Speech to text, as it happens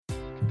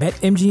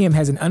BetMGM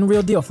has an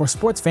unreal deal for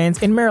sports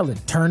fans in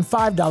Maryland. Turn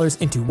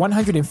 $5 into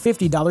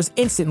 $150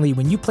 instantly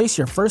when you place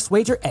your first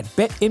wager at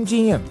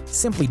BetMGM.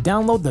 Simply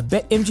download the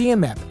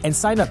BetMGM app and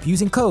sign up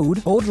using code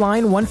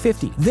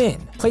OldLine150.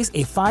 Then, place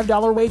a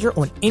 $5 wager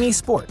on any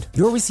sport.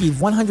 You'll receive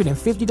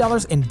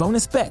 $150 in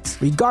bonus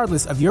bets,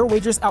 regardless of your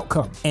wager's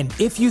outcome. And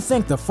if you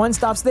think the fun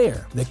stops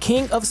there, the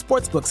king of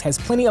sportsbooks has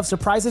plenty of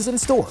surprises in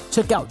store.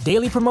 Check out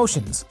daily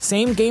promotions,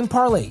 same-game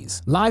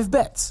parlays, live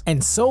bets,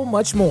 and so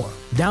much more.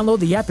 Download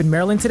the app in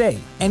Maryland today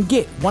and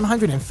get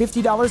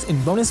 $150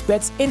 in bonus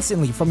bets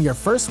instantly from your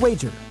first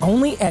wager.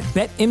 Only at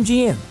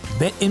BetMGM.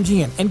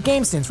 BetMGM and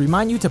GameSense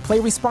remind you to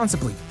play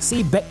responsibly.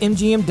 See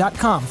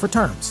BetMGM.com for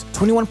terms.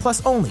 21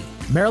 plus only.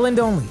 Maryland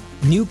only.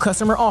 New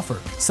customer offer.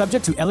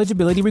 Subject to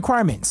eligibility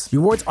requirements.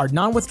 Rewards are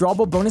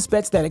non-withdrawable bonus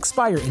bets that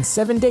expire in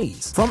 7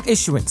 days. From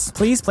issuance,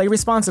 please play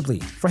responsibly.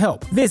 For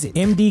help, visit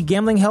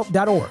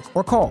mdgamblinghelp.org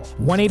or call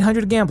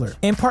 1-800-GAMBLER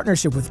in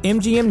partnership with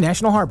MGM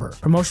National Harbor.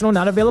 Promotional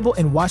not available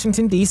in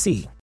Washington,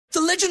 D.C. The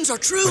legends are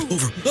true.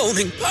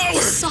 Overwhelming power! The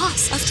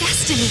sauce of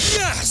destiny.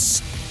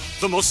 Yes!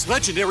 The most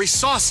legendary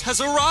sauce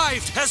has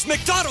arrived as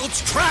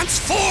McDonald's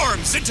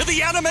transforms into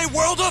the anime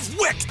world of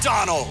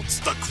WickDonald's.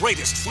 The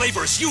greatest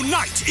flavors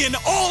unite in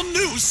all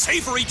new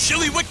savory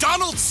chili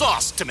McDonald's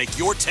sauce to make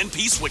your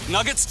 10-piece Wick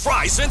Nuggets,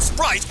 fries, and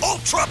Sprite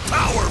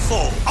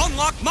ultra-powerful.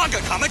 Unlock manga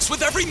comics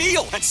with every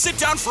meal and sit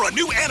down for a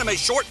new anime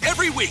short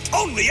every week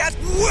only at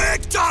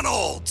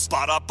WickDonald's.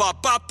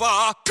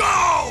 Ba-da-ba-ba-ba,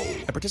 go!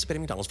 At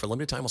participating McDonald's for a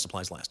limited time while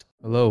supplies last.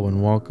 Hello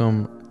and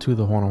welcome to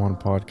the One-on-One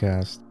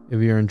Podcast. If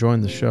you're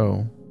enjoying the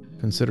show,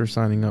 consider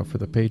signing up for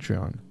the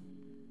Patreon.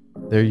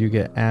 There you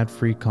get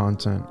ad-free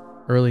content,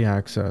 early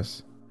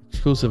access,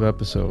 exclusive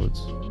episodes,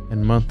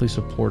 and monthly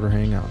supporter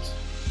hangouts.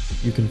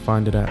 You can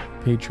find it at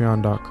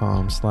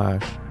patreon.com/the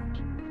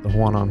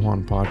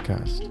One-on-One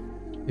Podcast.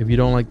 If you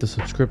don't like the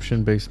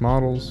subscription-based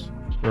models,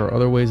 there are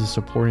other ways of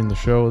supporting the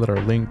show that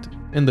are linked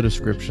in the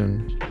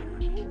description.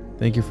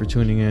 Thank you for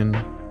tuning in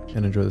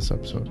and enjoy this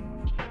episode.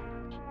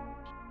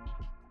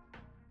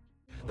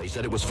 They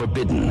said it was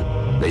forbidden.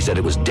 They said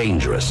it was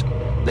dangerous.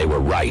 They were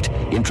right.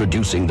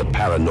 Introducing the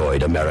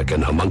Paranoid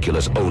American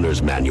Homunculus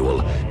Owner's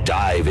Manual.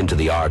 Dive into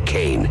the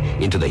arcane,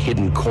 into the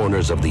hidden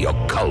corners of the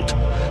occult.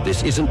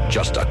 This isn't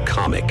just a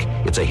comic.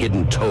 It's a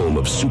hidden tome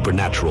of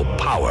supernatural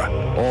power.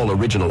 All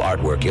original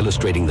artwork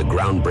illustrating the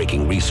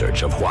groundbreaking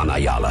research of Juan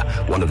Ayala,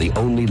 one of the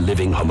only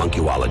living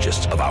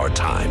homunculologists of our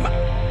time.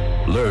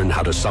 Learn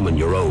how to summon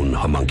your own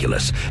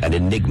homunculus, an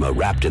enigma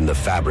wrapped in the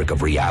fabric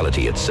of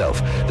reality itself,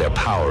 their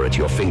power at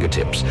your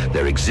fingertips,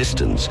 their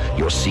existence,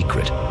 your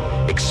secret.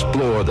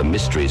 Explore the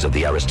mysteries of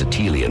the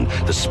Aristotelian,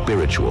 the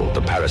spiritual, the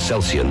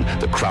Paracelsian,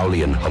 the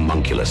Crowleyan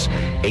homunculus,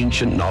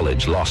 ancient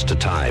knowledge lost to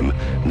time,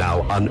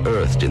 now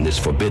unearthed in this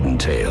forbidden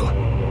tale.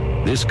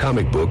 This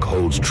comic book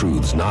holds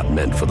truths not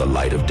meant for the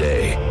light of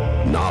day,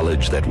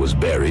 knowledge that was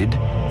buried,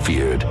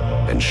 feared,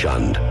 and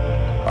shunned.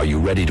 Are you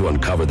ready to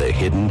uncover the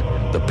hidden?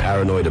 The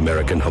Paranoid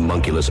American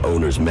Homunculus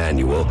Owner's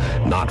Manual,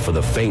 not for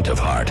the faint of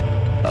heart.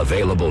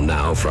 Available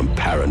now from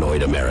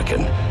Paranoid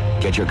American.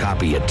 Get your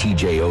copy at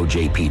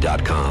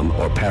tjojp.com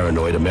or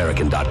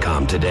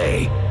paranoidamerican.com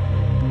today.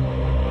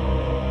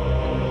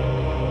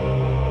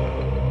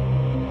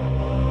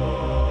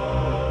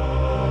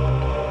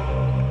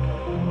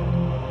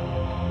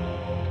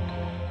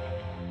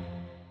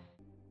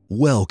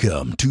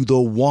 Welcome to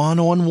the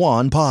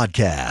One-on-One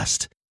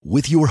Podcast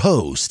with your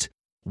host,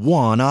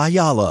 Juan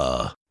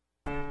Ayala.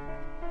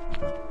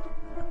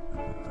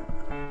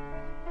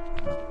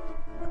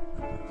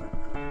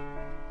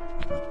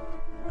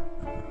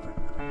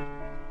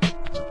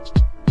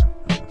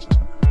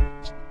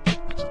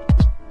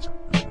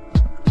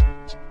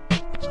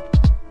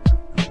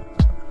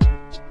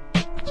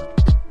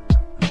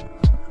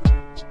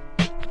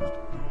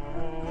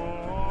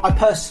 I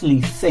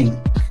personally think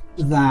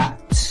that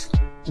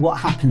what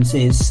happens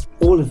is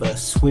all of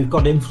us, we've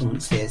got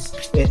influences.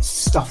 It's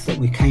stuff that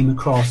we came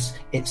across.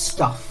 It's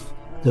stuff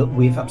that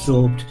we've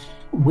absorbed.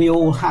 We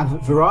all have a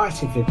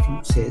variety of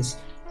influences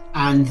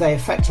and they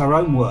affect our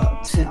own work.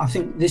 I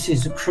think this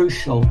is a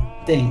crucial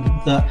thing,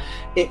 that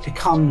it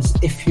becomes,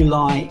 if you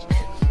like,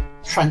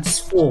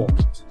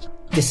 transformed,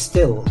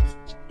 distilled,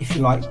 if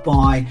you like,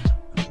 by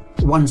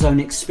one's own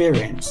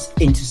experience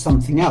into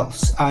something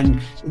else, and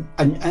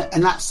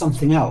that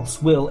something else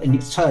will in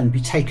its turn be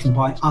taken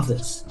by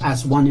others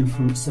as one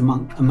influence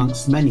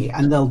amongst many,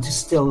 and they'll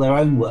distill their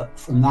own work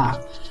from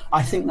that.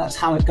 I think that's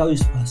how it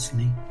goes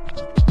personally.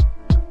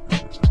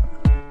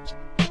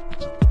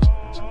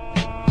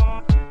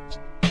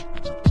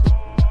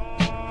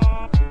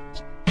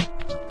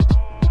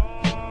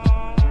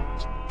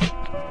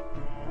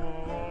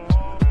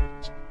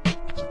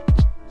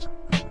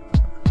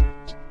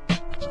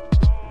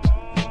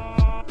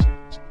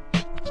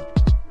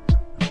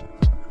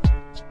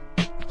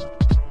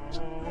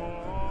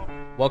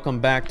 Welcome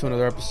back to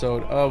another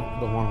episode of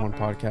the One-on-One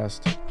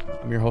Podcast.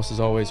 I'm your host as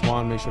always,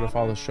 Juan. Make sure to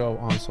follow the show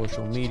on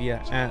social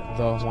media at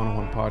the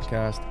One-on-One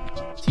Podcast,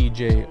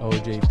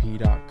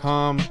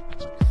 tjojp.com. You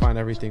can find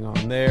everything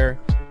on there.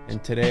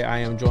 And today I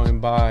am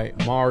joined by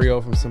Mario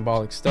from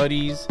Symbolic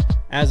Studies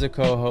as a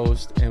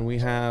co-host, and we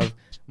have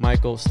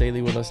Michael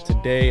Staley with us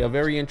today, a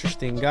very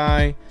interesting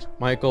guy.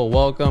 Michael,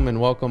 welcome, and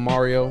welcome,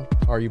 Mario.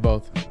 How are you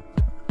both?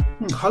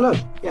 Hello.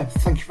 Yeah,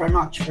 thank you very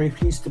much. Very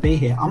pleased to be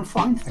here. I'm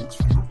fine, thanks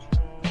very much.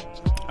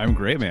 I'm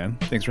great, man.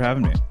 Thanks for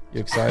having me.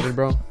 You excited,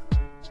 bro?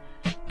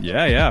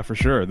 Yeah, for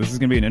sure. This is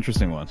going to be an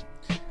interesting one.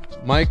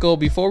 Michael,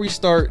 before we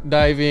start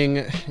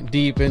diving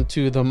deep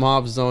into the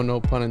mob zone,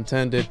 no pun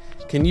intended,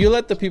 can you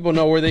let the people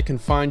know where they can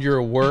find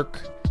your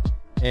work,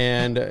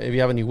 and if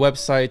you have any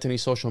websites, any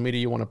social media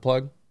you want to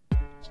plug?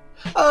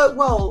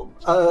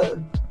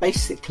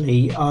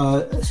 Basically,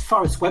 as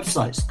far as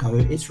websites go,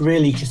 it's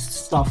really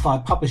just a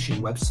Starfire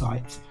Publishing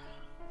website,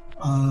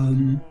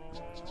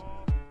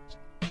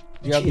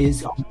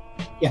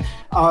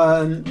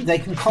 they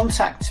can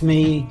contact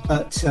me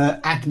at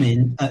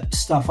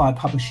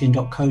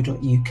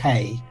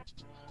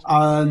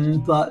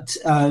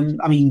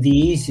admin@starfirepublishing.co.uk. The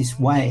easiest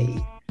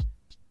way,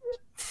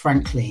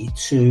 frankly,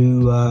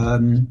 to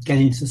get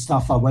into the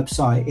Starfire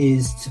website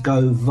is to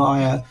go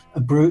via a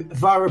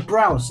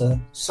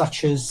browser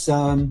such as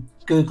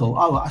Google.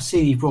 Oh, I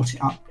see you brought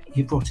it up.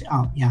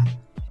 Yeah.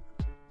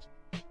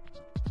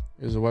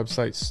 There's a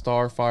website,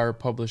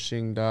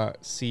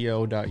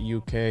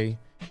 starfirepublishing.co.uk.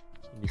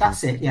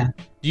 That's it, yeah.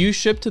 Do you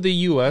ship to the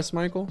US,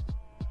 Michael?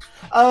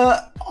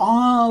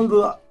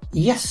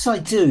 Yes, I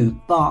do,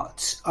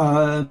 but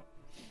to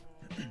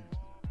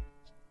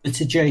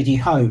JD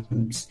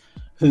Holmes,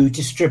 who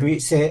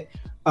distributes it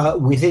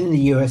within the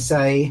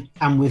USA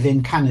and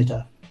within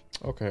Canada.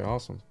 Okay,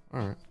 awesome.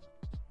 All right.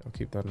 I'll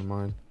keep that in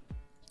mind.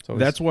 So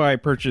that's why I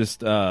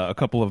purchased a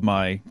couple of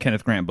my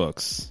Kenneth Grant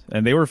books,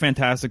 and they were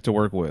fantastic to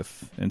work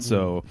with. And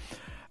so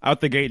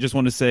out the gate, just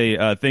want to say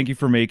thank you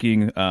for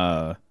making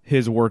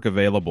his work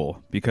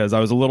available, because I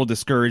was a little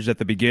discouraged at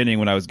the beginning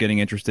when I was getting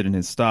interested in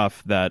his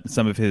stuff that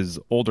some of his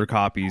older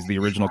copies, the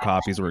original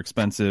copies, were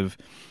expensive.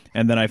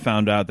 And then I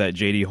found out that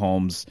JD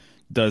Holmes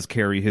does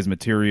carry his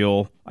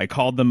material. I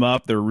called them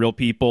up. They're real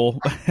people,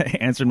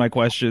 answered my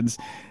questions,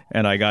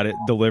 and I got it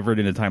delivered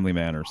in a timely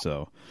manner.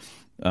 So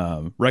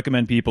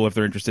recommend people, if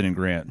they're interested in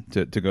Grant,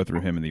 to go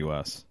through him in the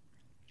U.S.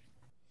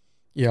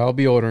 Yeah, I'll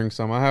be ordering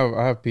some. I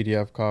have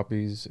PDF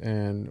copies.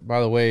 And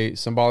by the way,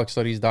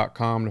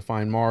 symbolicstudies.com to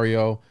find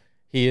Mario.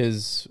 He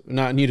is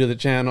not new to the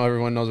channel.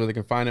 Everyone knows where they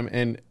can find him.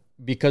 And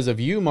because of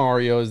you,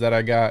 Mario, is that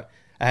I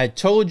had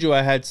told you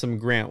I had some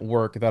Grant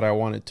work that I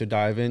wanted to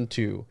dive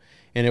into.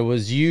 And it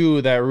was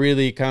you that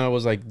really kind of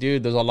was like,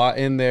 dude, there's a lot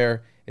in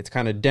there. It's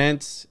kind of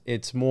dense.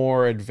 It's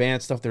more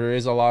advanced stuff. There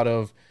is a lot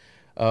of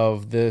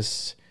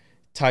this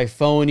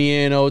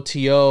Typhonian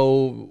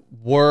OTO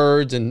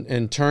words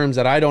and terms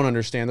that I don't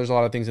understand. There's a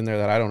lot of things in there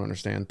that I don't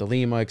understand.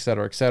 Thelema, et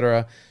cetera, et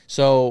cetera.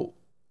 So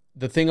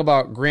the thing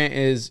about Grant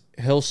is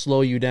he'll slow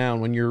you down.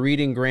 When you're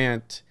reading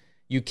Grant,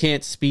 you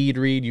can't speed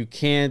read. You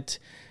can't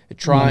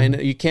try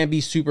and you can't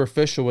be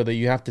superficial with it.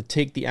 You have to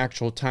take the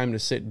actual time to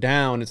sit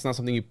down. It's not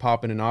something you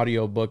pop in an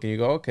audio book and you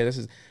go, okay, this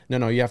is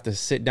no, you have to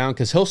sit down,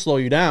 because he'll slow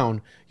you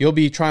down. You'll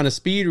be trying to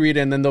speed read,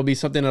 and then there'll be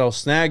something that'll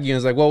snag you, and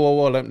it's like,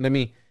 whoa, let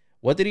me,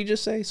 what did he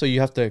just say? So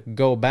you have to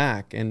go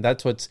back, and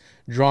that's what's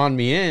drawn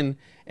me in.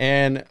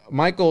 And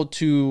Michael,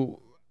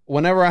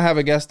 whenever I have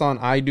a guest on,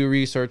 I do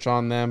research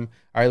on them.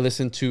 I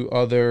listen to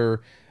other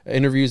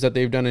interviews that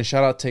they've done, and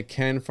shout out to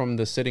Ken from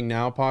the Sitting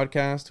Now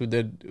podcast,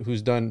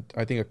 who's done,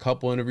 I think, a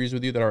couple interviews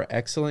with you that are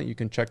excellent. You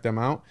can check them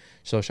out.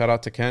 So shout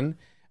out to Ken.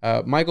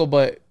 Michael,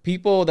 but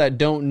people that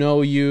don't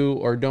know you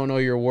or don't know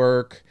your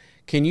work,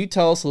 can you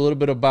tell us a little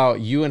bit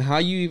about you and how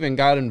you even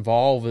got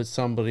involved with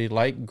somebody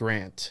like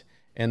Grant?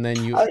 And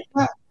then you go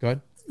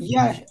ahead.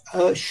 Yeah,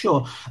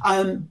 sure.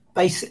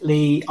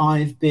 Basically,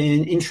 I've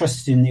been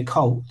interested in the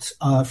occult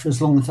for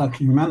as long as I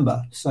can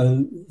remember,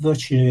 so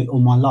virtually all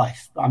my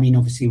life. I mean,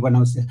 obviously, when I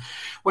was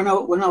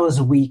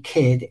a wee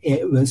kid,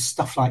 it was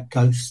stuff like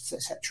ghosts,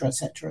 etc.,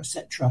 etc.,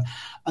 etc.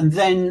 And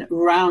then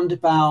round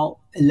about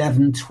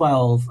 11,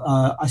 12,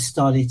 I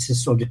started to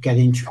sort of get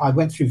into. I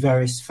went through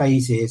various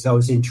phases. I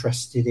was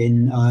interested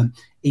in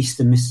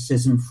Eastern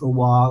mysticism for a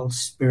while,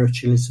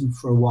 spiritualism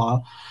for a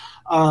while.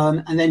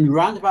 And then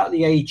round about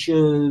the age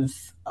of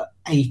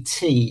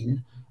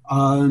 18,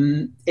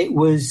 it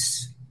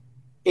was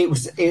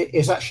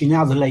actually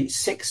now the late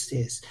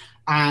 60s.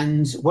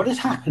 And what had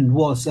happened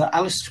was that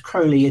Aleister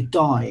Crowley had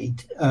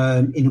died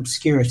in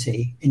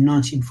obscurity in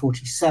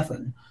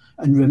 1947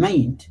 and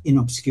remained in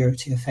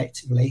obscurity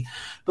effectively.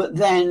 But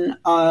then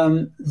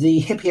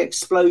the hippie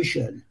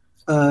explosion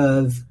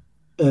of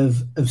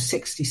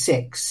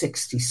 66,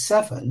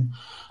 67,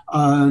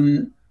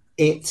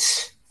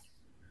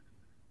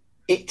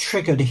 it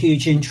triggered a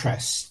huge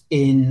interest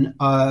in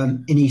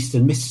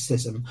Eastern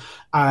mysticism,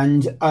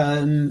 and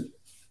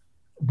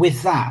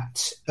with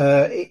that,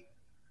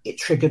 it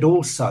triggered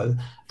also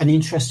an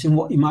interest in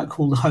what you might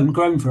call the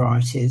homegrown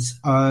varieties.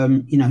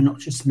 Not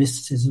just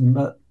mysticism,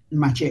 but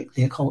magic,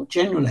 the occult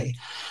generally.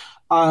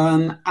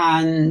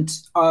 And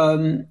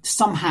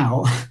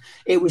somehow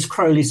it was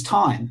Crowley's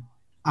time.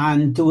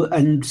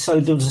 And so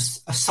there was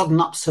a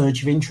sudden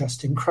upsurge of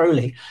interest in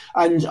Crowley,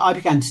 and I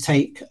began to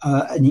take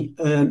a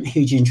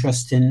huge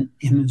interest in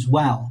him as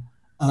well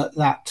at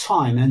that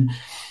time. And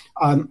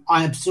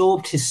I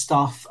absorbed his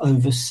stuff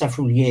over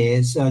several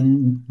years,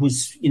 and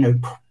was,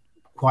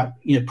 quite,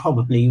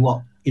 probably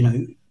what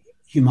you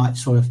might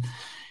sort of,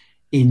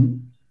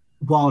 in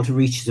wilder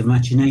reaches of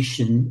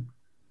imagination,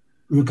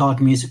 regard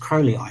me as a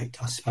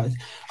Crowleyite, I suppose.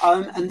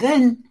 And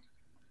then,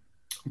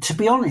 to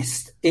be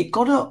honest, it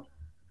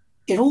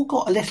all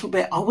got a little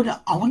bit, I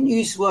wouldn't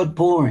use the word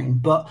boring,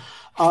 but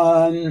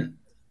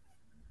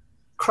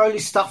Crowley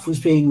stuff was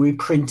being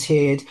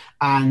reprinted,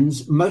 and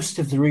most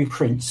of the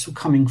reprints were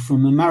coming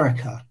from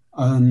America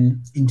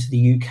into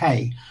the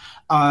UK.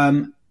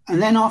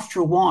 And then after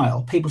a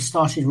while, people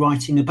started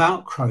writing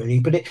about Crowley,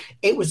 but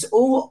it was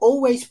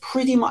always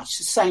pretty much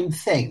the same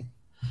thing.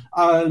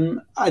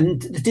 And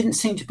there didn't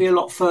seem to be a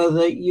lot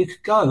further you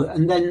could go.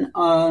 And then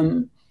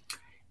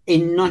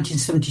in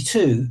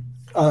 1972,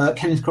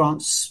 Kenneth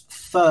Grant's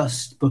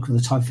first book of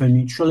the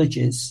Typhonian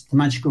trilogies, The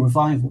Magical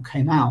Revival,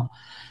 came out,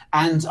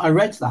 and I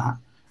read that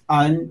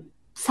and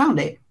found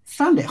it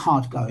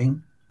hard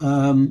going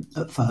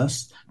at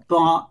first,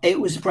 but it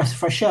was a breath of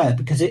fresh air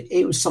because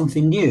it was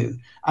something new.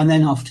 And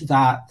then after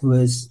that, there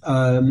was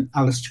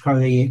Aleister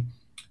Crowley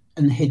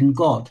and the Hidden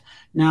God.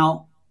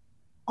 Now,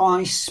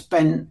 I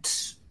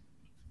spent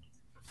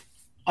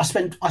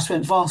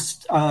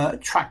vast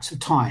tracts of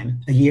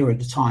time, a year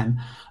at a time,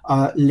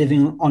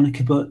 living on a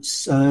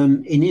kibbutz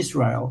in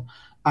Israel,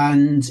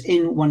 and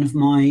in one of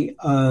my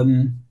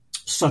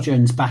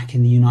sojourns back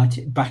in the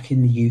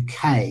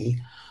UK,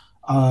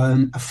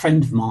 a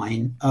friend of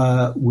mine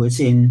was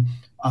in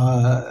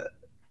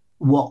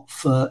what,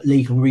 for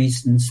legal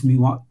reasons, we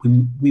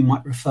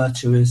might refer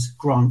to as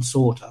Grant's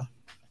Order.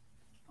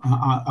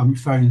 I'm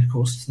referring, of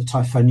course, to the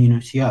Typhonian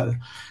OTO,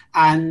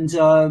 and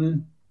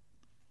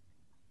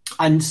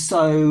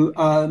so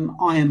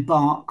I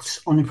embarked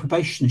on a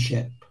probation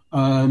ship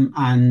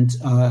and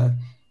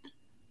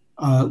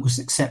was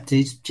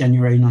accepted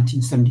January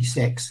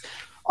 1976.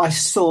 I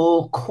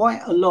saw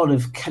quite a lot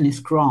of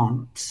Kenneth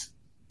Grant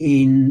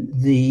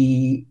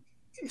throughout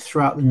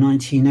the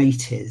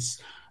 1980s,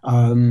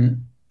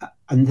 and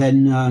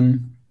then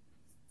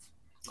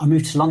I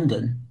moved to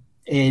London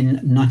in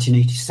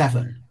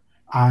 1987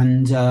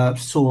 and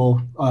saw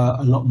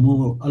a lot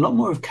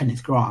more of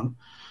Kenneth Grant.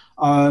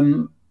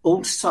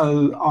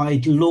 Also,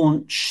 I'd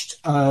launched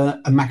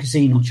a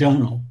magazine or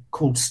journal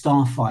called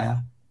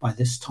Starfire by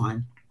this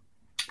time,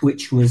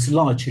 which was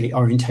largely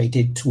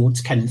orientated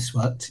towards Kenneth's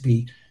work, to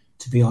be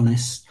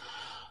honest.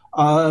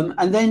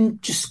 And then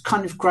just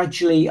kind of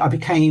gradually I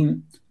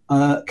became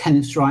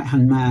Kenneth's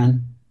right-hand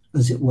man,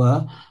 as it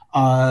were.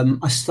 I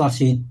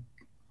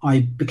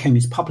became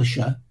his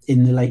publisher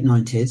in the late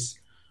 90s,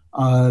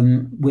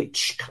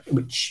 which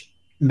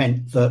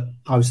meant that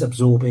I was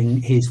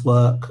absorbing his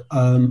work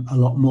a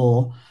lot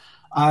more.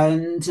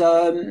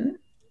 And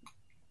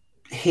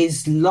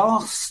his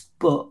last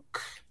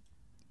book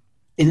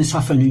in the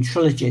Typhonian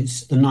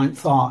trilogies, The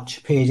Ninth Arch,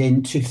 appeared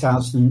in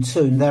 2002.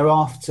 And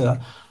thereafter,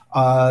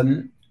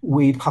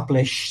 we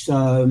published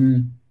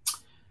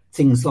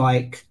things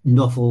like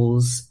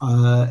novels,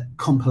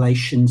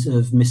 compilations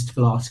of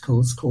mystical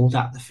articles called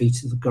At the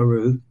Feet of the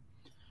Guru.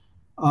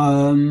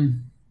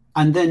 And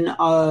then,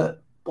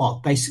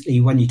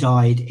 basically when he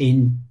died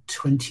in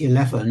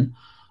 2011,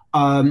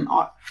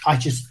 I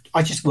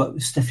just worked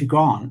with Steffi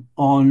Grant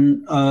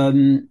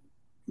on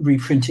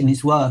reprinting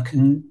his work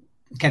and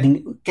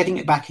getting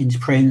it back into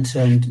print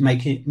and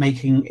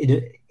making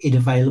it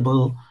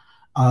available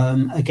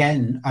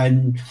again,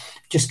 and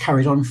just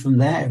carried on from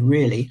there,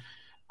 really.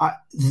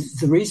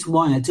 The reason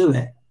why I do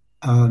it,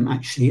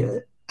 actually,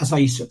 as I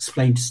used to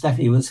explain to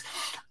Steffi, was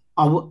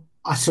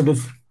I sort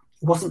of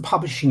wasn't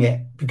publishing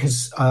it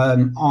because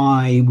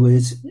I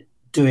was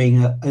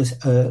doing a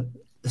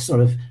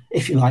sort of,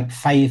 if you like,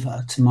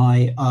 favour to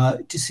my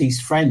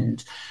deceased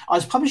friend. I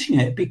was publishing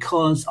it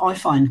because I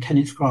find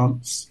Kenneth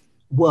Grant's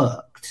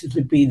work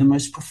to be the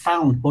most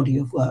profound body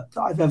of work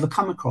that I've ever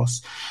come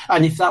across.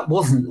 And if that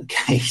wasn't the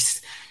case,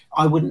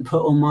 I wouldn't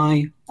put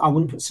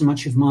so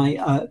much of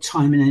my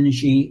time and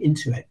energy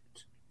into it,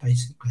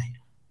 basically.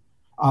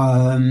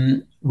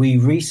 We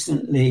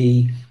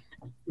recently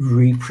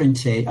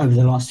reprinted, over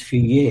the last few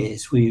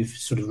years, we've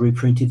sort of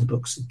reprinted the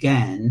books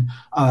again,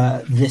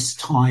 this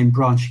time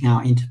branching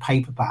out into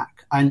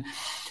paperback. And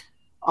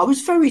I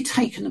was very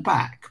taken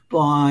aback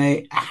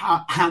by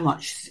how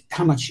much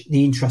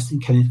the interest in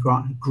Kenneth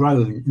Grant had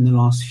grown in the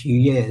last few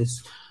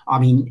years. I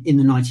mean, in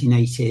the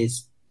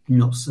 1980s,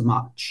 not so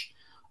much.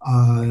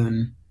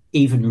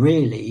 Even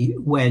really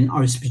when I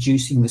was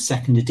producing the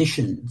second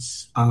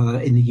editions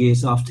in the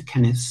years after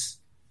Kenneth's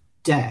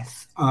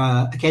death,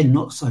 again,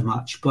 not so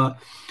much. But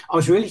I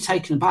was really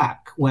taken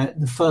aback where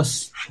the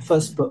first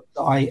book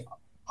that I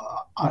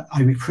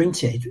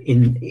reprinted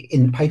in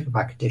the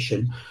paperback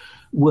edition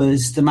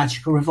was The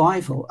Magical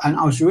Revival, and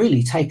I was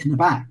really taken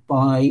aback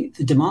by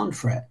the demand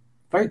for it.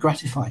 Very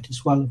gratified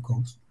as well, of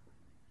course.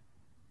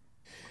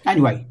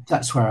 Anyway,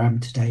 that's where I am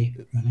today,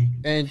 really.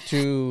 And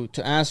to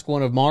ask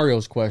one of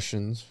Mario's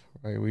questions,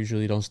 right? We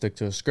usually don't stick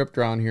to a script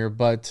around here,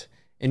 but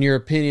in your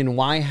opinion,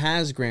 why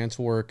has Grant's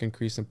work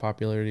increased in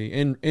popularity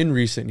in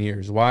recent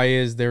years? Why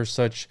is there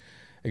such,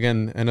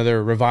 again,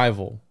 another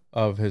revival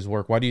of his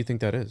work? Why do you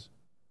think that is?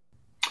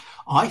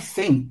 I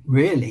think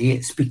really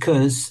it's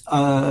because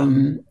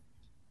more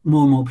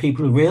and more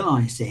people are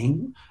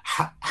realizing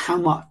how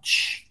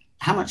much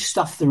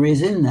stuff there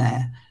is in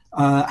there,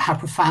 how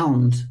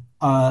profound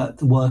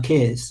the work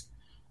is.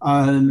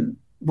 One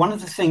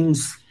of the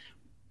things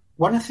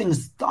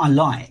that I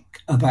like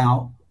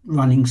about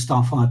running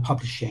Starfire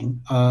Publishing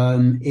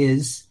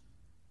is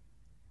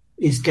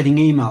getting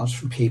emails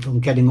from people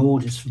and getting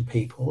orders from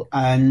people.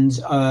 And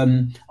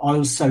I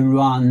also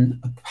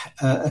run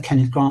a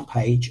Kenneth Grant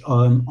page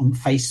on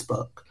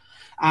Facebook.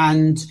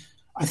 And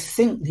I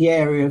think the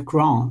area of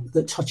Grant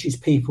that touches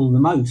people the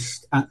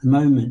most at the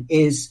moment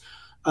is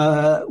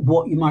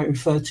what you might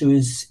refer to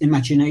as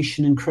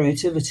imagination and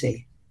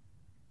creativity.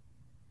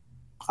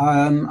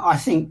 I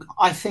think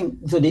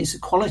that it's a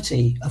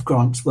quality of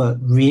Grant's work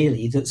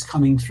really that's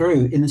coming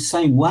through in the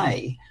same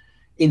way,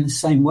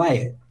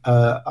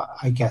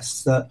 I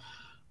guess, that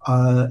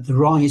the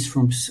rise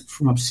from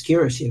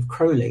obscurity of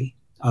Crowley,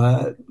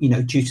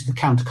 due to the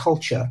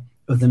counterculture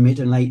of the mid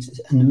and late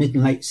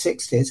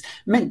 60s,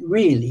 meant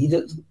really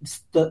that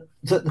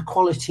the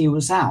quality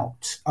was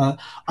out.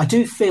 I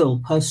do feel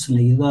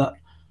personally that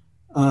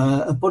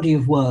a body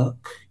of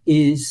work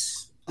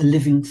is a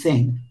living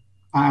thing,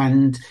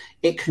 and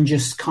it can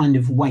just kind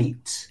of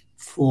wait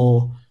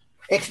for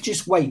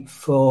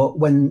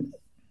when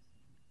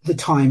the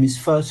time is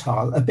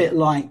fertile, a bit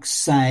like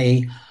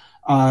say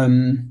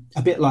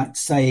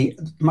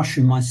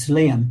mushroom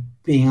mycelium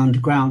being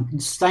underground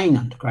and staying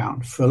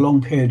underground for a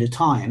long period of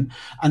time.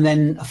 And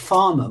then a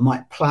farmer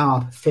might plough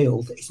up a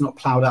field that is not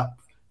ploughed up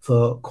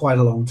for quite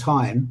a long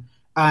time,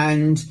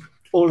 and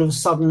all of a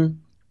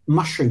sudden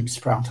mushrooms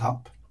sprout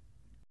up.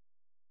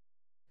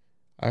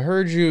 I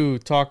heard you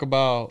talk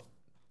about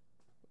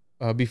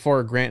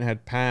before Grant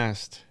had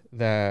passed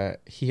that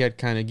he had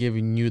kind of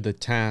given you the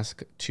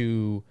task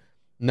to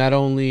not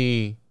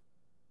only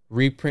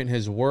reprint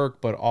his work,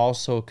 but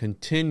also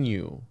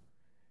continue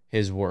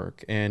his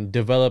work and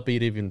develop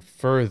it even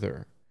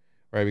further,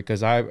 right?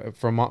 Because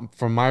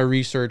from my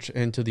research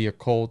into the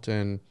occult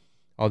and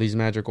all these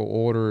magical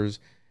orders,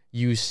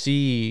 you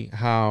see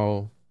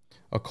how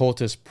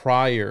occultists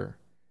prior,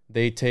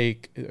 they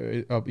take,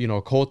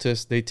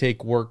 occultists, they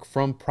take work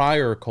from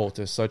prior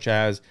occultists, such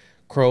as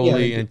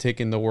Crowley, and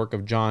taking the work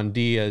of John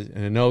Dee as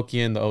an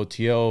Enochian, the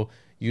OTO,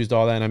 used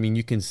all that. And I mean,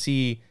 you can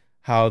see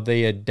how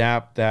they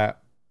adapt that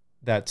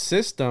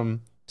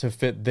system to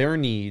fit their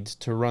needs,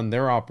 to run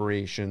their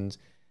operations.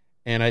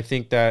 And I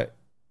think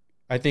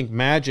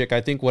magic,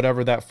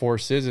 whatever that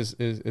force is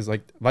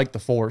like the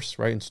Force,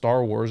 right, in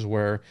Star Wars,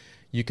 where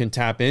you can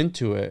tap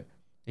into it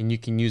and you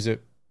can use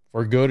it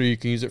for good or you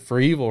can use it for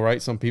evil,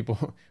 right? Some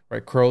people,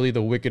 right, Crowley,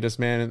 the wickedest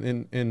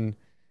man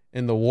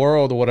in the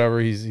world, or whatever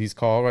he's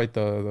called, right,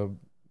 the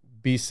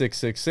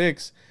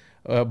B666.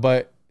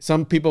 But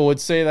some people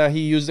would say that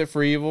he used it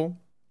for evil,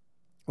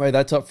 right?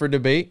 That's up for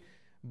debate.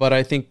 But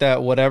I think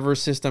that whatever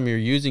system you're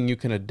using, you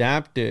can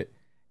adapt it.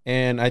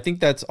 And I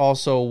think that's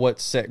also what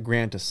set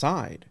Grant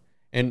aside.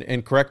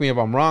 And correct me if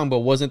I'm wrong, but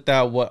wasn't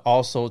that what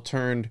also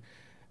turned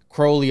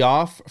Crowley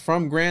off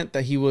from Grant,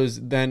 that he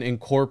was then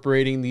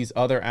incorporating these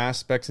other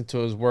aspects into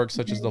his work,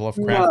 such as the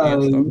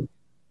Lovecraftian stuff?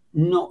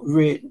 Not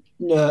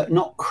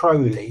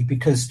Crowley,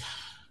 because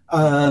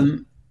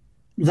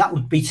that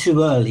would be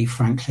too early,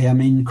 frankly. I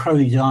mean,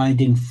 Crowley died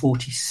in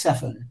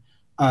 1947,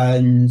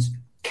 and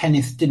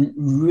Kenneth didn't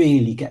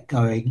really get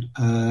going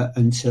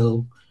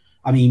until,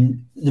 I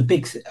mean,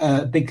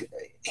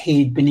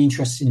 he'd been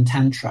interested in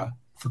Tantra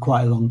for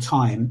quite a long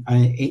time.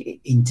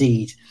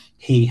 Indeed,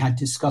 he had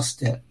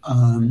discussed it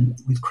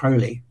with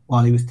Crowley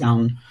while he was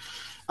down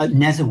at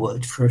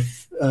Netherwood for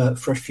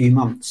a few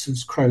months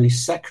as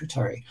Crowley's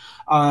secretary.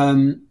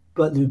 But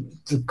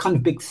the kind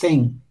of big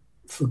thing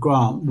for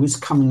Grant was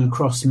coming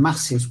across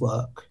Mass's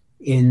work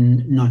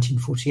in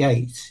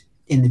 1948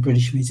 in the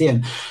British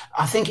Museum.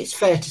 I think it's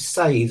fair to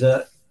say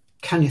that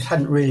Kenneth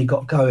hadn't really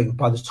got going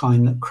by the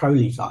time that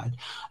Crowley died.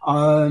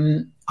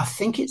 I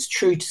think it's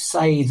true to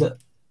say that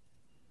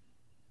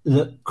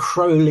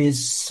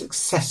Crowley's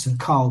successor,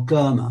 Carl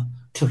Germer,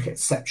 took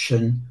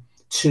exception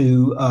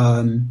to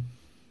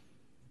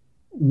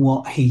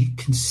what he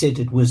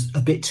considered was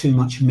a bit too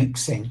much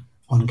mixing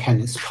on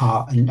Kenneth's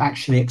part, and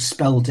actually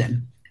expelled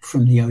him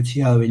from the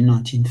OTO in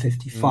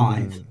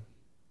 1955.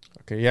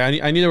 Okay, yeah,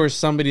 I knew there was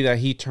somebody that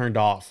he turned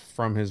off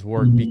from his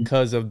work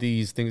because of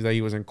these things that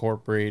he was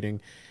incorporating.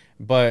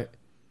 But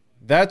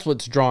that's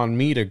what's drawn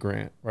me to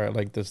Grant, right?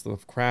 Like this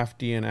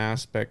Lovecraftian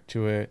aspect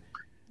to it.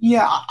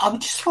 Yeah, I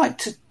would just like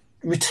to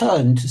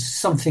return to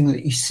something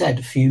that you said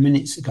a few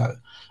minutes ago,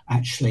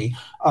 actually,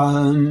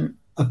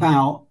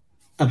 about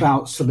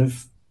sort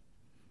of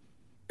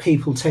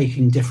people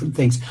taking different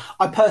things.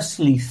 I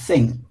personally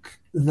think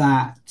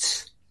that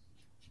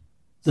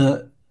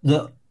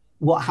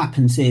what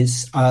happens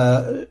is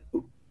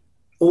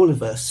all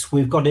of us,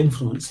 we've got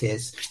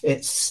influences.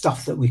 It's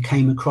stuff that we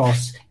came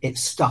across.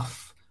 It's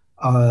stuff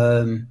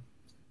that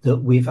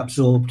we've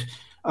absorbed.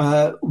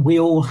 We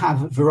all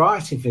have a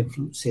variety of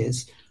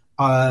influences,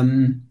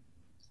 and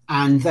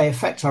they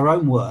affect our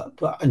own work.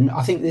 And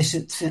I think this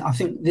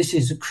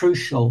is a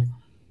crucial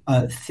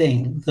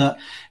thing, that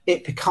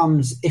it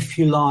becomes, if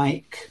you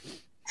like,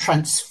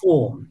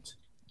 transformed,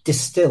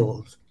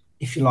 distilled,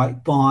 if you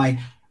like, by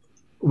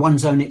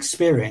one's own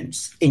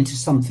experience into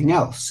something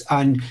else,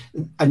 and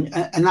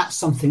that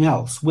something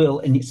else will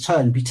in its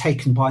turn be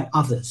taken by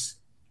others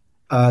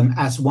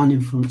as one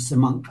influence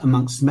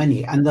amongst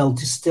many, and they'll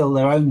distill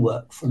their own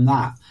work from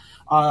that.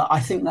 I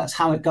think that's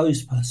how it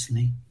goes,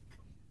 personally.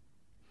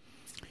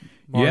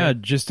 Yeah,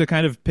 just to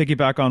kind of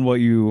piggyback on what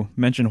you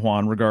mentioned,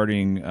 Juan,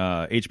 regarding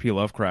H.P.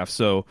 Lovecraft.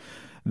 So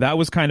that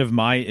was kind of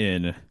my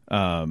in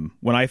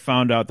when I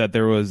found out that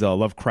there was a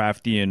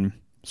Lovecraftian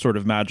sort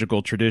of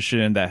magical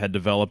tradition that had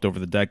developed over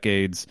the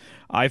decades.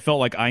 I felt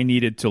like I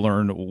needed to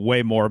learn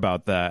way more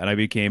about that, and I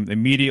became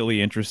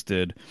immediately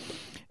interested.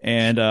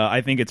 And I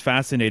think it's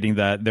fascinating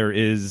that there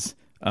is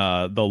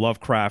the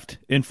Lovecraft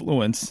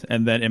influence,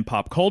 and then in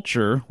pop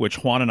culture,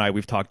 which Juan and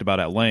we've talked about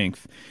at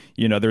length,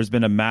 there's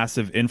been a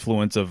massive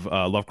influence of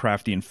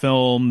Lovecraftian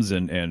films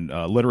and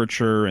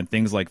literature and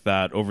things like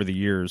that over the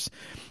years.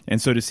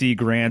 And so to see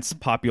Grant's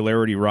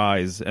popularity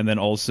rise, and then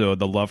also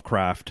the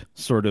Lovecraft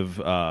sort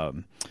of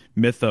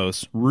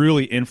mythos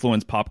really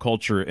influence pop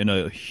culture in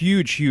a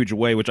huge, huge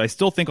way, which I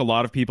still think a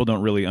lot of people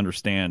don't really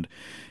understand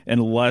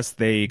unless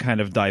they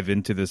kind of dive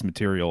into this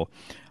material.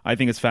 I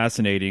think it's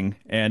fascinating.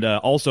 And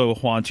also,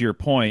 Juan, to your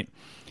point,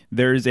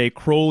 there's a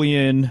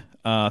Crowleyan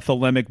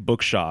Thelemic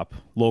bookshop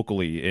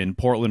locally in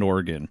Portland,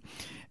 Oregon.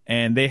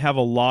 And they have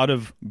a lot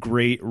of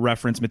great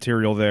reference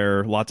material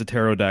there, lots of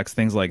tarot decks,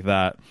 things like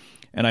that.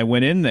 And I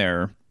went in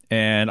there,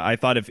 and I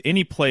thought if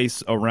any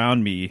place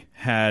around me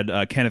had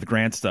Kenneth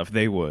Grant stuff,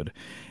 they would.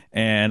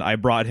 And I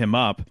brought him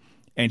up,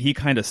 and he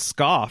kind of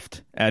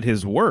scoffed at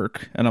his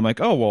work. And I'm like,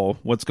 oh, well,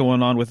 what's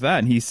going on with that?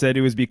 And he said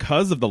it was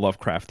because of the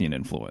Lovecraftian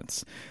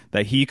influence,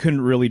 that he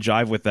couldn't really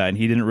jive with that, and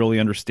he didn't really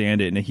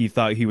understand it, and he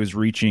thought he was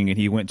reaching, and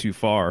he went too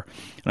far.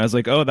 And I was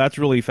like, oh, that's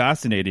really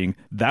fascinating.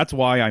 That's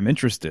why I'm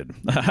interested.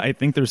 I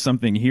think there's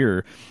something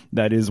here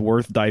that is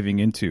worth diving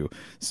into.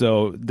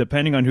 So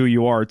depending on who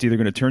you are, it's either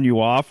going to turn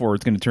you off or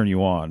it's going to turn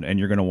you on, and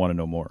you're going to want to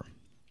know more.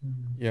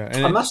 Yeah,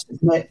 and I must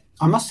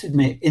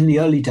admit, in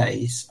the early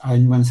days,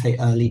 and when I say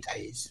early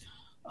days,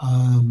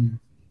 I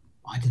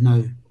don't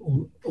know,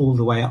 all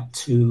the way up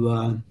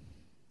to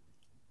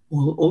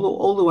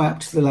all the way up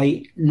to the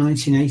late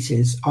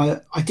 1980s. I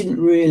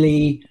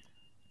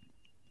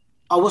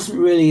wasn't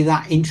really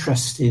that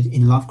interested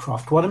in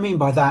Lovecraft. What I mean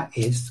by that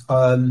is,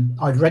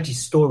 I'd read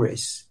his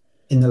stories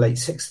in the late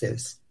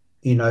 60s,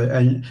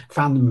 and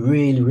found them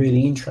really,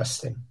 really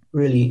interesting,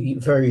 really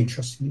very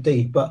interesting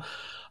indeed. But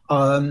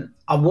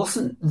I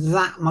wasn't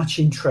that much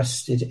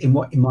interested in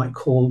what you might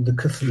call the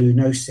Cthulhu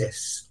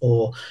Gnosis,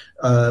 or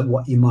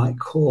what you might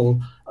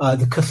call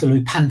the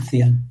Cthulhu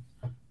Pantheon.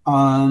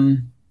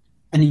 And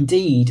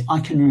indeed, I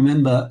can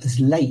remember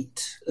as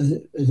late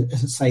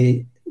as I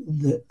say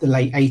the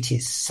late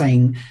 80s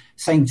saying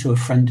to a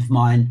friend of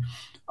mine,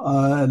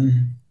 Paul,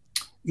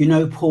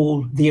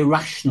 the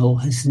irrational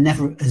has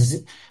never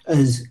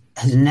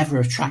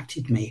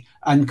attracted me.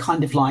 And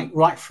kind of like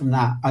right from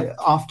that,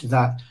 after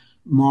that,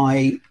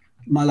 my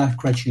life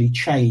gradually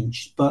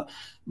changed, but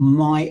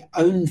my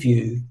own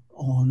view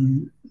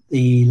on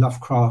the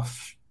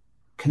Lovecraft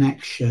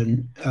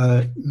connection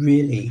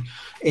really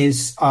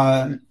is,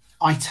 I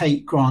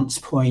take Grant's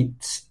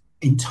point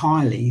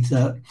entirely,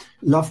 that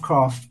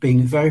Lovecraft,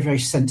 being a very, very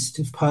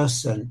sensitive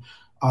person,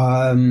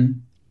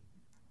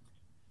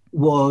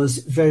 was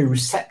very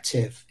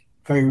receptive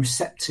to,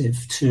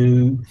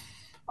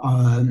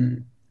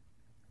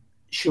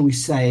 shall we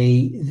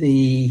say,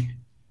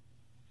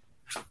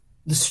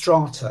 the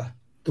strata,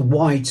 the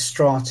wide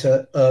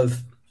strata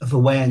of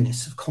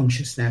awareness, of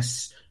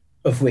consciousness,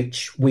 of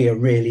which we are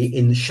really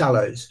in the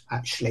shallows,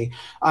 actually.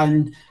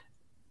 And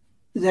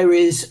there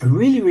is a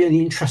really, really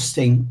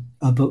interesting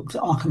book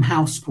that Arkham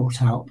House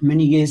brought out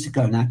many years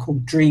ago now,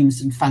 called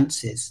Dreams and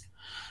Fancies.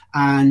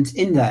 And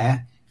in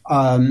there,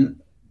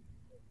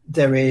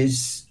 there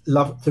is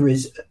a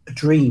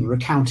dream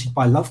recounted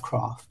by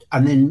Lovecraft,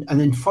 and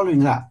then following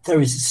that,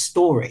 there is a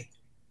story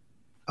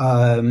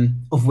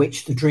of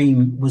which the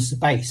dream was the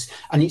base.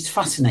 And it's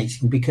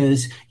fascinating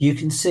because you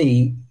can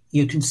see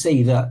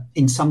that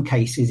in some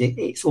cases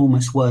it's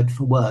almost word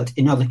for word.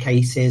 In other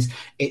cases,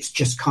 it's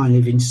just kind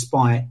of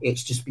inspired.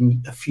 It's just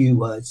been a few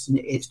words, and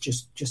it's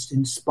just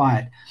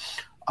inspired.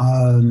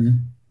 A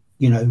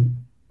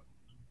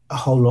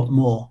whole lot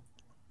more.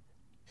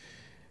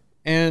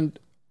 And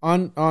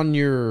on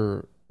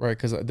your right,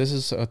 because this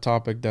is a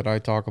topic that I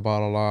talk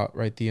about a lot,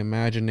 right? The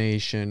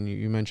imagination.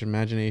 You mentioned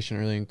imagination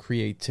earlier, and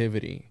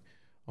creativity,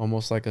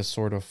 almost like a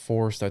sort of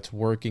force that's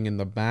working in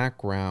the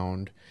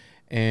background,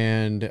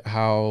 and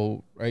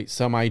how, right,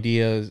 some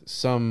ideas,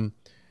 some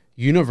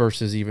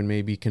universes even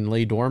maybe can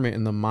lay dormant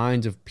in the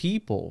minds of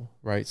people,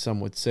 right? Some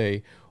would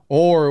say.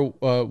 Or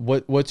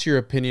what's your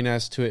opinion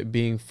as to it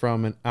being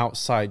from an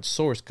outside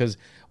source? Because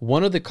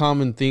one of the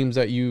common themes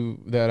that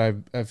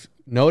I've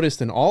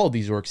noticed in all of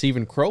these works,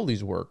 even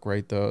Crowley's work,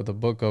 right, the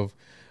Book of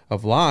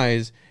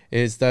Lies,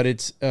 is that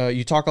it's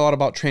you talk a lot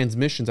about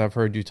transmissions. I've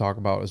heard you talk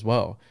about as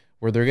well,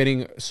 where they're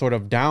getting sort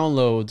of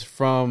downloads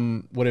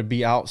from, would it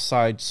be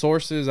outside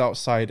sources,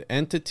 outside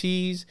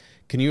entities?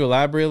 Can you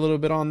elaborate a little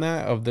bit on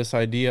that, of this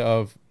idea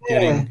of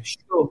getting?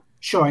 Yeah,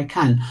 sure, I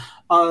can.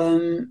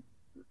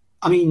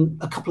 I mean,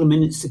 a couple of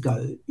minutes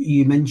ago,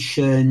 you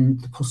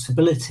mentioned the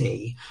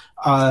possibility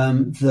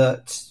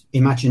that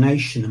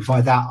imagination, and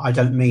by that I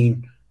don't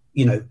mean,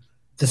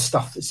 the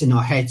stuff that's in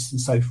our heads and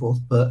so forth,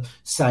 but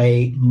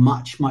say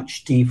much,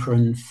 much deeper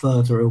and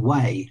further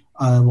away,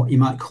 what you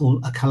might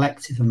call a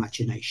collective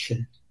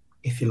imagination,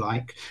 if you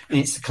like. And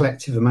it's a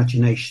collective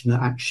imagination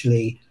that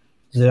actually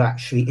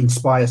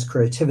inspires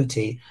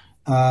creativity,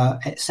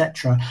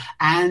 etc.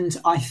 And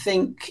I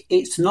think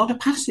it's not a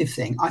passive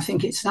thing. I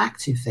think it's an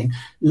active thing.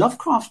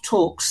 Lovecraft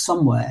talks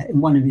somewhere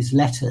in one of his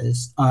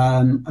letters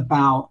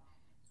about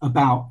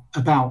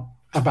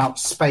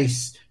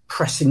space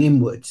pressing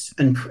inwards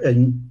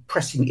and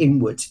pressing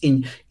inwards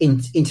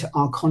into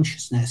our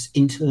consciousness,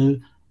 into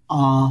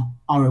our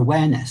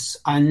awareness.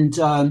 And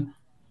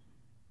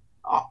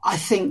I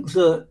think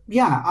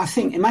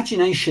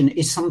imagination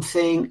is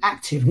something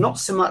active, not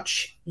so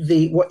much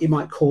what you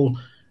might call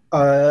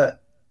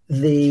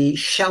the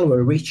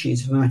shallower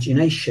reaches of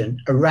imagination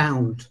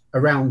around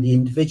the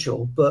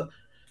individual, but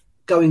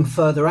going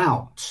further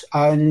out.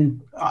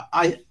 And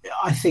I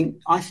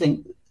think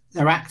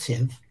they're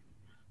active,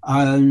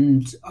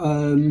 and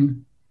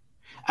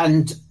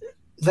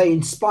they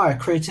inspire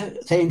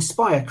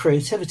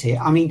creativity.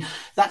 I mean,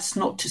 that's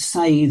not to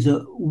say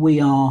that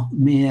we are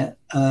mere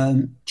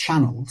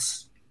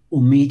channels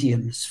or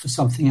mediums for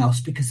something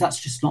else, because that's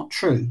just not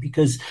true,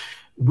 because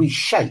we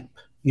shape.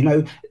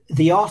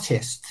 The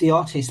artist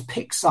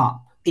picks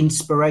up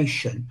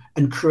inspiration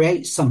and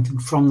creates something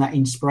from that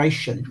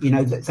inspiration.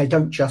 That they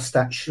don't just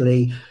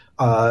actually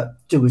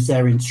do as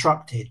they're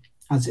instructed,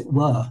 as it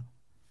were.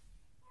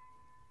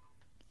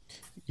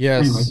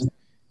 Yes. Anyway,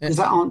 does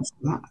that answer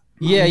that?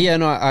 Yeah,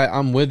 no,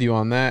 I'm with you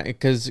on that,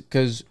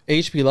 because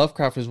H.P.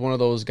 Lovecraft is one of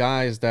those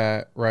guys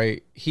that,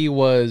 right, he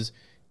was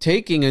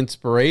taking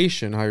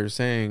inspiration, how you're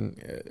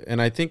saying,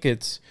 and I think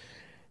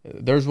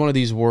there's one of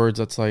these words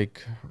that's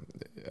like,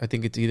 I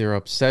think it's either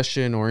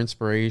obsession or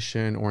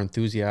inspiration or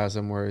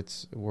enthusiasm,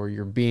 where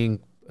you're being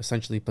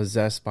essentially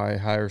possessed by a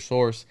higher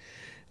source.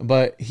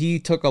 But he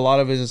took a lot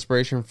of his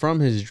inspiration from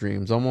his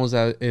dreams, almost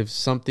as if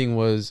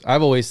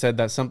I've always said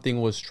that something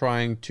was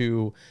trying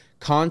to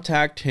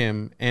contact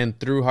him, and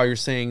through, how you're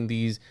saying,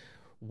 these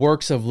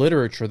works of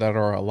literature that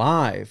are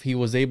alive, he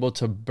was able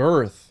to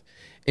birth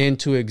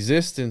into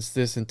existence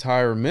this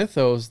entire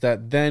mythos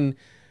that then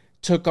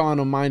took on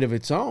a mind of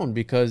its own,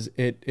 because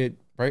it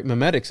right,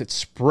 memetics, it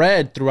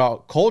spread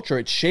throughout culture,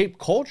 it shaped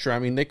culture. I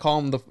mean,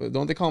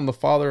 don't they call him the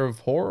father of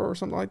horror or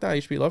something like that?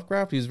 H.P.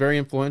 Lovecraft, he's very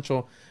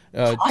influential.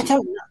 I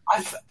don't know.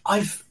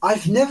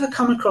 I've never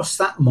come across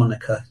that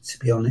moniker, to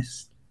be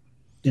honest.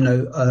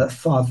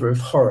 Father of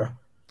horror.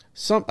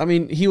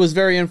 He was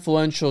very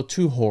influential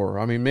to horror.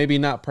 I mean, maybe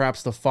not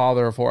perhaps the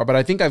father of horror, but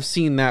I think I've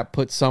seen that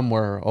put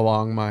somewhere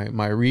along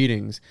my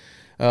readings.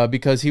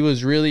 Because he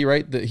was really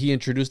right, that he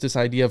introduced this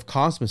idea of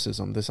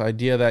cosmicism, this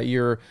idea that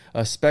you're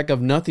a speck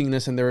of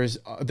nothingness, and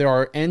there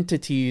are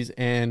entities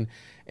and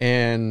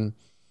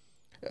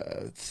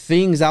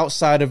things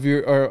outside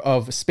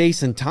of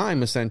space and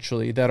time,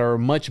 essentially, that are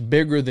much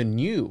bigger than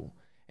you,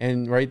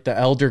 and right, the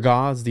elder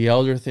gods, the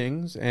elder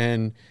things.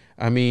 And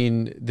I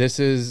mean,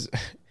 this is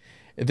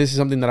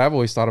something that I've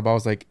always thought about.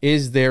 Is like,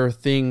 is there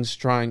things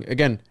trying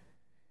again?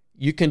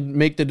 You can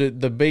make the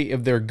debate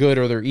if they're good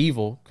or they're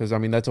evil, because, I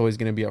mean, that's always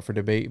going to be up for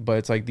debate. But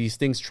it's like these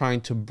things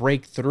trying to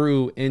break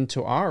through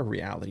into our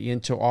reality,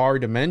 into our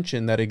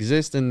dimension that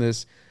exists in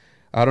this.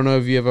 I don't know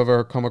if you've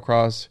ever come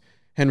across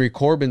Henry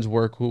Corbin's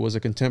work, who was a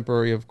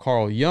contemporary of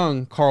Carl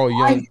Jung.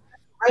 I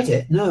read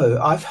it. No,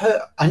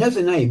 I know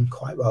the name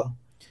quite well.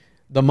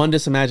 The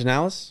Mundus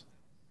Imaginalis?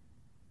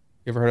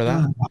 You ever heard of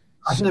that?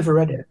 I've never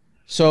read it.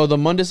 So the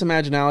Mundus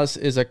Imaginalis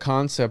is a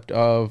concept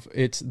of,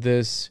 it's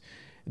this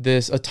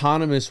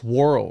autonomous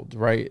world,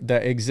 right,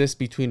 that exists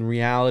between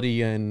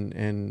reality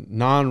and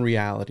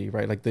non-reality,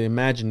 right, like the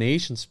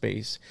imagination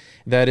space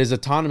that is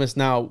autonomous.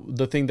 Now,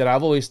 the thing that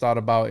I've always thought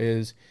about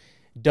is,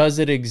 does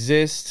it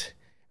exist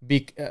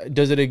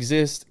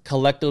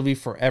collectively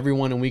for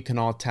everyone, and we can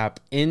all tap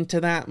into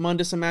that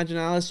Mundus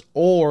Imaginalis,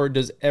 or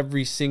does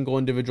every single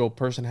individual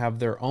person have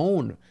their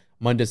own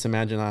Mundus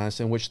Imaginalis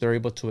in which they're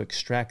able to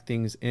extract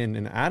things in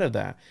and out of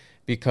that?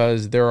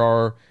 Because there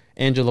are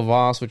Angela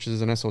Voss, which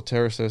is an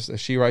esotericist,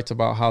 she writes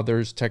about how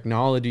there's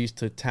technologies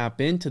to tap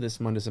into this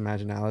Mundus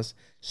Imaginalis,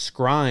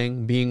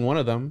 scrying being one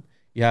of them.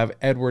 You have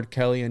Edward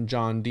Kelly and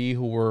John Dee,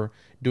 who were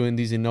doing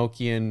these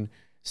Enochian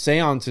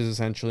seances,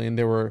 essentially, and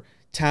they were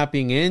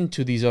tapping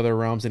into these other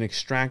realms and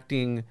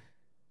extracting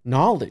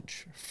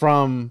knowledge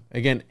from,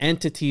 again,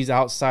 entities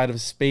outside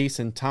of space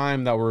and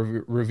time that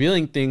were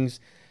revealing things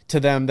to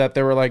them that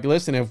they were like,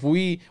 listen, if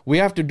we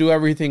have to do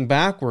everything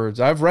backwards.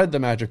 I've read the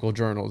magical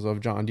journals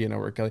of John D. and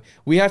Edward Kelly.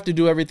 We have to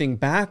do everything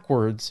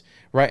backwards,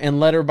 right? And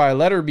letter by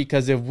letter,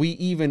 because if we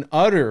even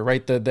utter,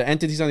 right, the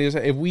entities on the other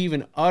side, if we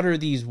even utter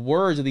these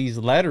words, these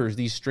letters,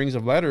 these strings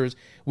of letters,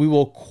 we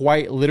will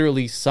quite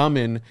literally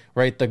summon,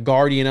 right, the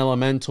guardian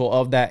elemental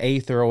of that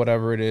aether or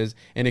whatever it is,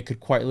 and it could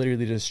quite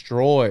literally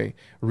destroy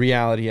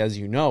reality as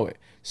you know it.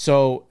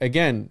 So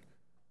again,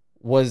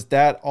 was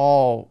that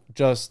all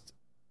just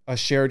a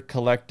shared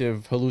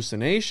collective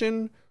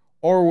hallucination,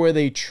 or were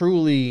they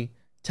truly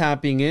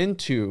tapping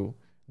into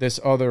this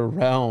other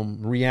realm,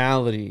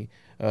 reality,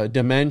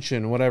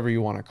 dimension, whatever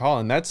you want to call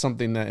it? And that's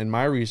something that in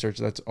my research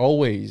that's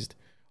always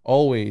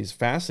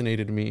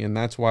fascinated me, and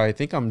that's why I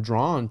think I'm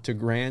drawn to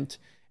Grant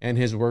and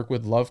his work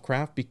with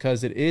Lovecraft,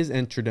 because it is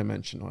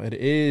interdimensional. It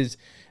is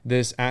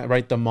this,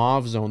 right, the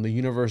Mauve Zone, the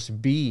Universe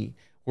B,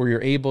 where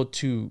you're able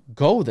to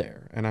go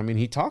there. And I mean,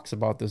 he talks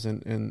about this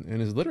in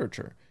his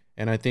literature,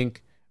 and I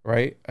think,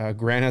 right,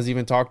 Grant has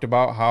even talked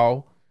about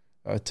how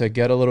to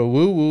get a little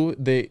woo-woo,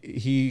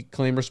 he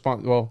claimed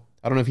well,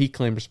 I don't know if he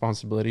claimed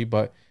responsibility,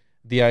 but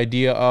the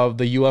idea of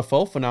the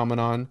UFO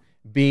phenomenon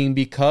being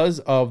because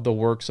of the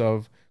works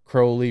of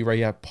Crowley, right?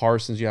 You have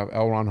Parsons, you have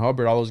L. Ron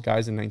Hubbard, all those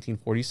guys in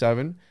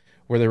 1947,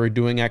 where they were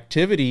doing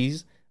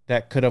activities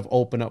that could have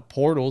opened up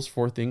portals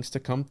for things to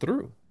come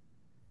through.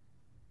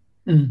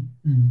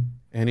 Mm-hmm.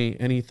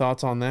 Any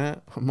thoughts on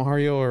that,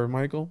 Mario or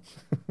Michael?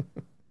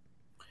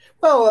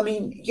 Well, I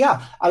mean,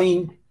 yeah. I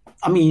mean,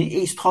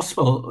 it's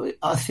possible.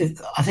 I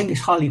think it's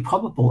highly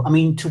probable. I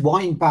mean, to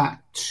wind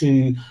back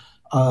to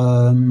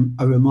a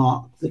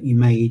remark that you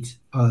made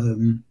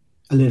a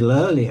little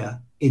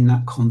earlier in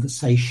that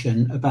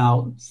conversation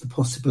about the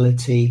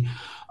possibility,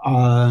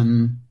 are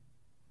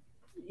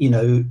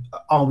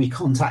we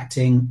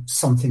contacting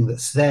something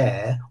that's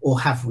there,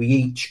 or have we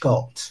each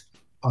got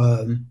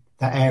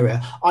that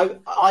area?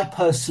 I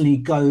personally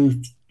go to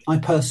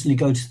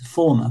the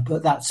former,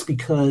 but that's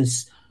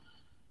because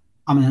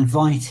I'm an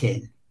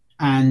inviting,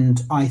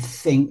 and I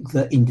think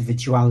that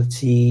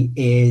individuality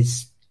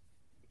is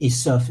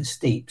surface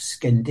deep,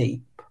 skin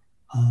deep.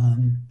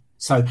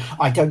 So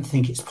I don't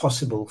think it's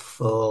possible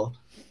for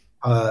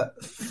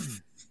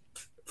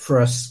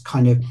us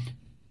kind of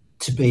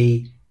to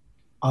be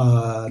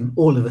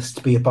all of us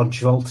to be a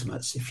bunch of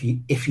ultimates, if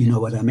you know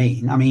what I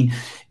mean. I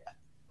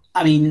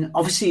mean,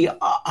 obviously,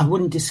 I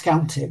wouldn't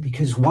discount it,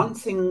 because one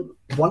thing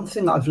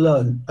that I've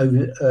learned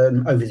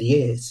over the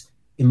years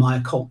in my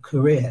occult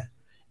career,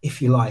 if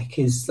you like,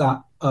 is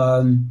that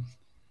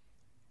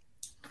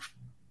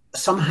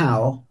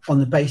somehow, on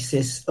the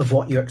basis of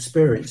what you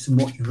experience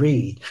and what you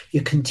read,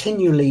 you're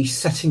continually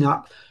setting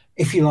up,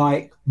 if you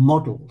like,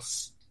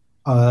 models.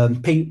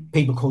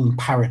 People call them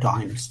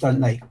paradigms,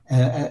 don't they,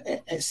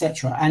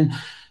 etc. And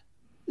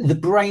the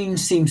brain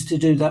seems to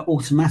do that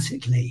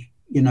automatically.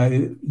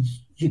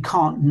 You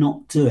can't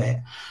not do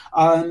it.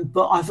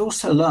 But I've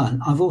also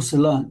learned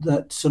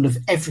that sort of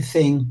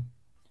everything,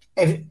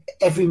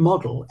 every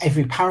model,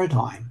 every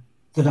paradigm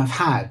that I've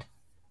had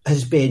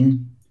has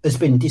been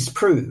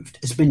disproved,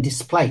 has been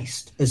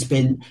displaced, has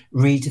been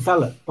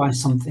redeveloped by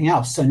something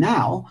else. So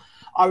now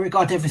I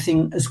regard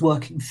everything as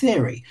working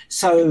theory.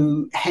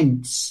 So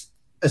hence,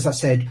 as I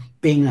said,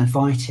 being an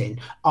Advitin,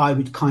 I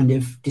would kind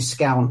of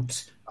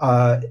discount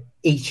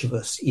each of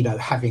us,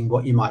 having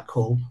what you might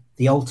call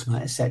the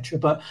ultimate, etc.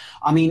 But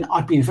I mean,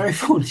 I'd be a very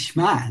foolish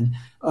man,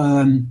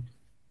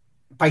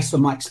 based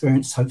on my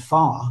experience so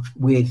far,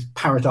 with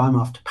paradigm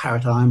after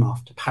paradigm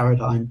after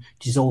paradigm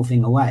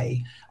dissolving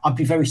away. I'd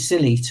be very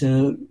silly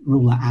to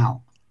rule that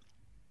out.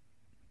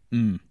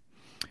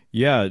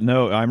 Yeah,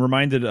 no, I'm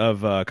reminded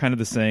of kind of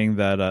the saying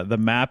that the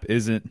map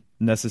isn't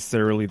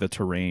necessarily the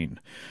terrain,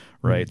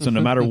 right? So no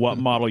matter what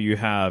model you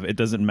have, it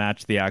doesn't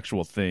match the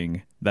actual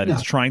thing that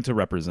it's trying to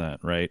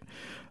represent, right?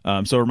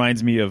 So it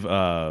reminds me of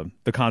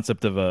the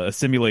concept of a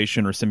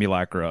simulation or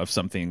simulacra of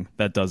something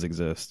that does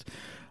exist.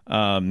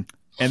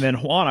 And then,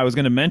 Juan, I was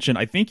going to mention,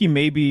 I think you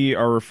maybe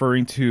are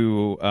referring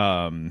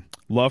to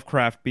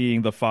Lovecraft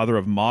being the father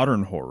of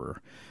modern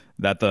horror,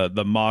 that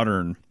the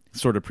modern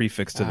sort of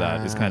prefix to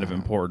that is kind of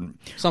important,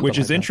 which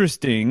is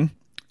interesting.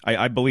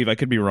 I believe, I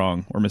could be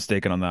wrong or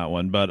mistaken on that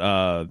one,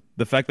 but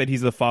the fact that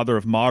he's the father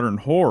of modern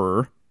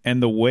horror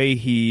and the way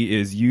he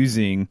is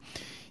using,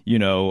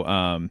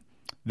 the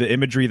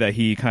imagery that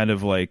he kind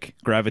of like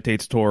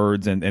gravitates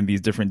towards and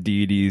these different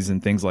deities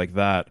and things like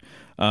that,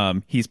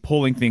 he's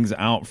pulling things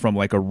out from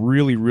like a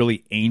really,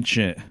 really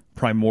ancient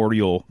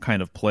primordial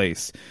kind of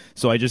place.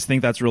 So I just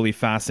think that's really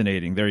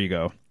fascinating. There you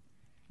go.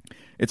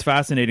 It's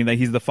fascinating that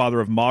he's the father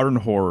of modern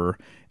horror,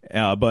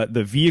 but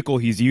the vehicle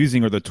he's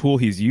using or the tool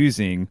he's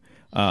using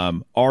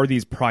are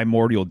these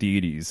primordial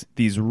deities,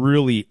 these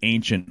really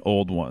ancient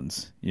old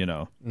ones,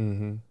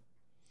 Mm-hmm.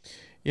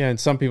 Yeah, and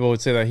some people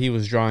would say that he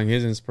was drawing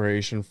his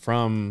inspiration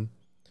from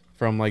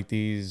like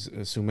these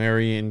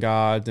Sumerian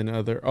gods and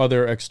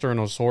other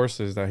external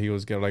sources that he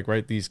was getting, like,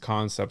 right, these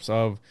concepts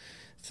of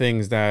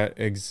things that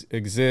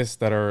exist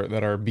that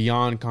are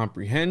beyond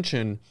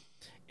comprehension.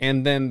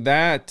 And then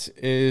that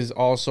is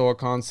also a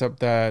concept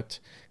that,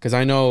 because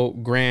I know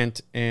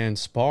Grant and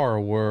Spar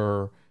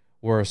were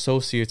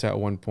associates at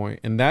one point,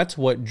 and that's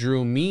what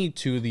drew me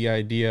to the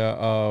idea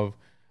of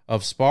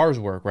Spar's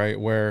work, right?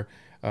 Where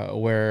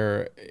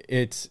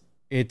it's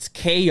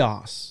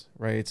chaos,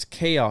 right? It's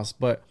chaos,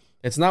 but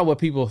it's not what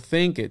people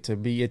think it to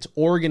be. It's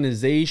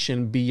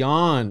organization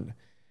beyond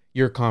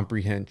your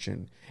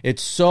comprehension.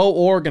 It's so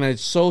organized,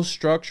 so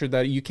structured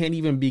that you can't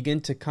even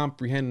begin to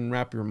comprehend and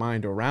wrap your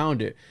mind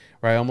around it,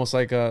 right? Almost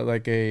like it's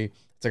like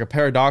a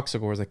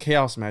paradoxical, or it's a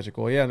chaos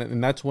magical. Yeah,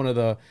 and that's one of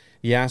the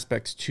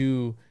aspects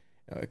to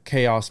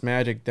chaos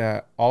magic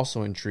that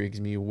also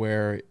intrigues me,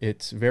 where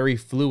it's very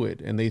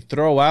fluid, and they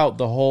throw out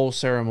the whole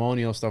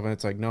ceremonial stuff, and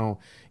it's like, no,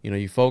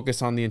 you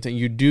focus on the intent,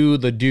 you do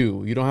the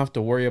do, you don't have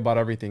to worry about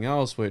everything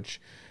else. Which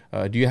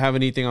do you have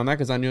anything on that?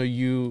 Because I know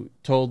you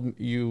told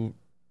you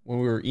when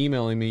we were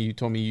emailing me, you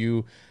told me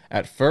you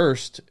at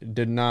first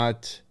did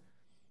not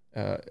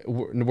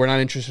we're not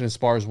interested in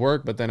Spar's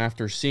work, but then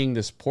after seeing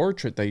this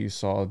portrait that you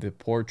saw,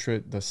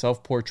 the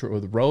self-portrait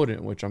with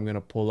rodent, which I'm going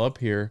to pull up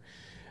here,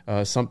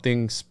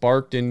 something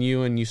sparked in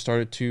you and you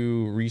started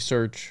to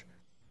research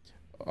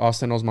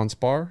Austin Osman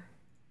Spar.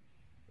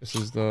 This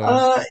is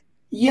the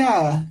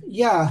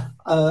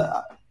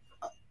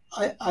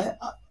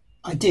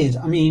I did.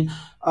 I mean,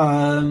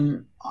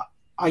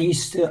 I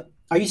used to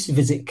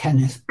visit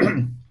Kenneth,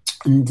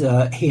 and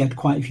he had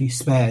quite a few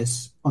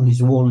spares on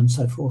his wall and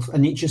so forth,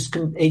 and it just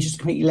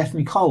completely left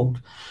me cold.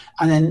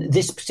 And then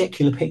this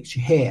particular picture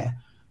here,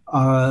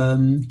 I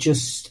don't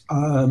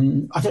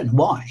know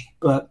why,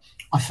 but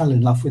I fell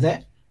in love with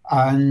it,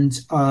 and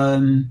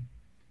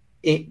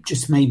it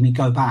just made me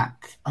go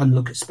back and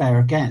look at Spare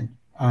again.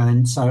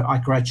 And so I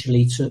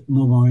gradually took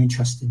more and more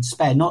interest in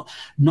Spare, not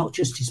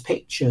just his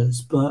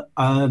pictures, but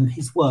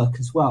his work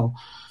as well.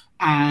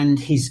 And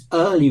his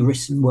early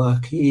written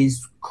work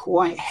is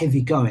quite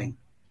heavy going.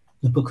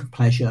 The Book of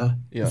Pleasure,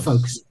 yes. The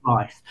Focus of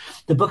Life.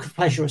 The Book of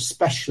Pleasure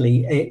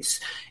especially,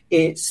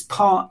 it's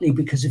partly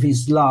because of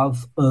his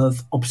love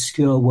of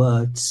obscure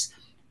words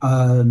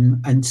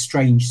and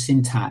strange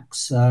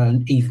syntax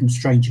and even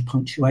stranger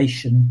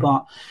punctuation.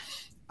 But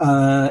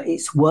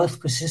it's worth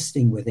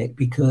persisting with it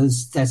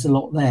because there's a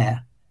lot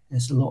there.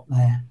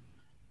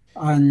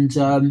 And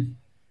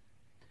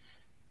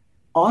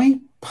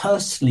I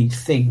personally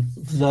think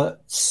that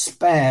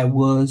Spare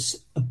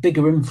was a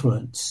bigger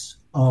influence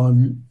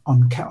on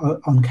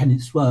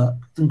Kenneth's work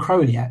than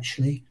Crowley,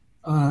 actually.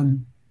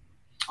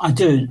 I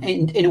do.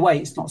 In a way,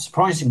 it's not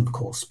surprising, of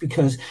course,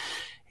 because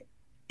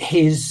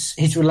his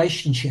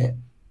relationship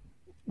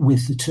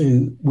with the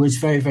two was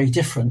very, very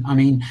different. I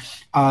mean,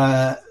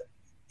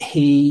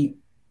 he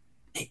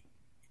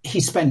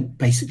spent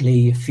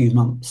basically a few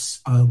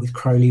months with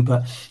Crowley,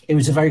 but it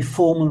was a very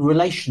formal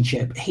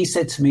relationship. He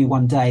said to me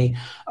one day,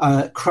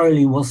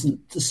 Crowley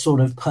wasn't the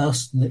sort of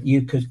person that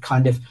you could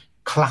kind of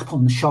clap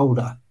on the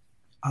shoulder,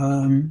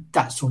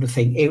 that sort of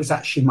thing. It was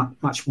actually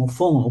much more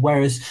formal.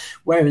 Whereas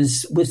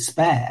with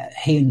Spare,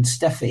 he and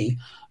Steffi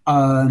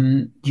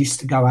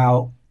used to go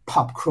out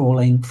pub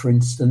crawling, for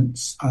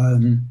instance,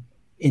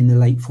 in the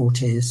late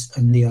 40s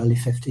and the early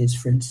 50s,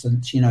 for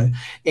instance.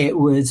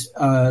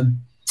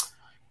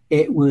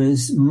 It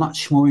was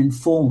much more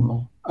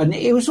informal. And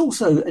it was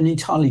also an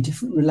entirely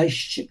different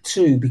relationship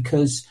too,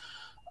 because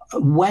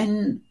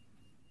when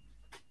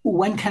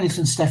Kenneth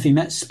and Steffi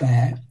met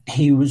Spare,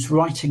 he was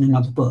writing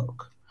another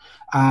book.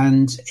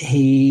 And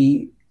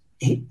he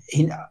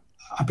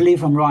I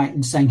believe I'm right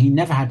in saying he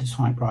never had a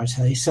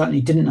typewriter. He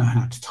certainly didn't know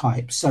how to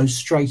type. So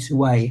straight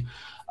away,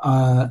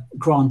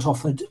 Grant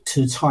offered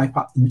to type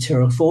up the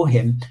material for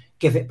him,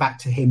 give it back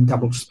to him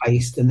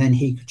double-spaced, and then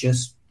he could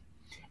just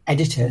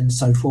edit it and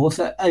so forth.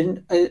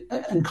 And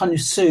kind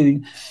of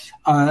soon,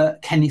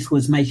 Kenneth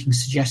was making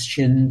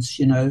suggestions,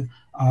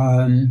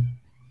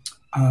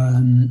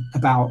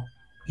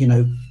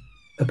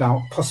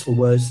 about possible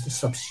words to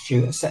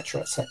substitute,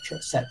 etc., etc.,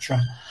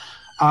 etc.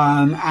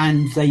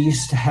 And they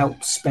used to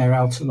help Spare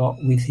out a lot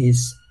with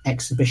his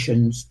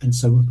exhibitions and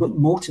so on. But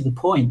more to the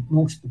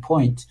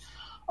point,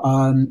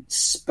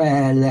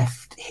 Spare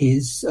left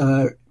his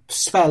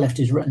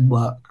written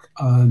work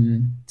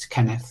to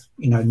Kenneth.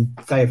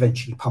 They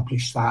eventually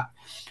published that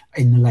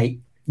in the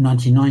late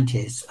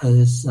 1990s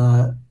as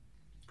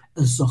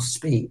Zoss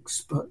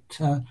Speaks. But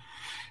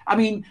I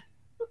mean,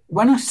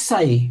 when I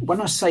say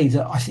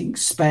that I think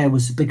Spare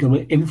was a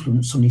bigger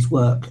influence on his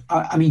work,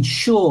 I mean,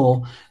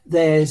 sure,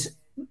 there's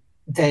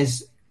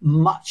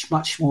much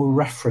more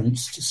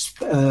reference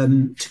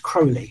to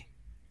Crowley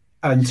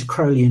and to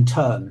Crowleyan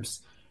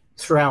terms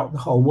throughout the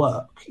whole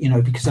work,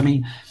 because I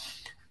mean,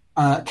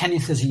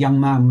 Kenneth as a young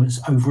man was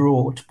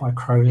overawed by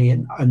Crowley,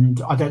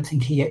 and I don't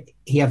think he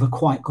ever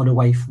quite got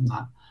away from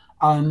that.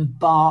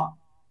 But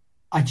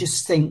I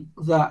just think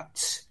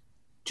that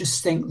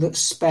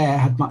Spare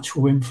had much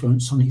more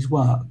influence on his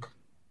work.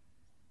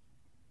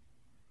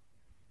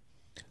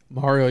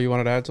 Mario, you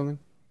wanted to add something?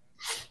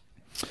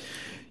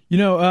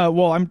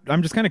 Well,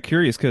 I'm just kind of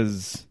curious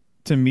because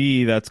to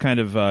me, that's kind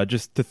of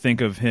just to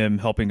think of him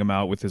helping him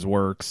out with his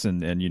works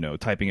and you know,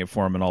 typing it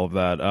for him and all of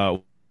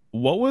that.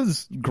 What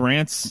was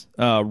Grant's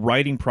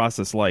writing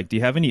process like? Do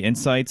you have any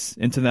insights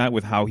into that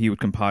with how he would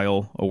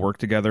compile a work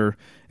together?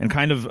 And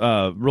kind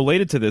of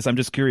related to this, I'm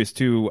just curious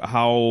too,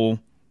 how,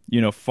 you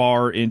know,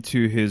 far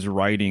into his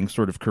writing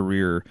sort of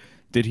career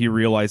did he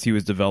realize he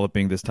was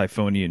developing this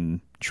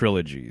Typhonian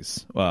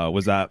trilogies?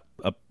 Was that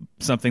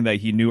something that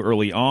he knew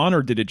early on,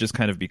 or did it just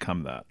kind of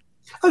become that?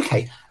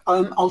 Okay,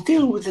 I'll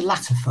deal with the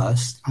latter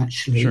first,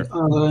 actually. Sure.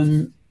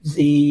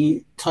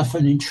 The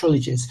Typhonian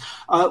trilogies.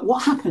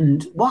 What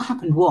happened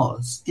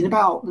was, in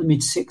about the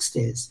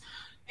mid-60s,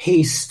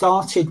 he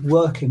started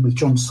working with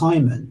John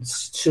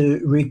Simons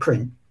to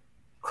reprint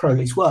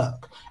Crowley's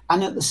work.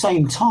 And at the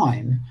same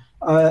time,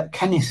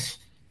 Kenneth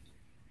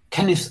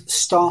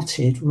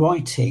started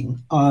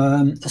writing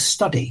a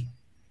study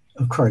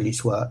of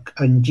Crowley's work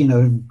and, you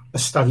know, a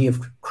study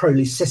of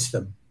Crowley's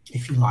system,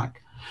 if you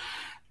like.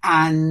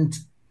 And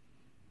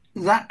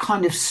that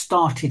kind of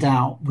started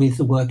out with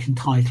the working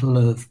title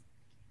of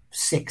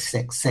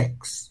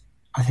 666,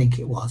 I think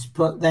it was.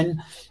 But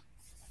then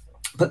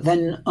in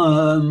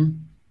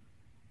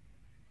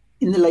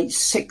the late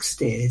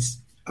 60s,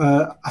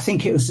 I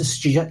think it was a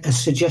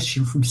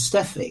suggestion from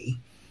Steffi,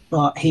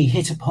 but he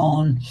hit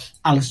upon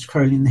Aleister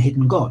Crowley and the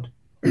Hidden God.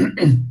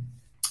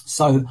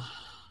 So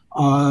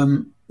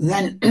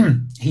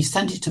then he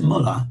sent it to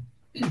Muller.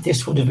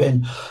 This would have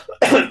been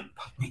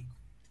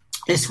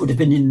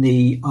in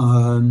the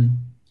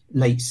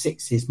late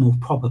 60s, more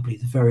probably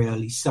the very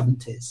early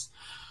 70s.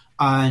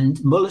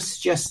 And Muller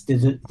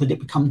suggested that it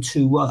become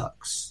two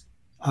works.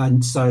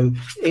 And so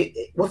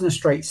it wasn't a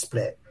straight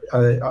split.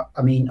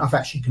 I mean, I've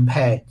actually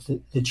compared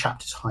the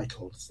chapter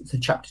titles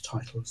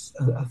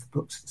of the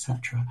books,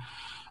 etc.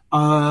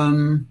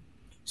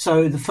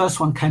 So the first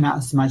one came out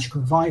as The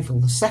Magical Revival.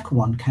 The second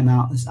one came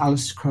out as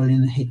Aleister Crowley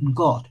and the Hidden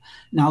God.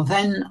 Now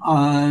then,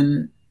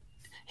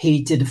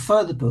 he did a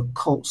further book,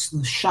 Cults of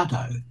the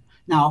Shadow.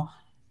 Now,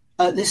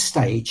 at this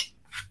stage,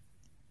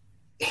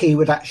 he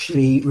would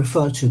actually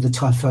refer to the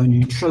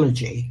Typhonian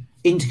trilogy,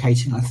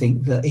 indicating, I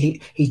think, that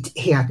he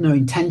had no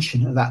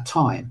intention at that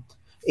time.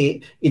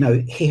 He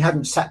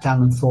hadn't sat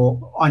down and thought,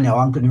 I know,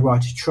 I'm going to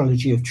write a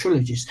trilogy of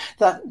trilogies.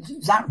 That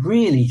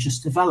really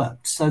just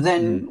developed. So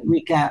then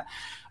we get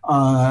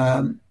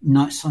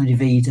Night Side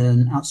of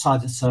Eden,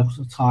 Outside the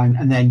Circle of Time,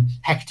 and then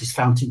Hecate's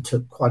Fountain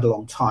took quite a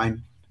long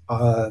time.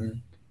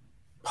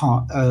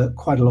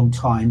 Quite a long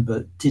time,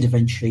 but did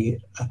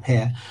eventually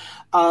appear.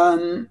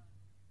 And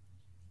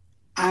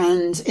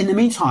in the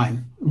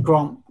meantime,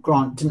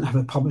 Grant didn't have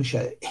a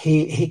publisher.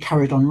 He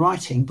carried on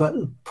writing, but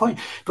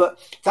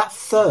that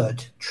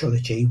third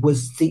trilogy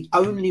was the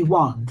only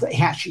one that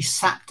he actually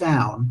sat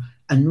down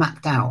and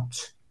mapped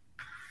out,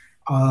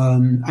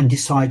 and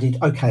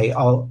decided, okay,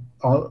 I'll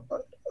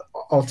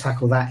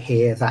tackle that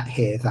here, that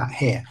here, that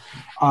here.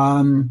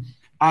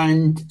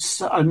 And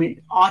so, I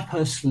mean, I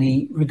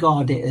personally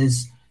regard it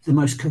as the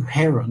most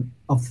coherent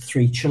of the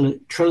three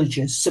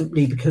trilogies,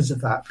 simply because of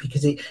that,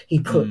 because he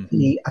put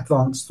the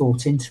advanced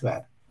thought into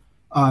it.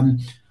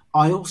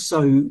 I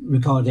also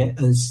regard it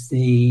as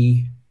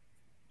the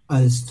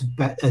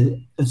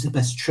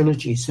best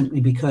trilogy, simply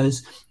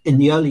because in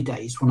the early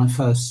days, when I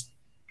first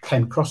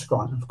came across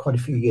Grant, and quite a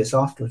few years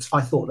afterwards,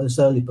 I thought those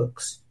early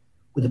books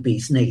were the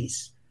bee's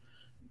knees.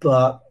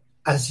 But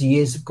as the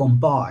years have gone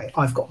by,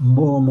 I've got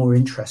more and more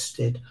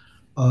interested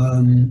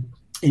in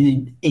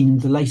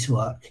the later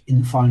work, in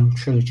the final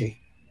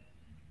trilogy.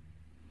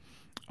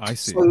 I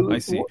see. So I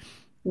see.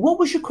 What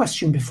was your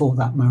question before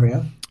that,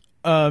 Mario?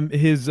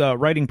 His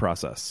writing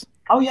process.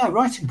 Oh yeah,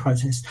 writing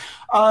process.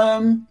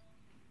 I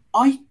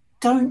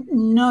don't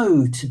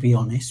know, to be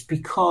honest,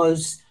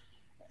 because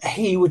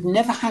he would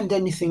never hand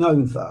anything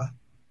over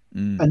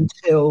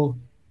until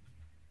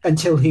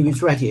he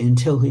was ready,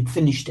 until he'd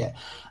finished it.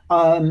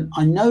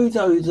 I know,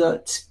 though,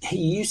 that he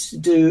used to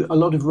do a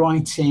lot of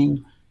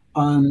writing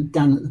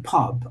down at the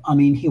pub. I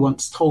mean, he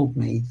once told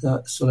me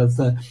that sort of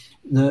the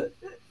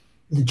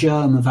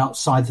germ of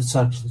Outside the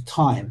Circle of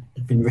Time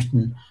had been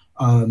written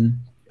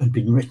in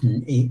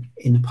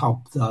a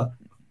pub that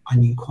I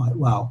knew quite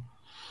well.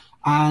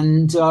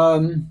 And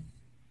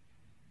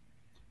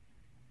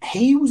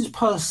he was a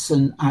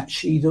person,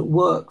 actually, that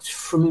worked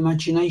from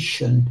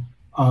imagination.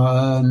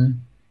 Well,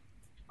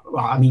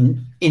 I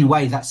mean, in a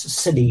way, that's a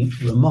silly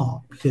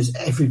remark because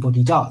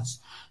everybody does.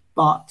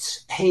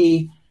 But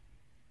the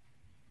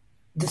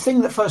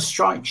thing that first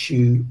strikes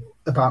you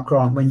about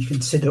Grant when you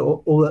consider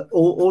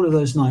all of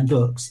those 9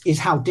 books is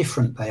how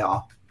different they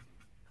are.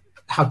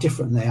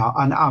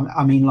 And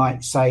I mean,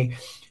 like, say,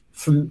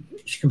 if you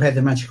compare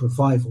the Magical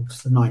Revival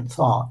to the Ninth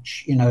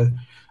Arch, you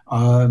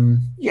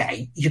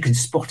can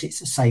spot it's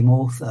the same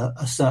author,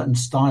 a certain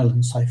style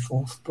and so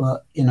forth,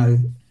 but,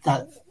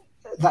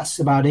 that's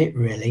about it,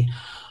 really.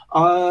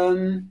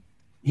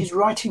 His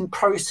writing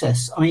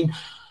process, I mean,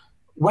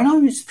 when I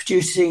was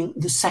producing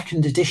the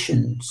second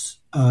editions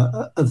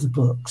of the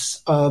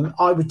books,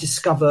 I would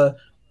discover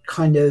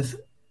kind of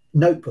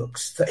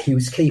notebooks that he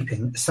was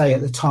keeping, say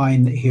at the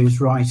time that he was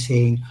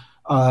writing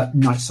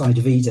Night Side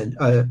of Eden,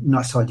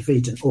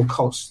 or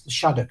Cults of the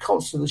Shadow.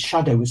 Cults of the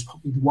Shadow was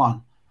probably the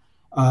one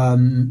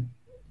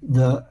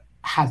that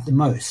had the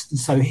most, and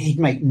so he'd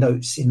make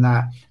notes in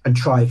that and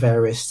try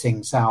various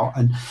things out,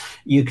 and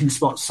you can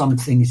spot some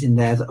things in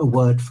there that are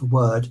word for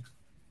word,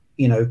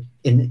 in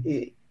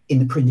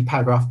the printed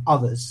paragraph.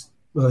 Others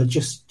were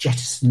just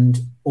jettisoned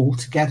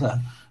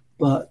altogether.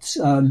 But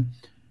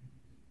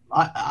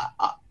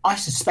I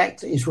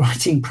suspect that his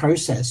writing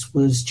process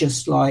was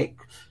just like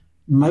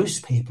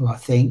most people. I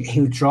think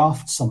he would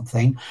draft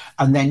something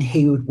and then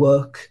he would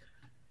work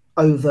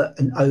over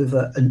and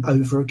over and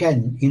over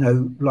again.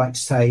 Like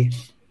say,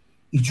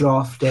 you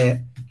draft it,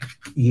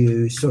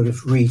 you sort of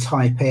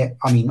retype it.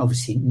 I mean,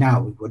 obviously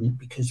now we wouldn't,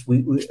 because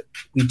we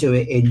do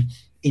it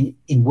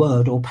in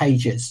Word or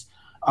Pages,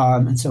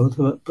 and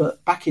so.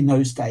 But back in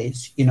those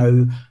days,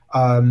 you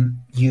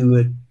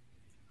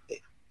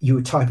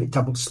would type it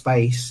double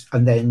space,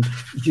 and then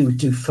you would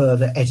do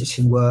further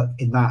editing work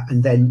in that,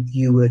 and then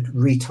you would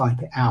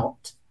retype it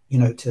out,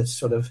 to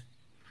sort of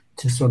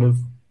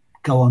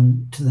go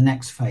on to the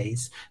next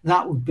phase.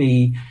 That would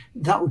be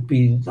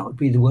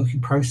the working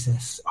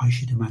process, I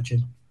should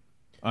imagine.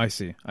 I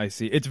see.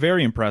 It's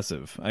very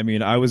impressive. I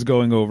mean, I was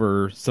going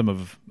over some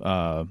of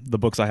the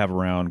books I have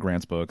around,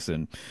 Grant's books,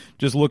 and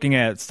just looking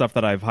at stuff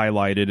that I've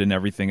highlighted and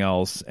everything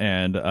else.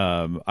 And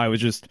I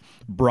was just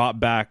brought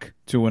back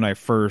to when I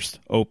first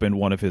opened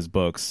one of his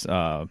books.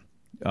 Juan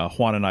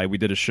and I, we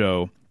did a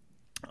show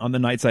on the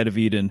Night Side of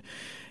Eden,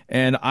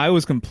 and I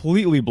was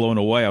completely blown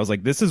away. I was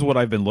like, this is what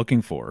I've been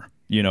looking for.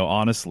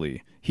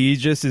 Honestly, he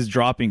just is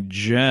dropping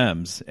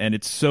gems, and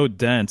it's so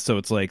dense. So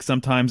it's like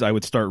sometimes I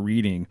would start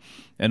reading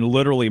and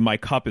literally my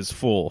cup is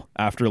full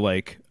after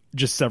like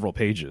just several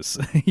pages.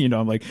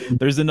 I'm like,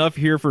 there's enough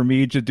here for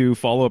me to do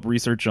follow-up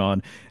research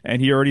on,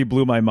 and he already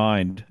blew my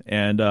mind.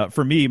 And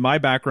for me, my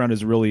background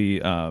is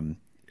really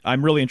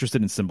I'm really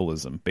interested in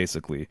symbolism,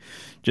 basically,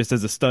 just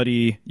as a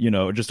study,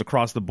 just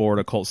across the board,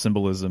 occult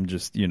symbolism,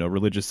 just,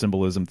 religious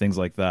symbolism, things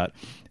like that.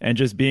 And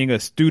just being a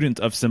student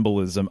of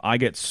symbolism, I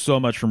get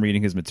so much from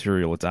reading his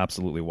material. It's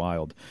absolutely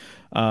wild.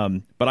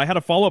 But I had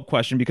a follow-up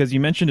question, because you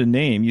mentioned a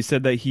name. You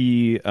said that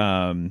he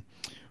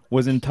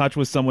was in touch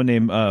with someone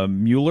named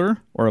Mueller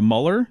or a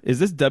Muller. Is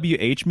this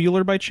W.H.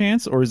 Mueller by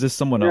chance, or is this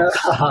someone else?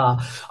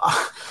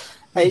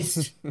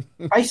 It's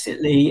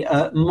basically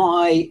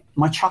my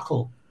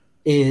chuckle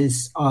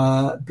is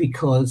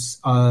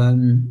because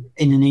in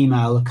an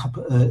email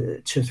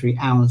 2 or 3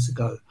 hours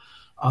ago,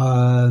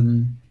 I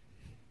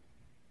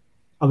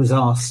was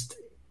asked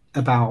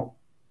about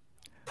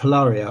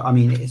Polaria. I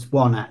mean, it's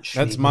one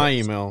actually. That's my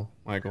email,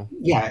 Michael.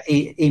 Yeah,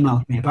 he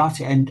emailed me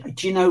about it. And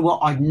do you know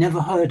what? I'd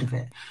never heard of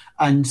it.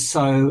 And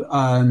so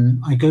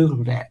I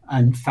Googled it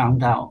and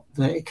found out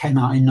that it came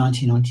out in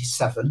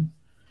 1997.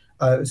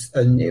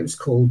 And it was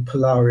called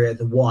Polaria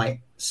the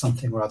White,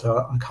 something or other,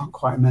 I can't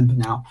quite remember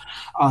now,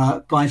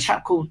 by a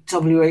chap called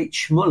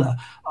W.H. Muller.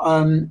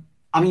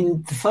 I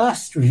mean, the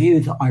first review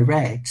that I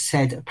read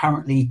said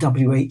apparently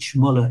W.H.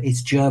 Muller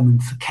is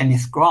German for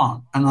Kenneth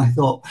Grant. And I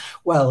thought,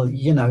 well,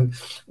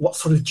 what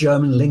sort of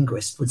German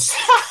linguist would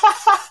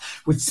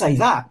say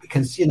that?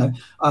 Because,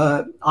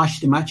 I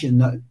should imagine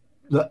that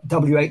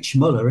W.H.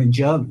 Muller in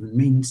German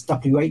means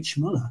W.H.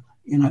 Muller,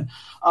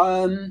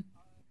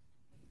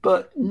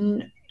 But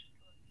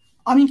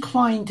I'm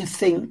inclined to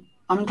think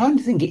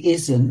it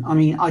isn't. I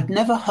mean, I'd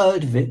never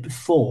heard of it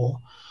before.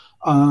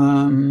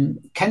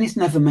 Kenneth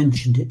never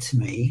mentioned it to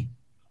me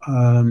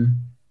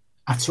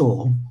at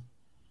all.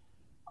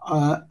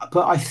 But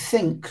I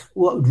think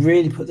what would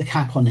really put the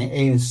cap on it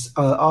is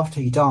after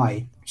he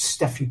died,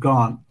 Steffi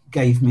Grant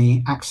gave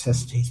me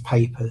access to his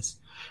papers.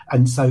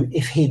 And so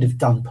if he'd have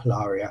done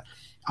Polaria,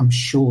 I'm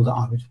sure that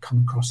I would have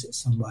come across it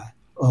somewhere,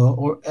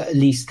 or at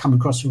least come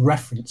across a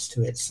reference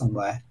to it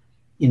somewhere,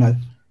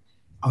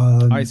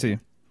 I see.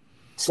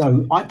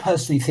 So I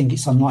personally think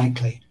it's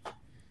unlikely.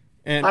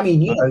 And I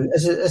mean,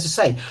 as I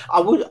say, I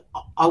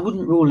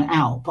wouldn't rule it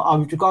out, but I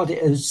would regard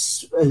it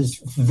as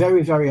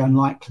very, very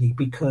unlikely,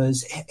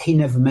 because he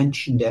never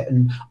mentioned it,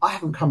 and I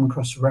haven't come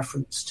across a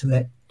reference to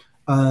it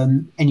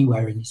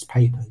anywhere in his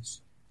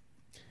papers.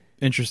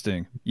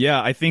 Interesting.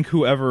 Yeah, I think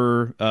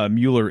whoever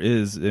Mueller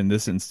is in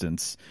this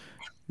instance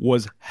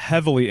was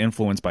heavily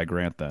influenced by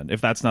Grant then,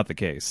 if that's not the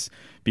case.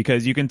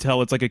 Because you can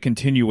tell it's like a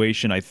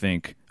continuation, I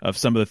think, of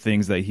some of the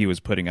things that he was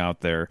putting out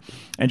there.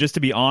 And just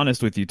to be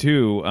honest with you,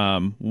 too,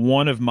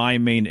 one of my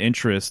main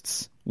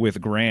interests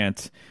with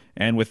Grant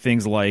and with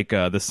things like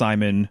the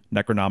Simon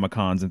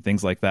Necronomicons and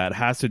things like that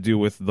has to do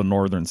with the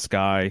Northern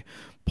Sky,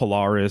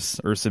 Polaris,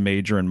 Ursa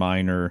Major and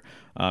Minor.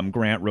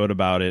 Grant wrote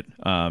about it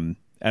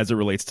as it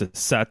relates to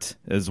Set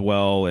as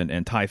well,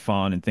 and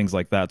Typhon and things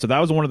like that. So that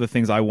was one of the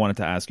things I wanted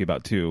to ask you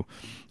about, too.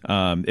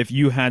 If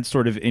you had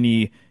sort of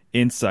any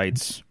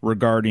insights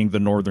regarding the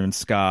Northern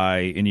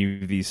Sky,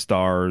 any of these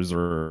stars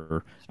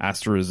or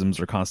asterisms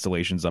or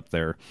constellations up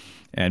there,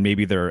 and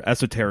maybe their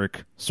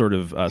esoteric sort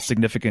of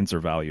significance or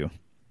value.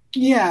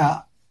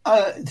 Yeah,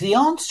 the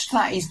answer to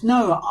that is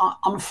no.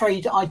 I'm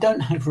afraid I don't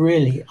have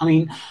really. I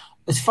mean,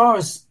 as far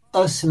as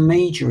Ursa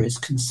Major is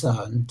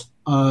concerned,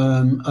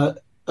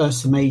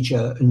 Ursa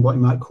Major and what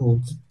you might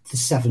call the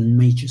 7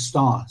 major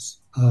stars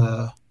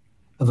of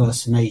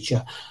Ursa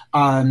Major,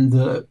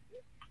 that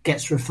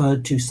gets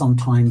referred to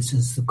sometimes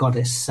as the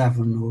Goddess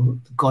 7 or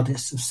the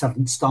Goddess of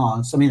 7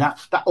 Stars. I mean,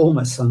 that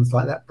almost sounds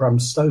like that Bram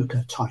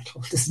Stoker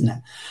title, doesn't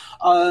it?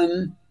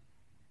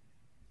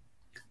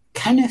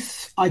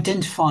 Kenneth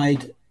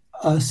identified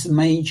Ursa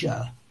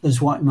Major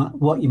as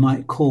what you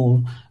might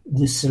call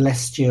the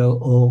celestial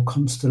or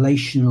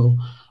constellational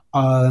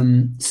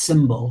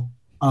symbol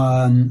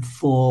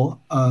for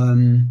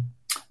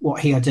what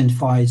he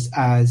identifies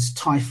as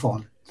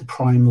Typhon, the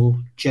primal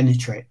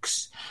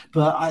genitrix.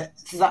 But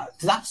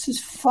that's as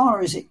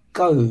far as it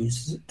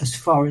goes, as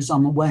far as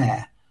I'm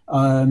aware.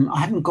 I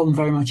haven't gone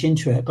very much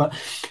into it, but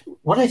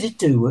what I did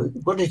do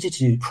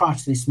prior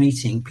to this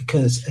meeting,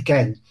 because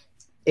again,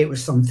 it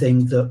was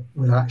something that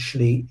was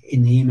actually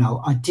in the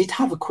email, I did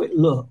have a quick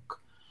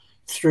look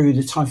through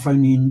the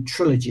Typhonian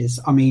trilogies.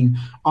 I mean,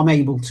 I'm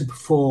able to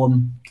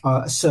perform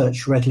a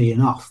search readily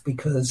enough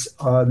because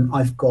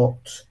I've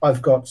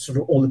got sort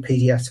of all the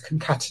PDFs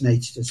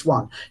concatenated as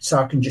one, so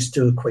I can just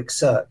do a quick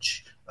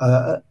search,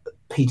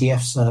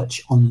 PDF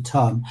search on the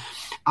term.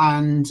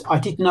 And I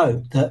did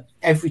note that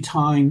every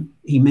time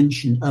he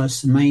mentioned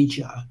Ursa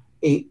Major,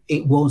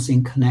 it was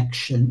in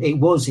connection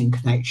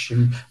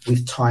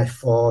with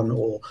Typhon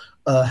or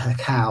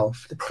Hakau,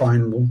 the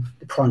primal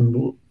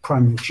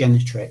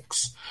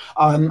genitrix.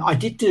 I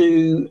did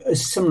do a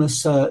similar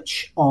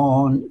search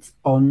on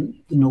the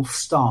North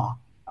Star.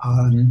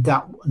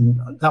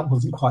 That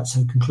wasn't quite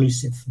so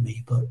conclusive for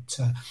me, but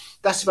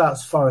that's about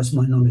as far as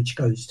my knowledge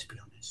goes, to be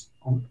honest,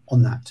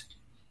 on that.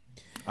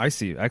 I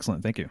see.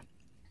 Excellent. Thank you.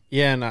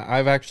 Yeah, and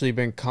I've actually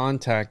been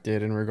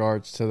contacted in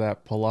regards to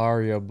that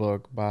Polaria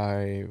book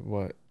by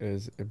what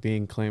is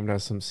being claimed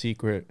as some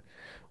secret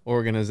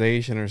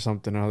organization or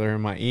something or other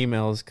in my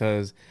emails,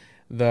 because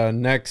the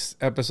next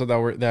episode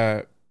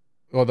the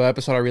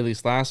episode I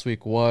released last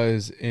week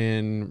was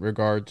in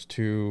regards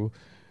to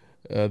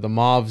the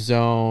Mauve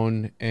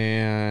Zone,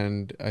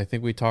 and I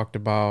think we talked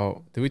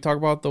about. Did we talk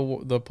about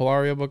the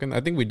Polaria book? And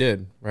I think we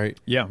did, right?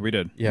 Yeah, we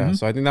did. Yeah, Mm-hmm.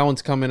 So I think that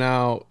one's coming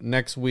out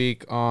next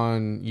week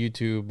on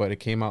YouTube, but it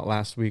came out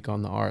last week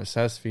on the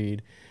RSS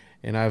feed,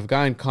 and I've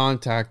gotten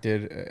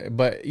contacted.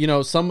 But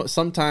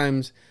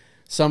sometimes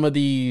some of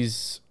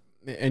these,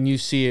 and you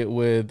see it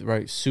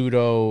with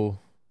pseudo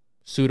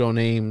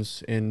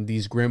names in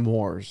these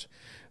grimoires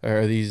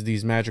or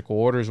these magical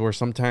orders, where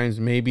sometimes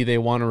maybe they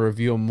want to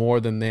reveal more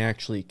than they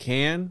actually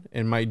can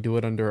and might do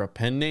it under a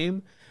pen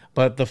name.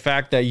 But the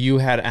fact that you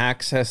had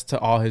access to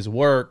all his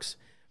works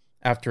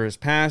after his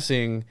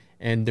passing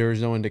and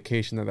there's no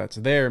indication that that's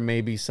there,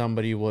 maybe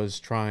somebody was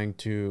trying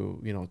to,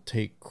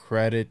 take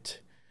credit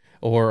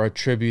or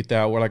attribute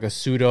that, or like a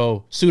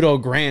pseudo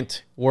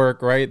grant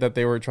work, right? That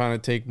they were trying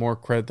to take more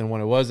credit than what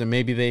it was. And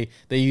maybe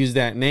they use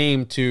that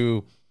name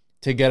to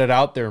get it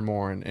out there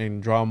more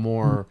and draw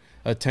more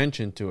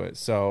attention to it.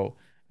 So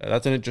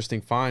that's an interesting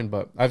find,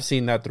 but I've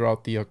seen that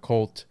throughout the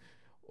occult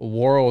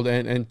world.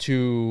 And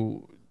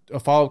to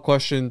a follow-up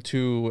question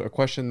to a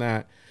question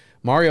that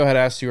Mario had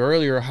asked you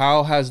earlier,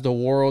 how has the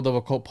world of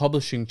occult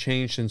publishing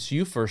changed since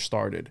you first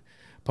started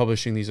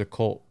publishing these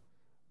occult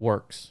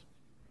works?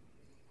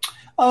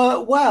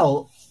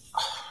 Well,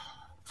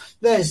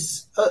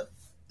 there's a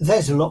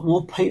lot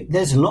more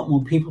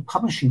people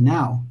publishing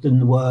now than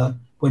there were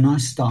when I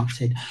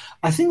started.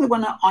 I think that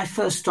when I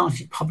first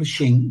started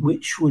publishing,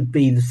 which would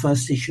be the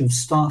first issue of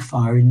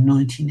Starfire in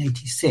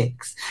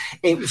 1986,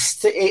 it was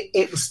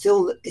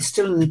still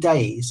in the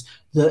days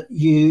that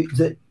you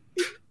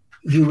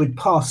would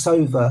pass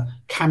over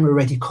camera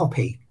ready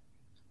copy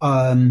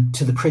to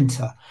the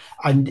printer,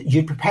 and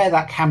you'd prepare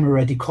that camera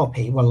ready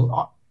copy.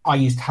 Well, I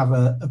used to have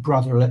a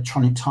Brother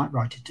electronic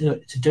typewriter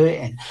to do it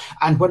in,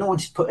 and when I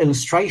wanted to put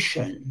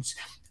illustrations,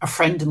 a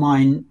friend of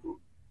mine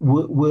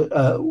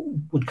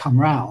would come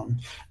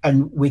round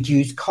and we'd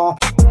use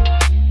carpet.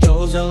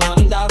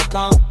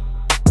 Chosen1.com.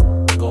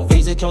 Go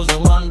visit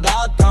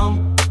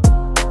chosen1.com.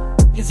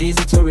 It's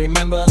easy to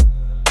remember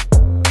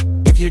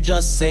if you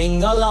just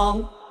sing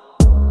along.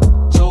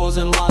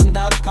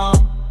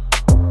 Chosen1.com.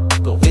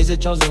 Go visit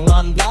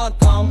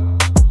chosen1.com.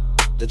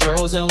 The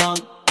chosen one.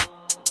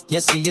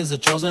 Yes, he is the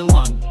chosen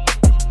one.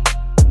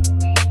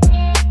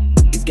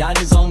 He's got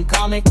his own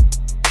comic,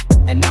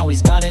 and now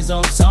he's got his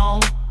own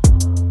song.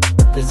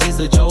 'Cause he's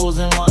the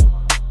chosen one.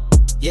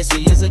 Yes,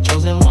 he is the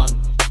chosen one.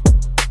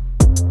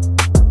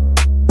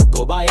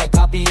 Go buy a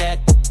copy at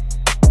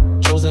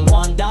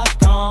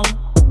chosen1.com.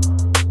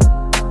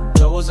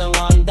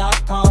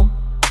 Chosen1.com.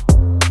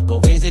 Go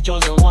visit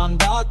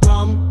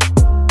chosen1.com.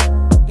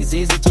 It's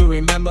easy to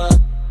remember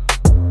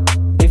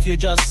if you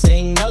just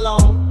sing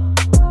along.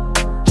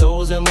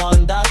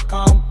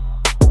 Chosen1.com.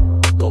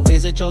 Go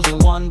visit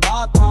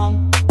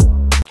chosen1.com.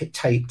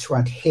 Tape to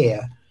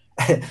adhere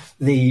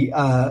the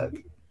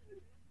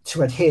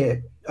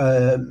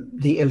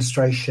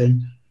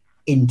illustration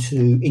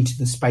into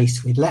the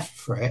space we'd left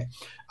for it,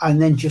 and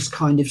then just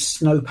kind of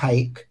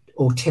Snowpake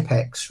or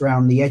Tipex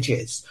around the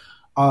edges,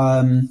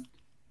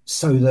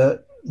 so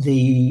that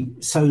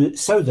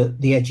so that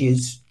the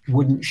edges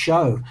wouldn't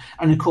show.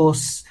 And of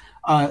course,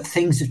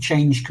 things have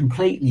changed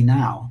completely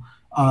now.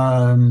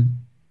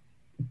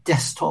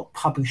 Desktop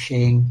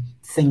publishing,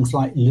 things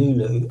like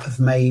Lulu have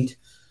made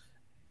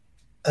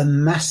a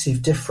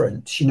massive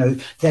difference. You know,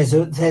 there's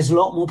a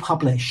lot more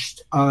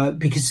published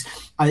because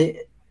I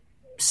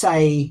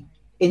say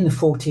in the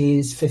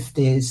 40s,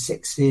 50s,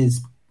 60s,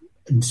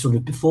 and sort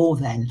of before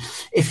then,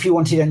 if you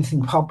wanted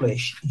anything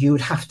published,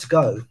 you'd have to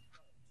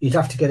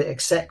get it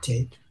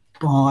accepted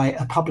by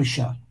a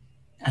publisher,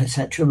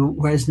 etc.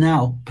 Whereas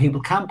now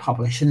people can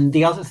publish. And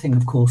the other thing,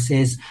 of course,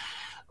 is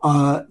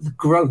the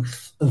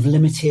growth of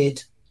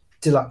limited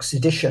deluxe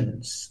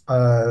editions,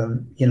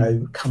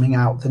 coming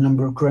out, the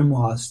number of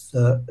grimoires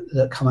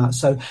that come out.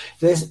 So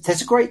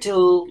there's a great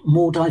deal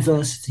more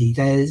diversity.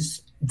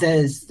 There's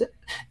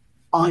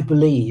I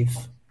believe,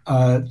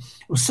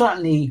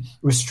 certainly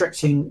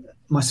restricting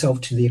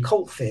myself to the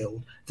occult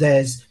field,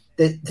 there's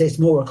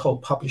more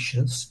occult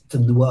publishers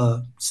than there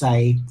were,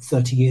 say,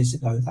 30 years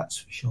ago, that's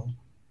for sure.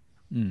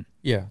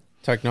 Yeah,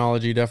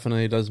 technology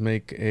definitely does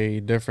make a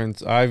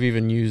difference. I've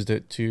even used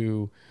it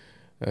to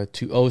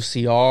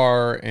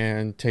OCR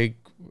and take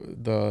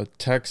the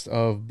text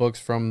of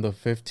books from the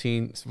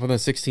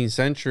 16th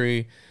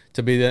century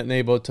to be then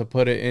able to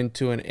put it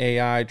into an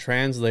AI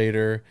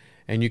translator,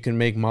 and you can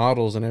make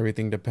models and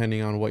everything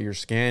depending on what you're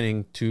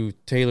scanning to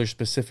tailor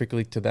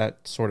specifically to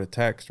that sort of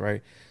text,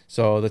 right?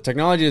 So the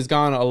technology has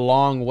gone a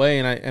long way,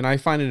 and I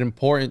find it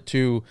important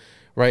to,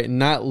 right,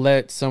 not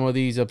let some of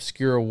these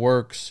obscure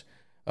works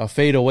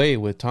fade away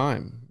with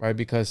time, right?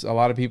 Because a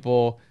lot of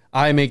people,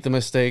 I make the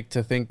mistake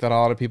to think that a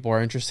lot of people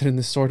are interested in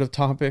this sort of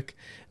topic,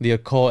 the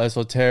occult,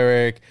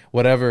 esoteric,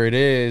 whatever it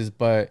is,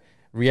 but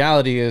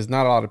reality is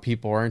not a lot of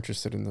people are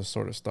interested in this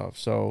sort of stuff.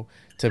 So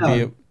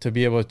to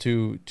be able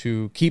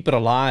to keep it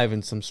alive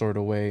in some sort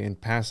of way and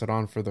pass it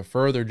on for the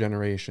further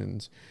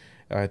generations,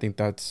 I think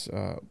that's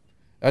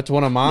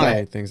one of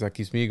my things that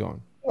keeps me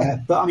going. Yeah,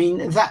 but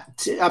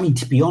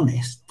to be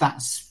honest,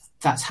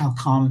 that's how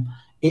come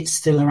it's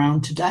still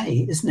around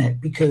today, isn't it?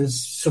 Because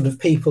sort of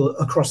people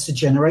across the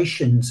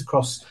generations,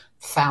 across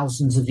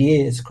thousands of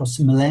years, across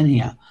the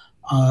millennia,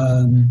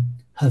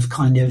 have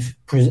kind of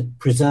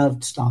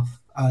preserved stuff,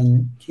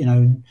 and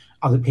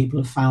other people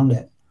have found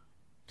it.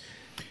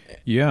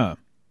 Yeah.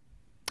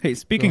 Hey,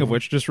 speaking of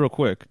which, just real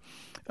quick.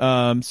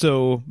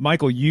 So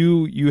Michael,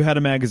 you had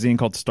a magazine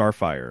called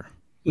Starfire,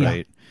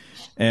 right? Yeah.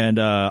 And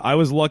I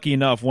was lucky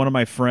enough, one of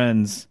my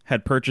friends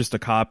had purchased a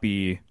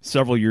copy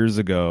several years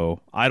ago.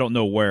 I don't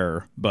know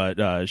where,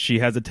 but she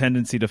has a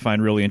tendency to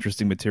find really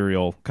interesting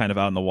material kind of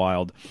out in the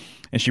wild.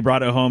 And she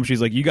brought it home.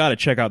 She's like, you got to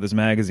check out this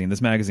magazine.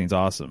 This magazine's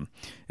awesome.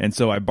 And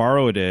so I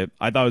borrowed it.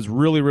 I thought it was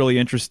really, really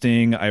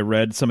interesting. I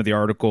read some of the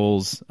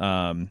articles.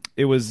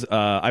 It was,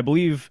 I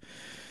believe,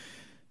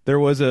 there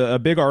was a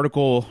big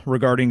article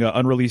regarding an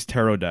unreleased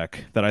tarot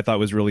deck that I thought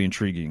was really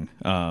intriguing.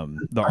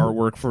 The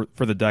artwork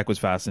for the deck was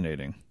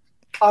fascinating.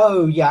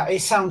 Oh yeah, it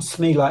sounds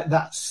to me like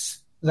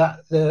that's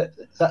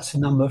a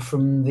number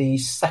from the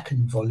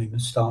second volume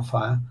of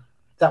Starfire.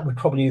 That would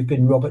probably have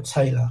been Robert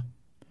Taylor.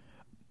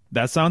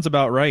 That sounds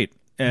about right.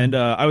 And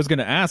I was going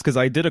to ask, because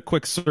I did a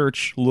quick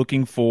search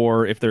looking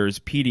for if there's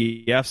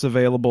PDFs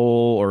available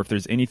or if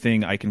there's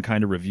anything I can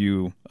kind of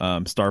review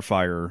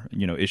Starfire,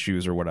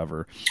 issues or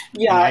whatever.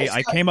 Yeah,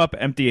 I came up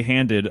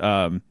empty-handed.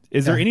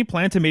 Is there any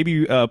plan to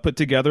maybe put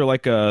together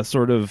like a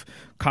sort of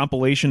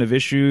compilation of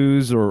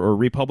issues or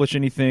republish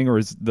anything, or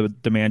is the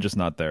demand just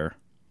not there?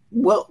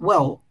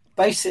 Well,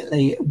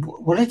 basically,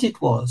 what I did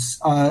was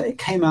it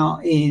came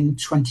out in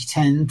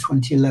 2010,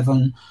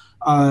 2011.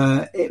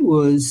 It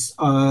was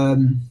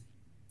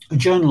a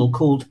journal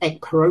called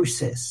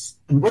Ekporosis.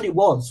 And what it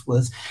was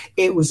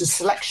a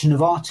selection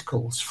of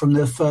articles from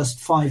the first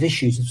 5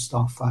 issues of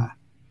Starfire.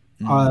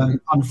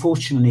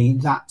 Unfortunately,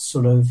 that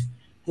sort of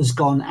has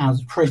gone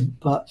out of print,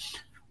 but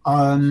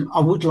I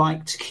would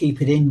like to keep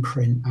it in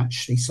print,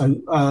 actually.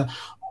 So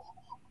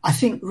I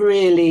think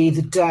really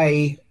the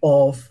day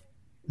of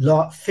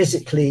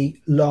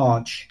physically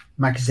large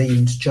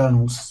magazines,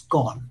 journals is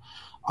gone.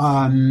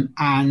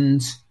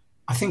 And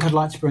I think I'd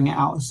like to bring it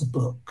out as a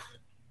book.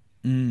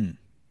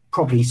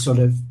 Probably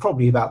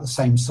about the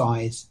same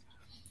size.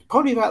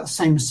 Probably about the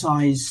same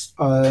size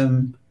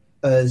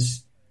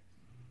as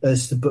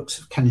the books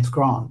of Kenneth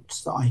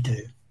Grant that I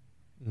do.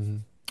 Mm-hmm.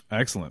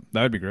 Excellent.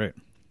 That would be great.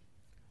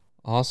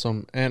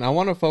 Awesome. And I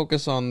want to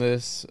focus on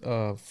this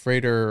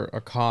Freighter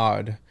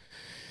Akkad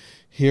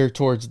here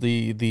towards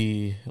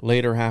the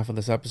later half of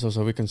this episode,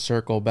 so we can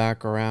circle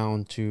back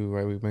around to,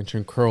 right, we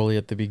mentioned Crowley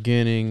at the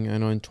beginning. I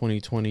know in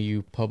 2020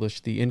 you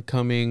published The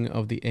Incoming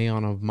of the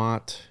Aeon of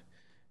Mott,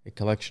 a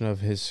collection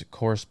of his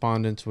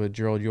correspondence with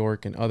Gerald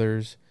York and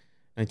others,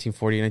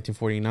 1940,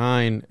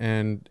 1949.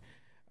 And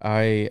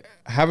I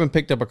haven't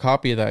picked up a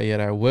copy of that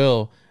yet. I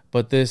will.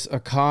 But this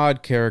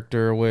Akkad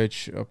character,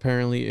 which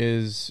apparently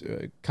is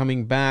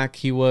coming back,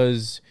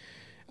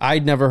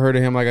 I'd never heard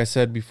of him, like I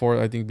said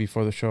before, I think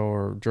before the show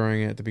or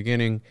during it at the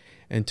beginning,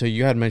 until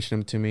you had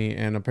mentioned him to me.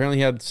 And apparently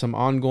he had some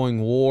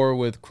ongoing war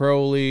with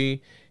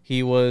Crowley.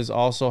 he was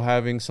also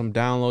having some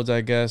downloads,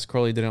 I guess.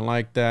 Crowley didn't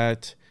like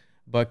that.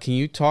 But can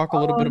you talk a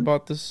little bit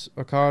about this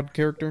Akkad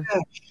character?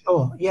 Yeah,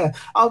 sure. Yeah,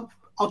 I'll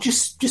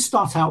just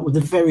start out with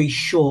a very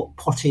short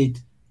potted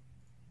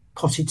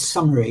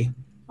summary.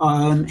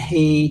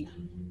 He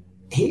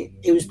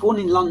was born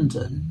in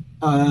London,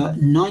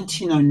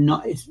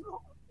 1909.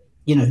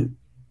 You know,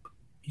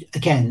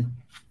 again,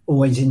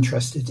 always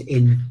interested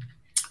in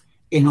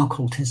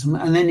occultism.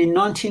 And then in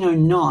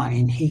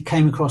 1909, he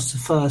came across the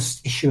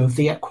first issue of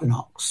the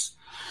Equinox,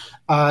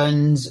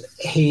 and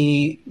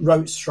he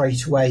wrote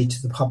straight away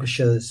to the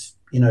publishers,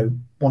 you know,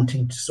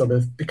 wanting to sort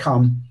of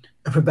become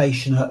a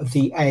probationer of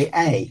the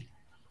AA.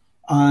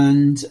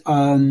 And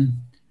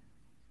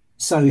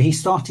so he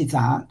started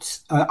that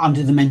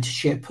under the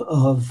mentorship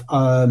of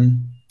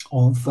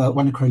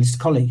one of Crowley's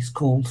colleagues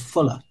called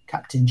Fuller,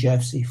 Captain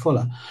JFC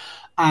Fuller.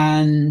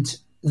 And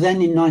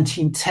then in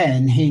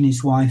 1910, he and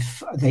his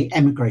wife, they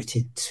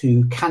emigrated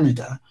to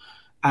Canada,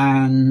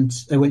 and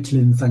they went to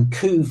live in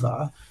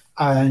Vancouver.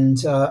 And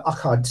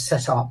Akkad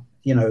set up,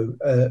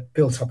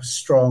 built up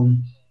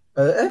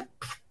a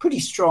pretty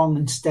strong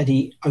and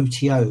steady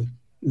OTO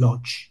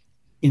lodge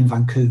in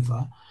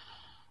Vancouver.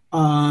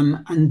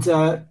 And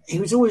he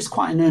was always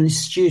quite an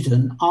earnest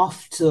student.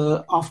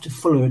 After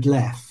Fuller had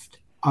left,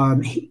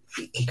 he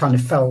kind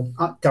of fell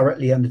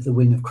directly under the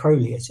wing of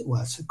Crowley, as it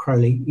were. So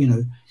Crowley,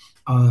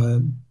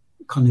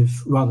 kind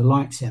of rather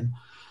liked him.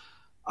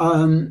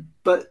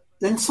 But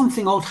then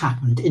something odd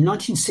happened. In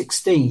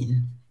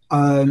 1916,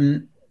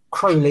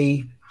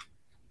 Crowley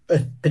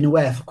had been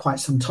aware for quite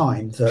some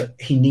time that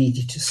he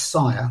needed to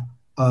sire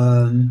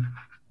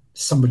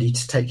somebody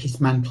to take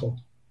his mantle,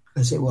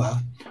 as it were.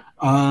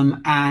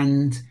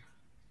 And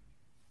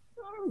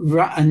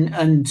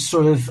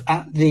sort of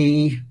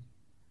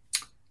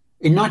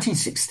in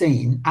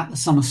 1916, at the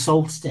summer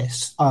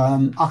solstice,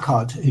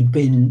 Akkad, who'd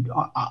been,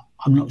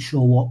 I'm not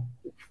sure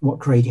what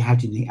grade he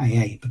had in the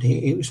AA, but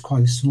it was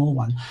quite a small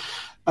one.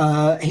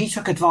 He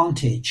took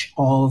advantage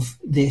of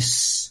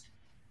this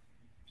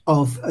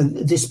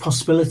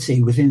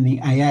possibility within the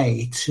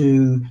AA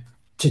to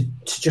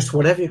just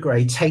whatever your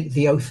grade, take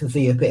the oath of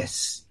the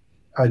abyss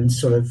and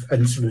sort of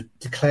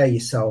declare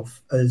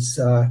yourself as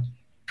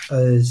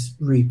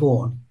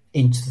reborn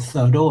into the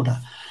Third Order.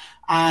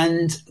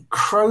 And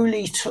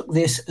Crowley took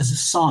this as a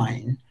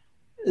sign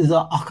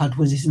that Akkad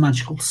was his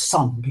magical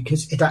son,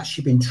 because it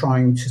actually been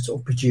trying to sort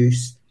of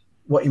produce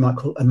what you might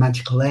call a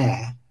magical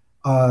heir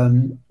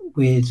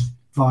via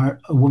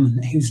a woman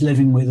that he was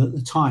living with at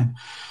the time.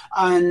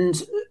 And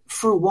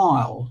for a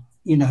while,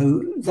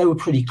 they were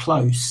pretty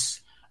close.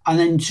 And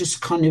then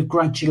just kind of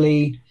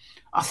gradually,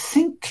 I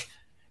think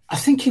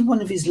in one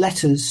of his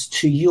letters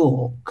to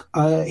York,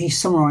 he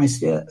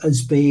summarised it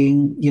as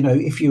being,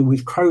 if you're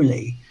with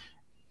Crowley,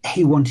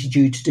 he wanted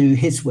you to do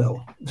his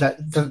will.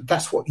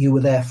 That's what you were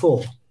there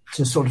for,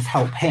 to sort of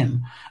help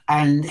him.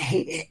 And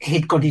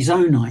he'd got his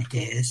own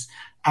ideas.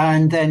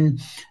 And then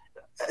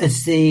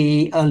as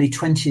the early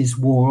 20s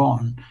wore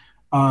on,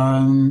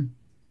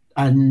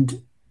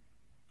 and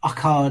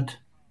Akkad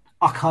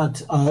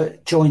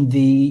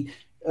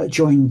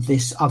joined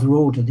this other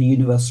order, the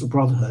Universal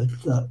Brotherhood,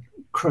 that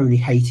Crowley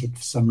hated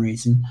for some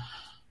reason,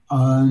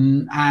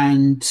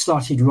 and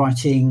started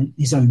writing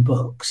his own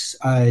books.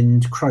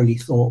 And Crowley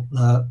thought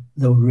that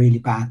they were really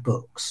bad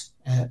books,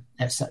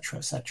 etc.,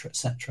 etc.,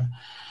 etc.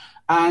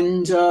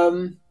 And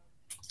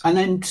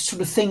then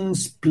sort of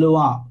things blew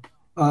up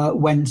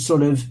when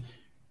sort of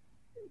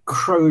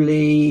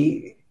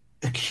Crowley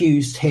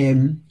accused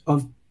him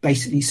of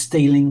basically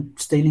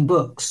stealing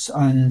books,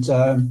 and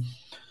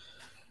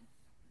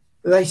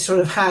they sort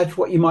of had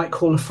what you might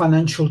call a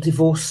financial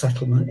divorce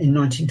settlement in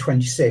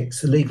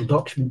 1926, a legal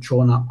document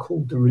drawn up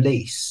called the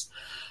Release.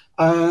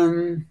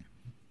 And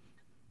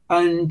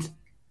in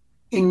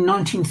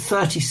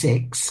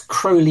 1936,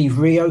 Crowley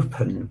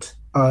reopened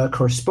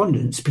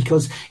correspondence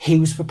because he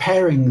was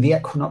preparing the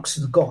Equinox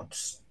of the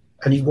Gods,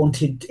 and he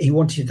wanted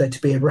there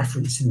to be a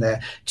reference in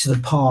there to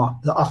the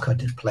part that Akkad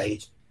had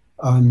played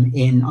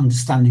in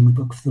understanding the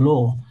Book of the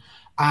Law.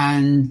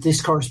 And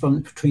this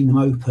correspondence between them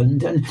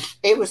opened, and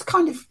it was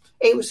kind of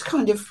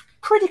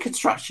pretty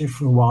constructive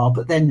for a while,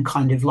 but then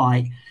kind of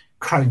like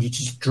Crowley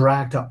just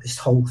dragged up this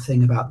whole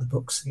thing about the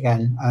books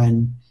again,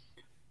 and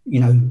they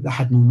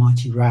had an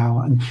almighty row,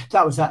 and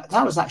that was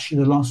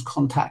actually the last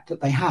contact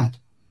that they had.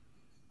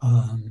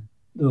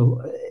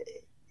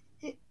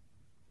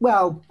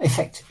 Well,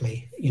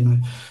 effectively,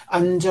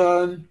 and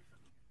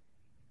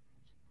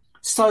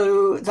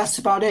so that's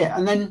about it.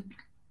 And then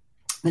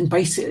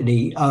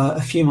basically,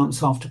 a few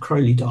months after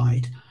Crowley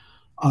died,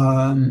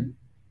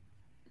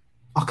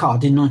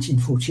 Akkad in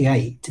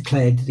 1948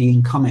 declared the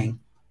incoming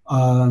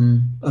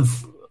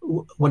of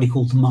what he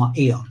called the Mart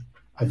Eon,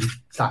 and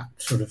that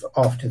sort of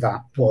after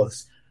that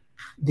was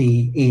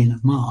the Eon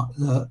of Mart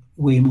that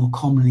we more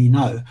commonly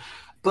know.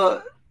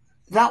 But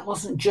that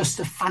wasn't just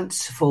a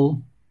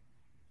fanciful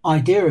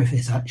idea of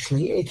his,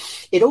 actually.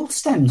 It all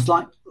stems,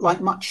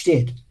 like much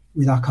did,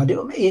 with Akkad.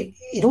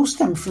 It all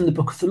stemmed from the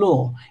Book of the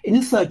Law. In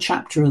the third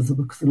chapter of the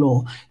Book of the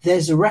Law,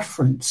 there's a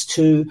reference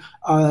to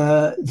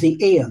the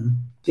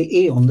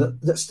eon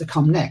that's to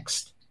come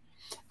next.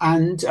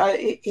 And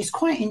it's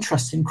quite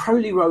interesting.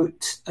 Crowley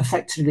wrote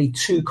effectively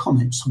two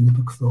comments on the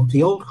Book of the Law.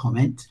 The old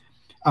comment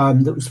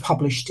that was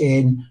published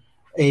in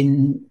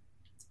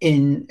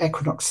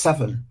Equinox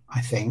 7,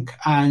 I think,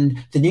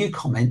 and the new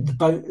comment,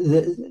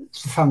 the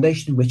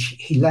foundation which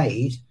he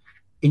laid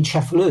in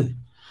Cefalù.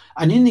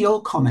 And in the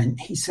old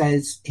comment, he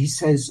says,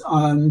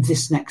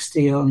 this next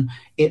eon,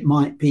 it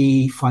might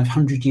be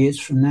 500 years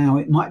from now,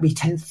 it might be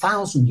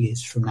 10,000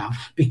 years from now,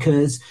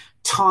 because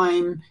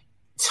time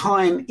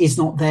is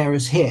not there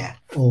as here,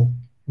 or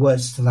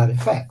words to that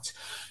effect.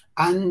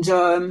 And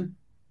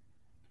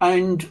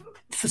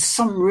for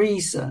some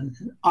reason,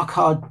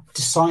 Akkad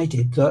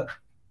decided that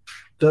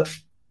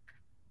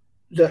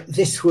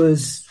this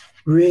was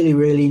really,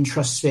 really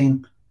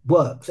interesting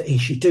work that he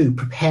should do,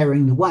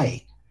 preparing the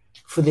way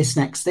for this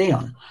next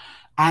eon.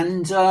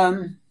 And I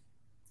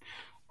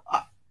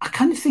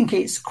kind of think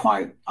it's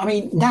quite,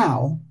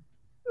 now,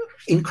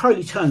 in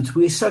Crowley terms,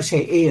 we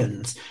associate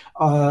eons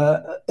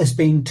as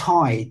being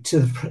tied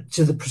to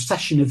the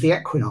precession of the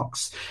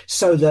equinox,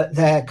 so that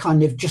they're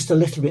kind of just a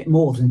little bit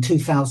more than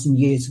 2,000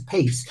 years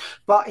apiece.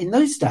 But in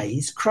those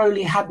days,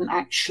 Crowley hadn't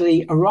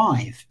actually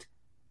arrived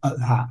at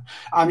that.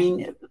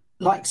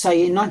 Like,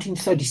 say, in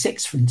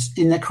 1936, for instance,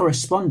 in their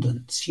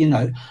correspondence,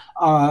 when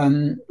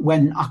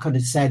Akkad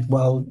had said,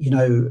 well,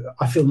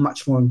 I feel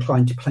much more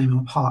inclined to play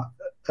my part,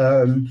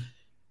 the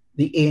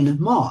Ian of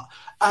Mart.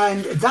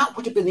 And that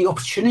would have been the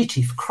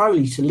opportunity for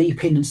Crowley to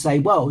leap in and say,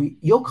 well,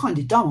 you're kind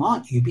of dumb,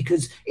 aren't you?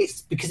 Because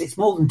it's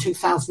more than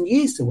 2,000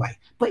 years away.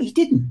 But he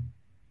didn't.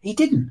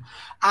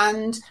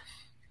 And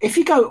if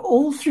you go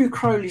all through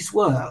Crowley's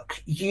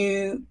work,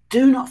 you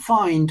do not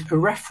find a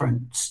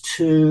reference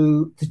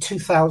to the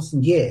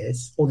 2,000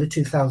 years or the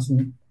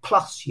 2,000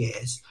 plus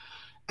years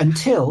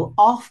until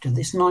after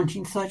this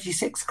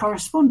 1936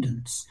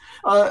 correspondence.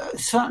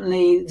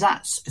 Certainly,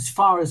 that's as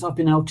far as I've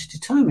been able to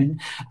determine.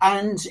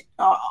 And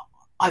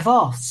I've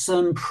asked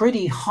some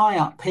pretty high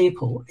up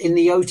people in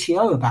the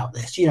OTO about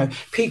this.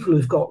 People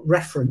who've got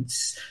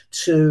reference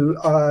to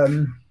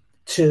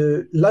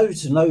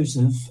loads and loads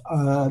of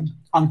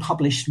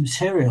unpublished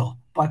material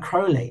by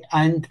Crowley,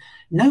 and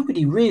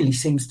nobody really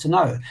seems to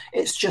know.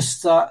 It's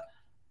just that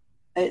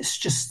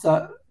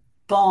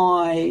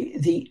by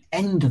the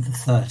end of the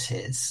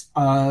 30s,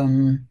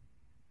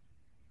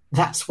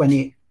 that's when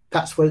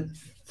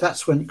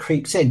it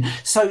creeps in.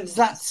 So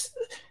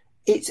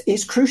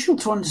it's crucial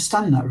to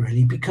understand that,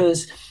 really,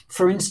 because,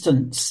 for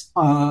instance,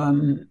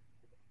 at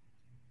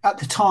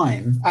the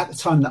time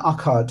that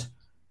Akkad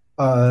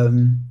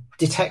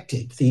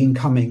detected the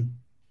incoming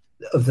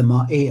of the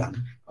Mart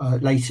Eon,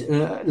 later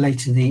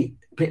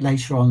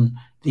on,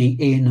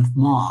 the Ian of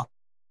Mart,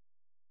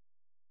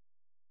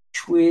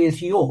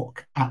 with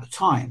York at the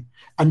time.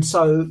 And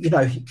so,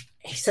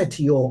 he said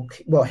to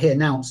York, well, he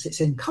announced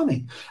it's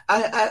incoming.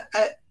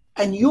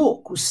 And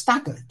York was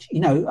staggered.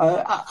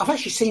 I've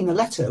actually seen the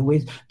letter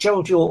with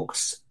Gerald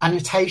York's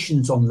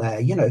annotations on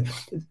there.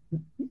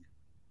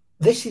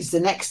 This is the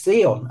next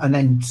Eon, and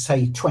then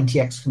say 20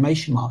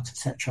 exclamation marks,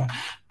 etc.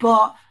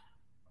 But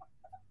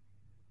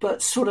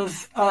sort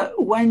of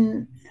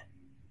when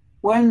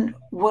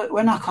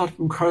Akkad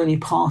and Crowley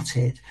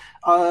parted,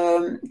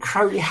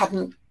 Crowley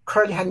hadn't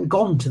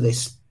gone to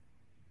this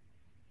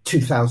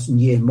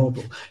 2,000-year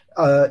model,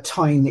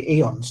 tying the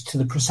eons to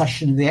the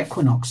processions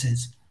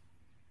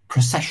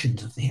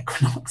of the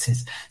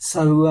equinoxes.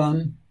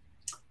 So,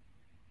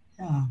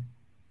 yeah.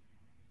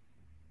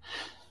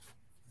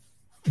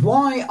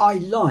 Why I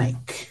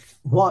like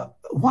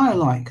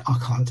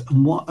Akkad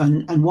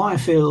and why I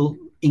feel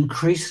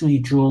increasingly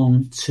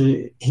drawn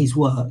to his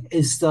work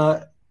is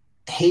that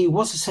he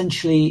was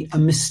essentially a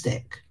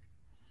mystic.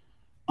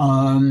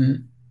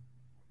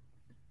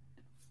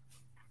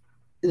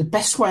 The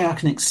best way I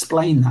can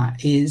explain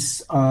that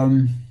is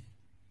the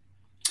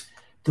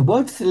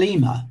word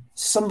thelema.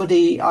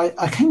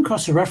 I came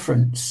across a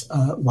reference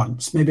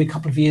once, maybe a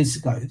couple of years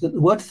ago, that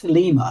the word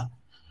thelema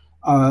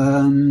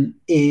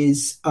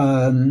is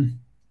a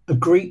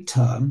Greek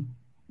term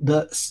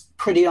that's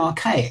pretty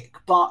archaic,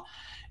 but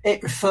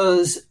it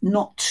refers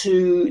not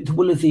to the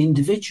will of the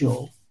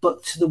individual,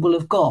 but to the will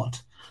of God,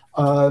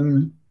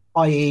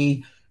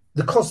 i.e.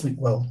 the cosmic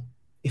will,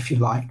 if you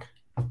like.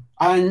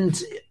 And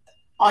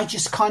I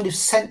just kind of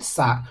sense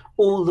that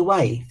all the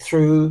way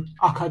through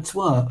Akkad's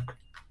work.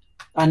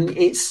 And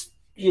it's,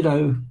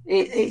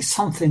 it's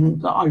something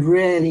that I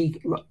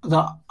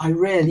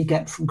rarely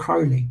get from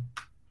Crowley.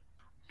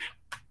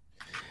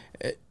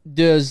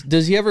 Does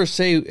he ever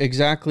say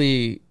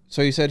exactly?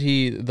 So you said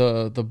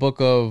the book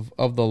of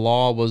the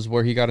law was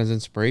where he got his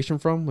inspiration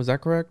from. Was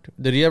that correct?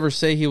 Did he ever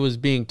say he was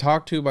being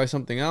talked to by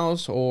something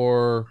else,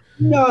 or?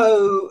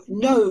 No,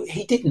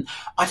 he didn't.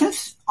 I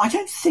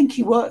don't think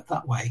he worked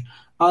that way.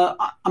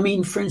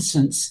 For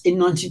instance, in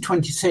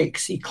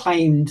 1926, he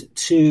claimed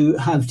to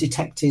have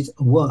detected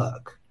a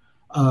word,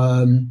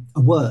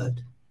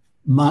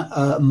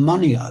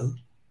 munio,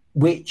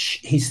 which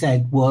he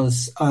said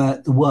was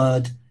the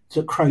word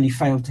that Crowley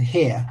failed to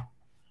hear.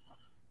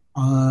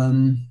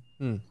 And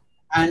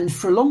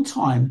for a long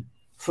time,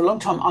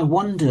 I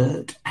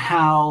wondered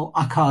how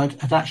Akkad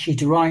had actually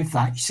derived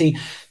that. You see,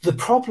 the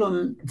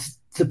problem,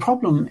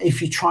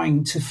 if you're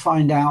trying to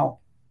find out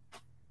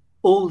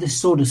all this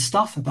sort of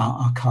stuff about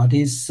Akkad,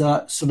 is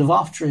sort of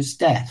after his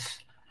death,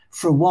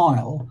 for a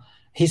while,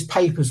 his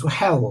papers were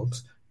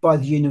held by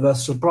the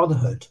Universal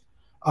Brotherhood,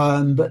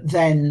 but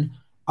then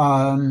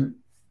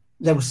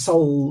they were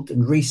sold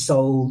and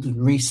resold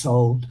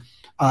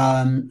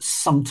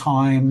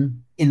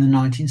sometime in the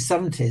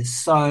 1970s.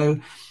 So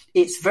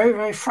it's very,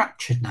 very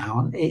fractured now,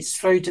 and it's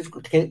very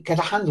difficult to get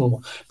a handle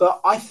on.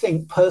 But I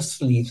think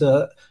personally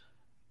that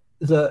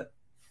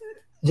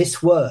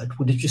this word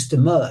would have just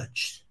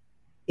emerged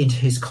into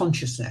his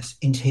consciousness,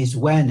 into his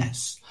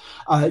awareness,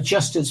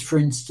 just as, for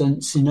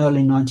instance, in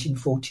early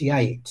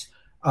 1948,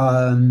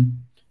 the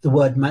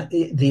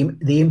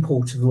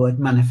import of the word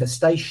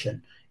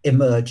manifestation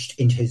emerged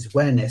into his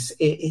awareness.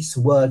 It's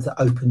a word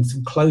that opens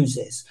and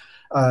closes.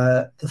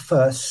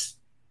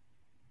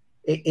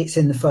 It's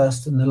in the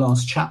first and the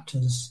last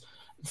chapters,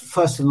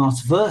 first and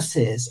last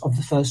verses of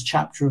the first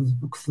chapter of the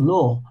Book of the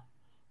Law.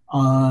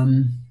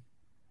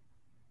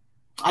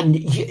 And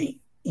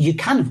you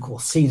can, of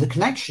course, see the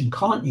connection,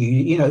 can't you?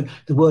 You know,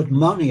 the word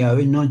monio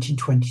in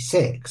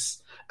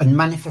 1926 and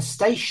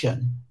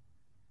manifestation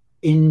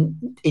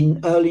in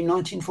early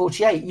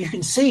 1948. You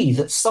can see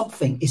that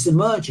something is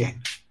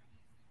emerging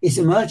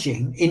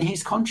in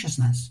his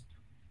consciousness.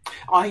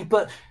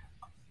 But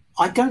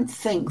I don't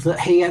think that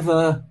he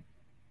ever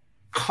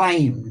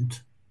claimed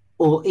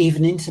or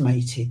even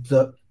intimated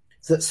that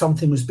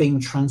something was being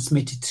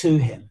transmitted to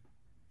him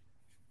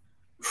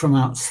from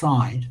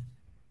outside.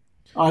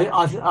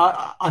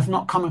 I've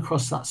not come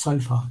across that so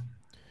far.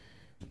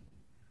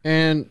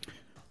 And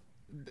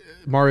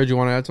Mario, do you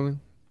want to add something?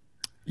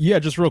 Yeah,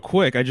 just real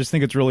quick. I just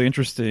think it's really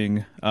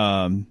interesting,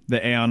 the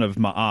Aeon of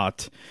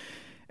Ma'at.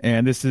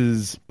 And this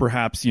is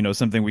perhaps,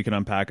 something we can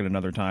unpack at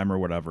another time or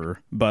whatever.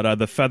 But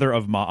the feather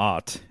of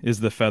Ma'at is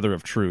the feather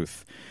of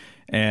truth.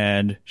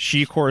 And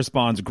she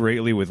corresponds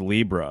greatly with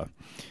Libra.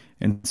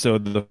 And so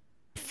the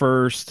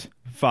first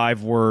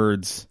 5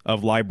 words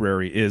of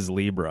library is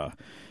Libra.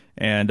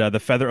 And the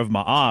feather of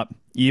Ma'at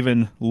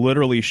even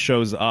literally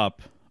shows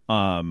up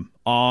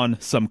on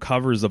some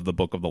covers of the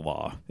Book of the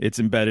Law. It's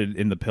embedded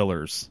in the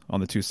pillars, on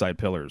the 2 side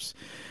pillars.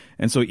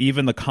 And so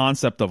even the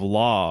concept of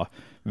law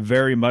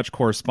very much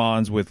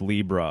corresponds with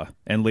Libra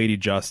and Lady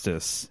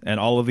Justice and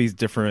all of these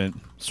different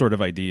sort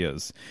of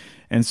ideas.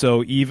 And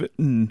so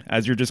even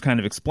as you're just kind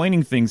of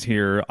explaining things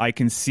here, I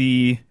can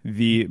see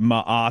the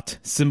Ma'at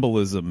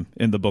symbolism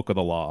in the Book of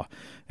the Law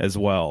as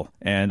well.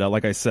 And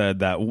like I said,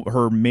 that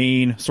her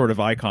main sort of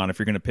icon, if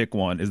you're going to pick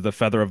one, is the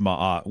feather of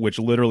Ma'at, which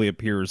literally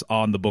appears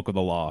on the Book of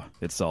the Law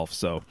itself.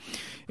 So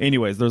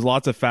anyways, there's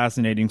lots of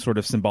fascinating sort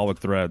of symbolic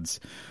threads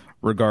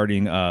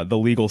regarding the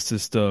legal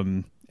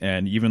system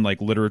and even like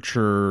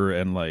literature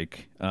and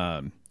like,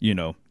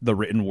 the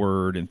written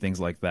word and things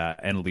like that,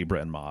 and Libra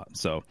and Ma'at.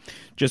 So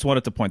just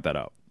wanted to point that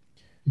out.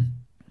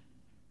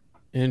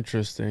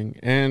 Interesting.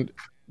 And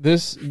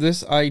this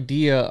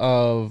idea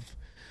of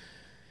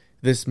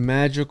this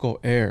magical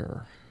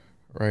air,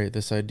 right?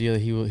 This idea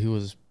that he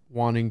was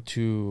wanting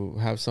to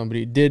have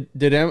somebody did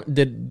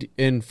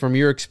and from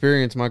your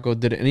experience, Michael,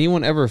 did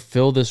anyone ever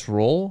fill this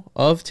role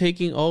of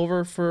taking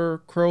over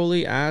for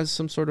Crowley as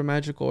some sort of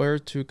magical heir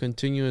to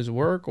continue his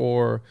work,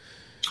 or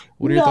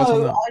what are your thoughts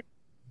on that? I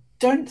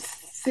don't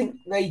think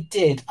they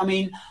did. I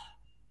mean,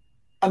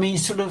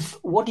 sort of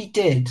what he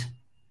did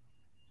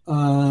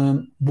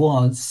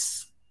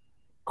was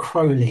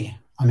Crowley.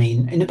 I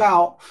mean, in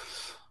about,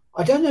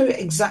 I don't know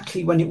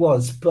exactly when it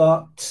was,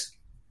 but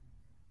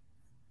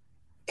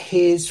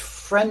his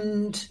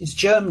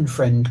German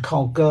friend,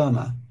 Karl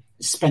Germer,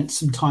 spent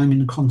some time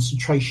in a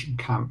concentration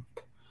camp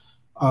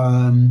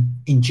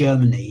in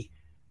Germany.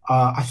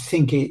 I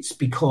think it's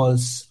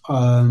because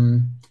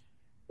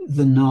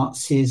the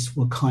Nazis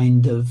were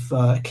kind of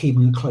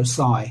keeping a close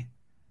eye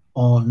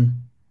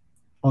on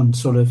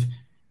sort of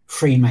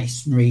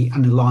Freemasonry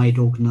and allied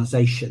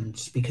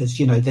organizations, because,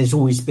 there's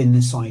always been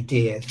this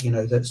idea,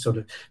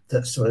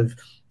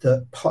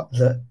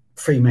 that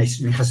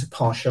Freemasonry has a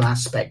partial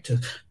aspect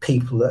of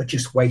people that are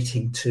just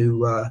waiting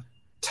to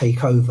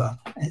take over,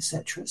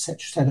 etc., etc.,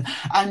 etc.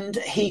 And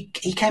he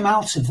came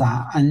out of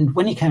that. And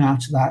when he came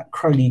out of that,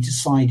 Crowley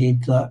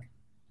decided that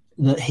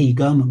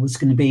Germer was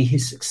going to be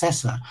his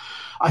successor.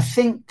 I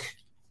think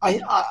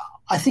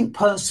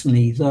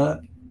personally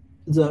that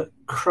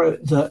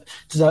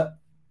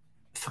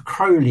for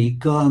Crowley,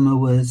 Germer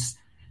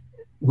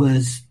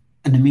was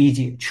an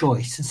immediate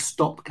choice, a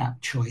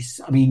stopgap choice.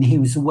 I mean, he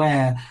was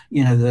aware,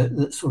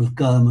 that sort of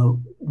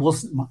Germer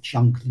wasn't much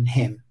younger than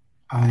him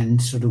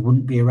and sort of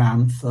wouldn't be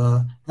around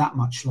for that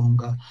much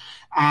longer.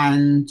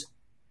 And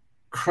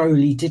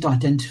Crowley did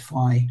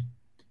identify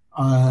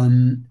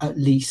at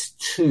least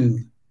 2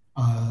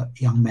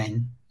 young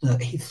men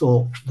that he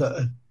thought that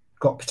had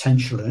got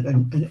potential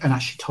and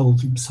actually told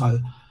them so.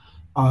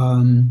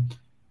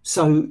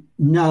 So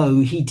no,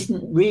 he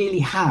didn't really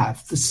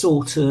have the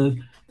sort of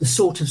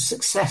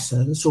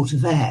successor, the sort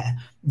of heir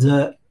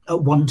that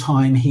at one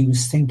time he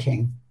was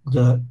thinking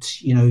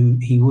that, you know,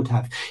 he would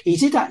have. He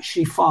did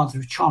actually father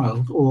a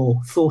child,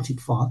 or thought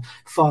he'd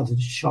fathered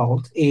a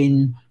child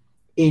in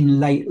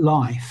late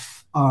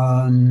life,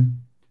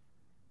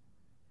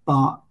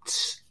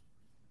 but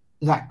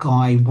that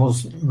guy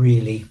wasn't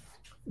really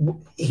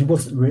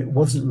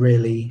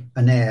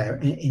an heir.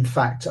 In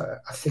fact,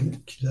 I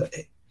think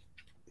that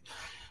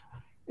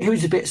he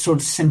was a bit sort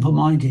of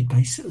simple-minded,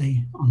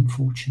 basically,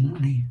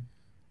 unfortunately.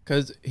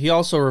 Because he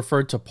also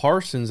referred to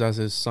Parsons as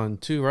his son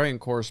too, right? In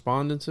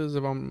correspondences,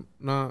 if I'm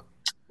not...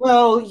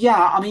 Well,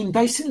 yeah, I mean,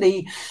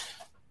 basically,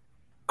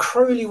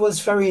 Crowley was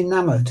very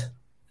enamoured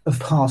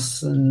of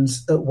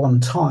Parsons at one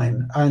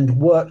time and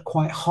worked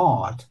quite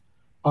hard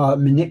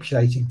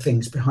manipulating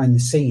things behind the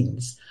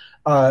scenes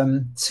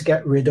to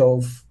get rid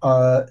of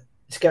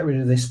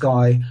this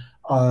guy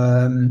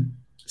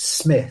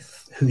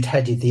Smith, who'd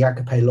headed the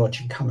Agape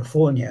Lodge in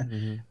California,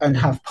 and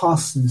have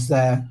Parsons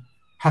there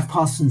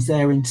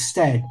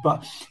instead.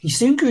 But he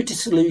soon grew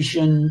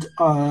disillusioned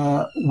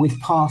with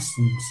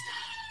Parsons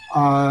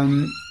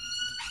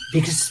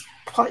because,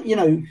 you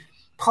know,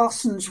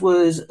 Parsons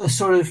was a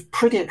sort of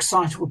pretty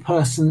excitable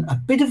person, a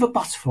bit of a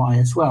butterfly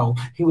as well.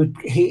 He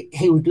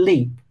would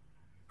leap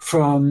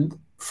from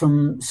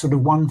sort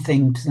of one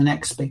thing to the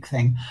next big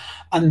thing,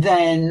 and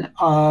then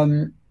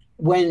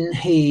when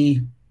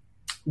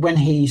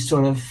he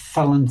sort of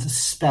fell under the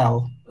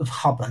spell of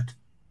Hubbard,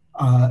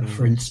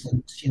 for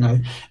instance, you know,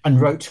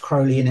 and wrote to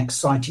Crowley in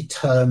excited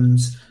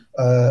terms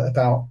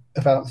about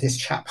this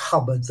chap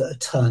Hubbard that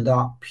had turned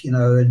up, you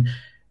know,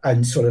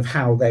 and sort of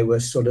how they were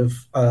sort of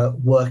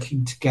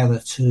working together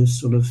to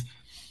sort of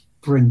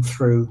bring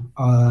through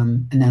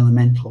an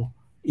elemental.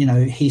 You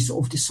know, he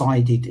sort of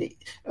decided,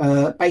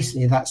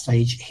 basically at that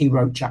stage, he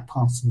wrote Jack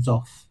Parsons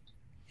off.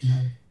 You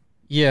know?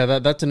 Yeah,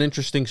 that's an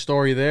interesting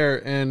story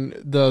there, and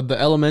the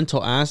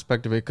elemental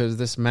aspect of it, because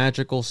this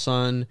magical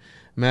sun,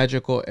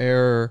 magical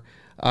error.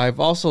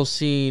 I've also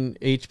seen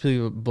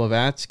H.P.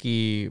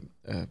 Blavatsky.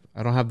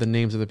 I don't have the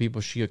names of the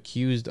people she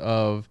accused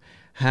of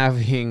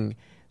having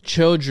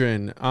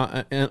children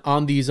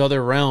on these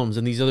other realms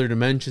and these other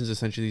dimensions,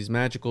 essentially these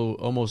magical,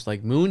 almost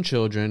like moon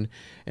children.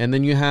 And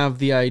then you have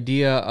the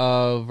idea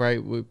of,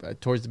 right,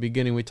 towards the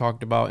beginning we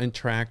talked about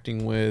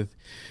interacting with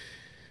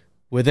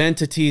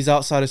entities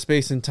outside of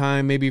space and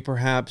time, maybe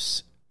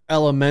perhaps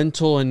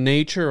elemental in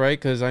nature, right?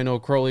 Because I know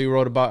Crowley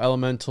wrote about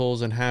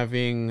elementals and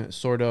having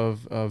sort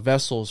of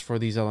vessels for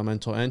these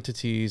elemental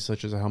entities,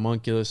 such as a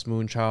homunculus,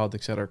 moonchild,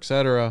 et cetera, et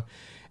cetera.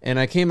 And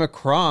I came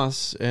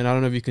across, and I don't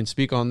know if you can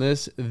speak on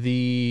this,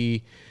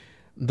 the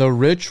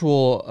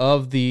ritual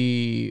of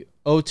the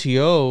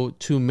OTO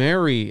to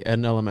marry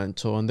an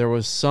elemental. And there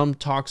was some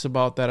talks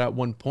about that at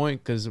one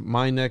point, because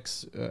my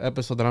next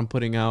episode that I'm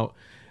putting out,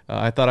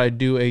 I thought I'd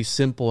do a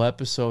simple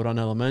episode on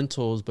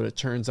elementals, but it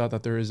turns out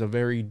that there is a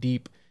very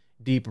deep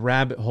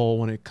rabbit hole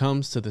when it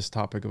comes to this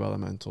topic of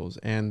elementals.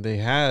 And they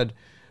had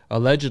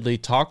allegedly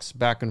talks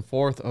back and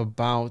forth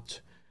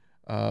about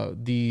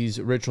these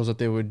rituals that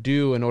they would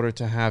do in order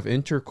to have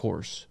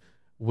intercourse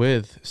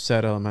with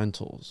said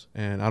elementals.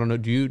 And I don't know,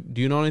 do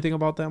you know anything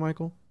about that,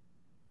 Michael?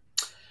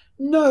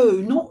 No,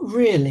 not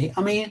really.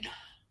 I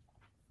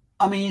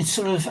mean,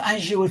 sort of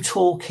as you were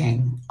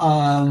talking,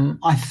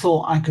 I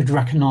thought I could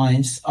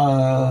recognize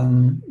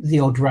the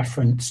odd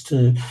reference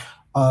to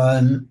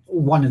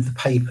one of the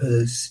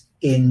papers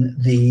in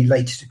the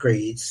later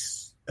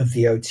degrees of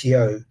the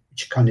OTO,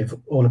 which are kind of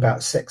all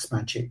about sex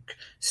magic,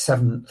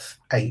 7th,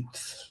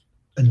 8th,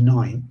 and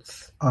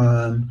 9th.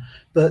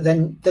 But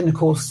then of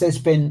course there's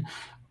been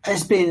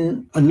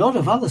a lot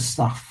of other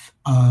stuff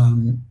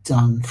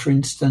done. For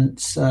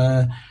instance,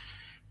 there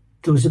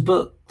was a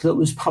book that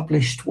was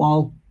published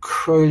while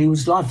Crowley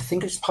was alive. I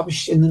think it was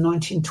published in the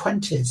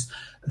 1920s.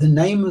 The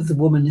name of the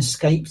woman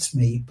escapes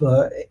me,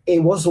 but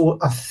it was all,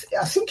 I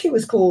think it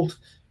was called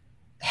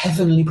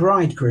Heavenly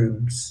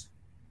Bridegrooms.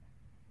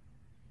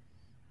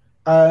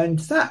 And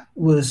that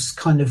was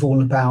kind of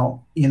all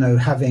about, you know,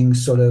 having a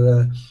sort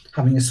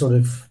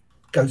of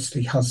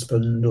ghostly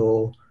husband,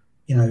 or,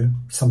 you know,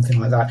 something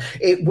like that.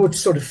 It would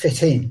sort of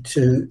fit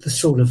into the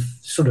sort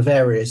of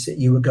areas that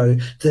you would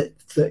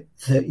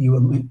that you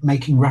were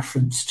making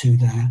reference to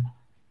there.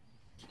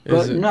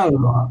 But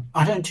no,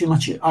 I don't too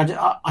much. I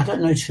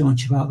don't know too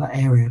much about that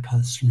area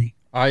personally.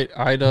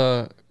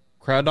 Cradock.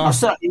 I've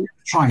certainly never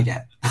tried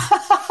it.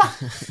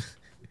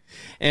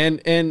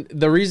 And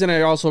the reason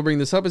I also bring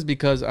this up is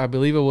because I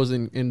believe it was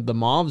in the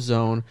Mauve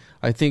Zone.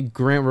 I think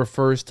Grant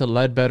refers to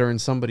Ledbetter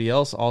and somebody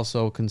else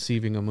also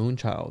conceiving a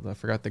moonchild. I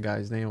forgot the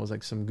guy's name. It was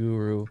like some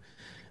guru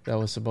that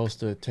was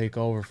supposed to take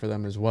over for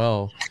them as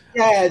well.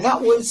 Yeah,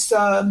 that was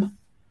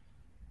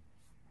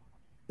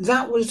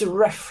a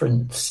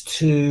reference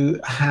to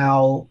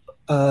how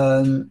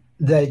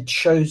they'd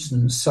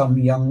chosen some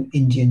young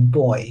Indian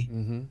boy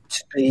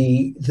to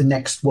be the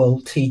next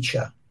world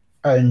teacher,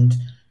 and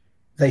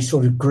they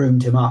sort of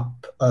groomed him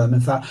up. In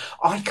fact,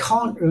 I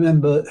can't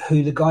remember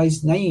who the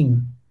guy's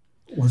name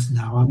was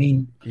now. I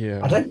mean,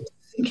 Yeah. I don't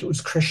think it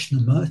was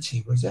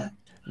Krishnamurti, was it?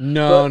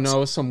 No, it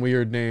was some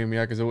weird name.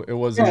 Yeah, because it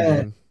was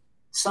Indian.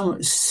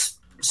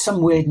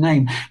 Some weird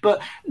name,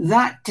 but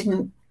that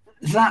didn't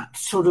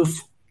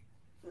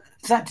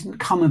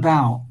come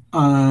about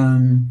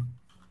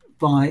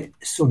by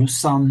sort of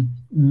some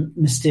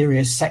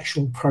mysterious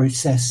sexual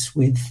process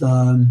with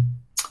other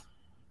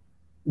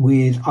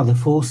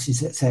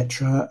forces,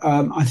 etc.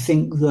 I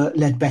think that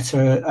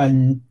Ledbetter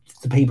and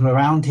the people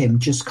around him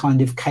just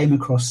kind of came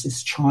across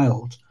this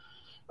child.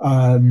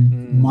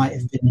 Might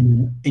have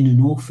been in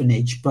an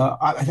orphanage, but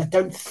I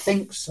don't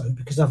think so,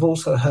 because I've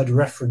also heard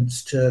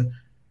reference to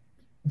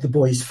the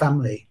boy's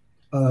family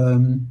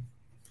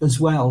as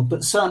well.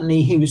 But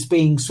certainly he was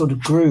being sort of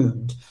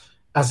groomed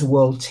as a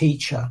world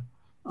teacher.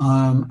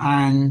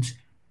 And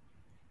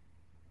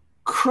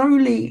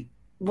Crowley,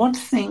 one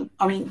thing,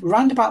 I mean,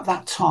 round about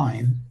that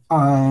time,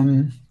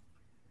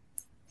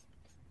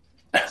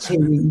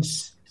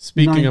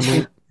 speaking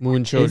of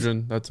moon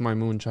children, that's my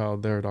moon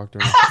child there,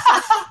 Doctor.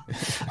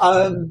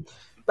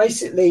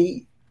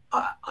 Basically,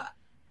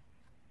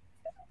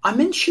 I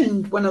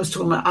mentioned when I was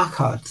talking about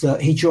Akkad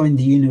that he joined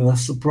the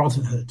Universal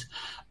Brotherhood,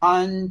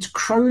 and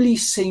Crowley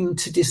seemed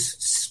to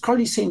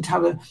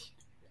have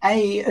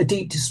a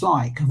deep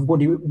dislike of what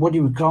he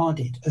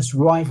regarded as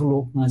rival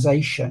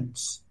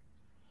organisations,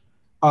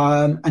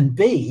 and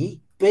B,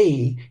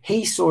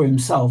 he saw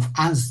himself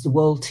as the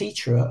world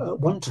teacher at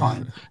one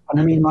time. And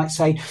I mean, like,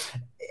 say,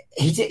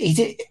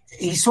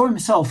 he saw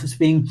himself as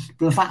being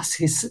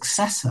Blavatsky's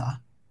successor,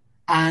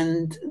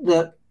 and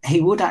that he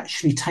would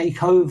actually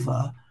take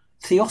over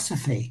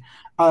Theosophy.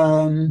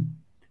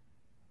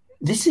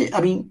 This is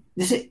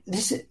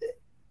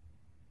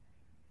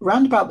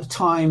round about the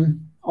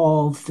time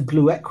of the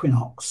Blue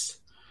Equinox.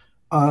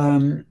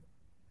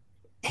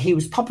 He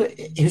was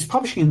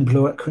publishing in the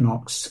Blue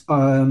Equinox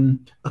a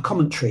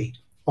commentary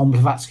on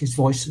Blavatsky's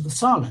Voice of the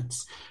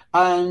Silence,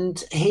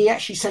 and he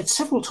actually said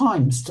several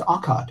times to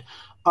Akkad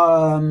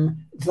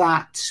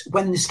that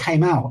when this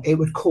came out, it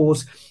would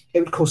cause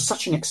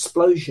such an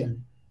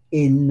explosion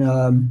in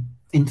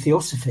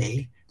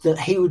Theosophy that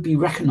he would be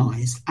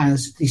recognised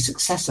as the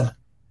successor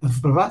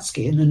of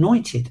Blavatsky and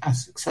anointed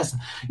as successor.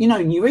 You know,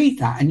 and you read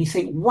that and you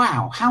think,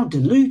 wow, how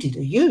deluded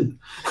are you?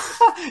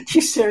 Do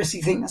you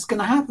seriously think that's going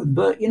to happen?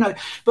 But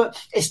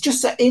it's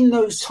just that in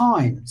those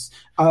times,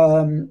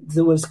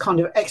 there was kind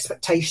of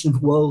expectation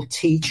of world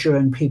teacher,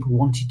 and people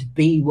wanted to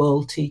be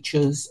world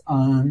teachers,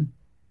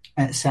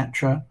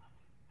 etc.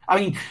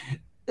 The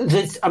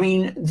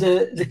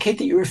kid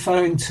that you're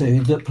referring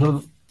to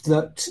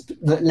that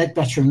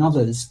Ledbetter and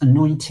others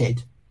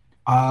anointed,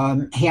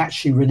 he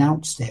actually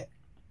renounced it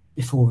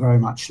before very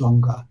much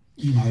longer.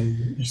 You know,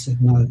 he said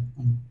no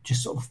and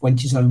just sort of went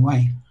his own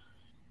way.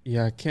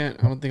 Yeah, I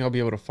don't think I'll be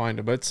able to find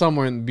it, but it's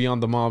somewhere in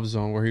Beyond the Mob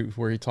Zone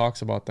where he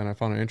talks about that. And I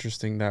found it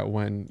interesting that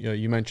when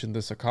you mentioned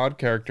this Akkad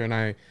character, and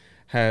I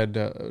had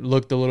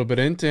looked a little bit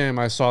into him,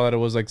 I saw that it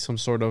was like some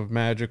sort of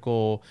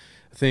magical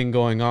thing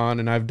going on,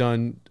 and I've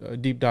done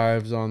deep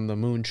dives on the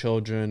Moon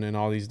Children and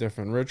all these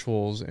different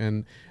rituals,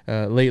 and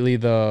lately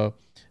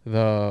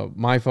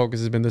my focus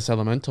has been this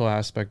elemental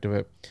aspect of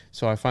it.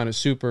 So I find it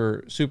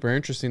super, super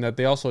interesting that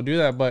they also do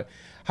that. But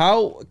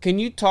how can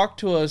you talk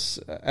to us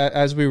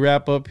as we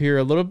wrap up here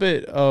a little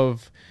bit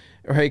of,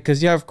 right?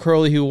 Because you have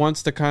Crowley who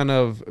wants to kind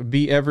of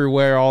be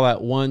everywhere all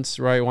at once,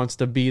 right? Wants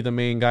to be the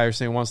main guy, or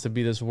saying wants to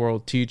be this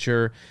world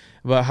teacher.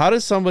 But how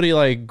does somebody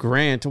like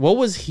Grant, what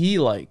was he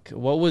like?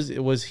 What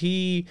was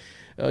he,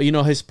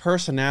 his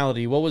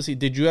personality? What was he?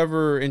 Did you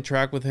ever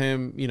interact with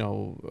him,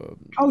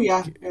 Oh,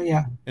 yeah.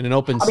 in an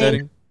open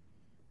setting?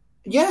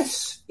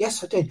 Yes,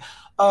 I did.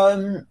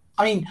 I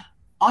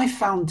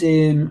found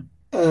him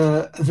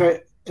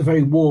a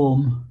very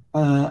warm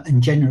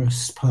and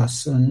generous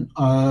person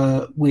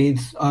with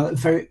a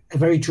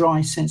very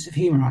dry sense of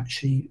humour,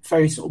 actually,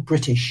 very sort of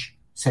British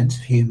sense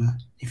of humour,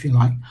 if you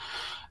like.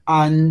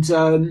 And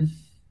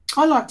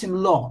I liked him a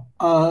lot.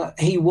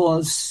 He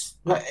was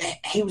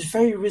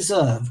very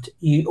reserved.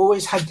 You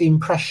always had the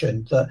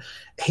impression that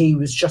he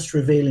was just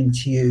revealing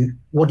to you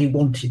what he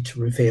wanted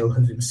to reveal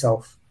of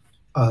himself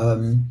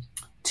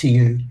to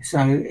you.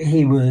 So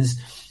he was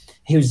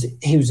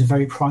a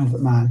very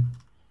private man.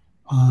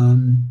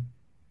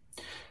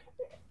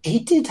 He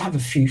did have a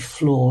few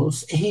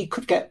flaws. He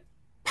could get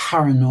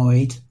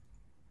paranoid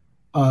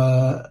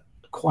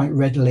quite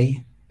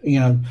readily.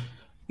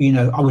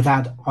 I would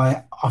add,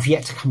 I've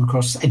yet to come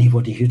across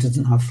anybody who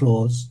doesn't have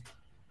flaws.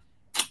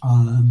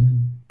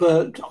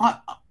 But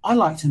I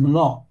liked him a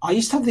lot. I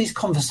used to have these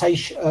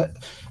conversations. At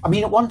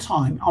one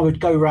time, I would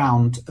go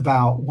round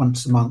about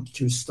once a month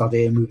to his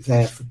study, and we were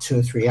there for 2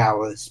 or 3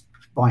 hours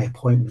by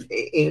appointment.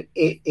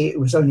 It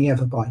was only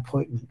ever by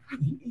appointment.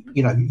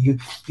 You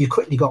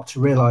quickly got to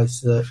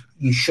realise that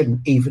you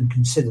shouldn't even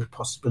consider the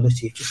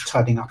possibility of just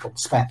turning up on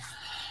spec.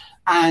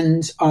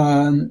 And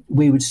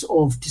we would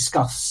sort of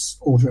discuss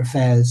order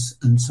affairs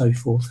and so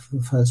forth for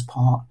the first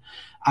part.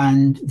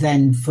 And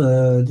then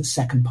for the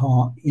second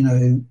part,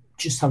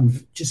 just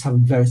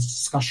having various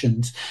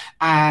discussions,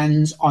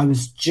 and I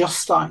was just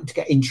starting to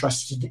get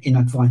interested in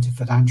Advaita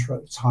Vedanta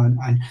at the time.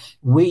 And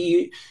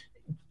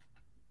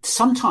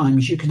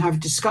sometimes you can have a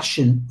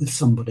discussion with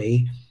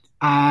somebody,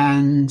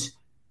 and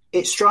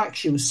it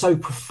strikes you as so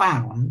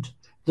profound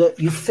that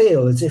you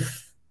feel as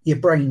if your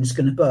brain's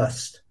going to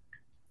burst.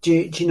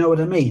 Do you know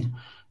what I mean?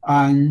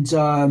 And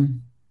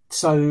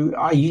so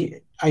I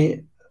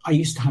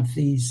used to have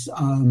these.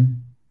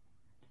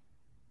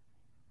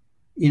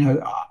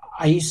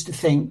 I used to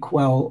think,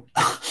 well,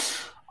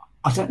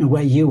 I don't know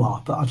where you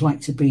are, but I'd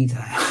like to be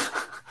there.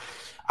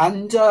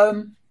 And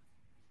I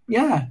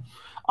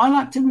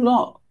liked him a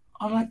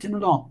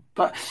lot.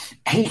 But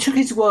he took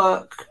his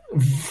work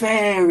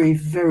very,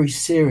 very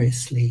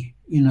seriously.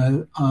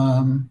 There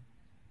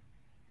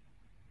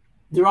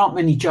aren't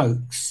many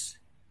jokes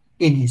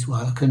in his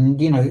work, and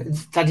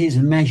that is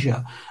a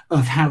measure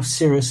of how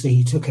seriously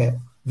he took it.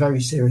 Very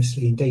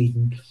seriously indeed,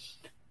 and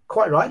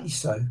quite rightly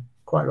so.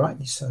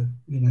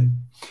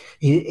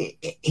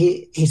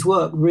 His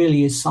work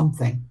really is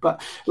something.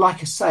 But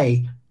like I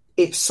say,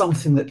 it's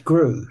something that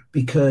grew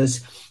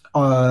because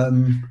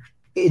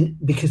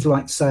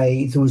like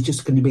say there was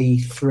just going to be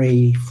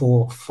 3,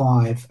 4,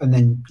 5, and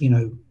then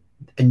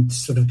and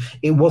sort of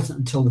it wasn't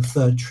until the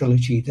third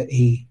trilogy that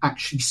he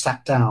actually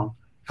sat down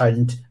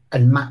and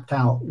mapped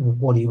out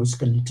what he was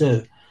going to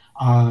do.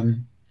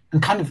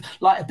 And kind of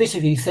like a bit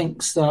of you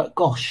thinks that,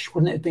 gosh,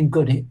 wouldn't it have been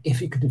good if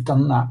he could have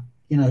done that,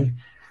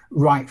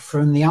 right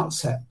from the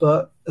outset?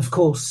 But of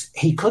course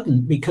he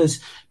couldn't,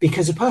 because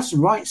a person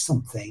writes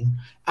something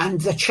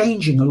and they're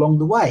changing along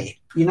the way.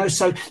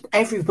 So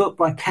every book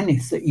by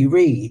Kenneth that you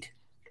read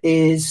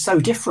is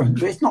so different,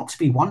 but it's not to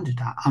be wondered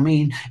at. I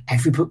mean,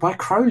 every book by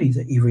Crowley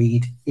that you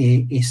read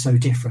is so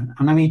different.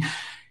 And I mean,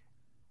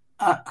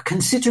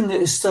 considering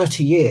that it's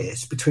 30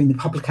 years between the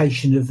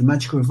publication of The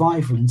Magical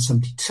Revival in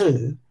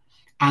 1972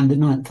 and The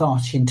Ninth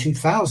Art in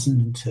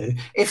 2002,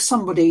 if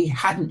somebody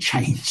hadn't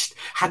changed,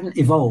 hadn't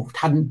evolved,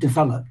 hadn't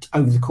developed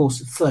over the course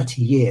of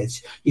 30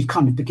 years, you'd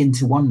kind of begin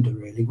to wonder,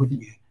 really,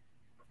 wouldn't you?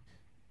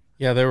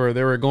 Yeah, they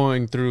were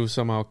going through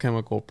some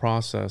alchemical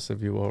process,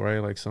 if you will, right?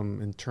 Like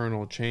some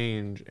internal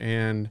change.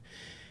 And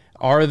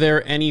are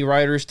there any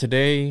writers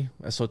today,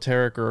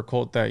 esoteric or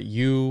occult, that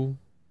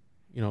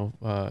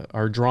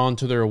are drawn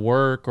to their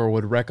work or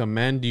would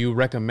recommend? Do you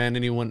recommend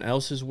anyone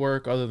else's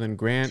work other than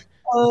Grant?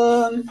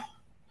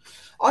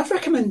 I'd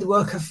recommend the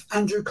work of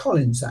Andrew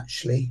Collins,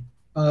 actually,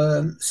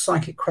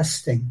 Psychic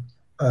Questing,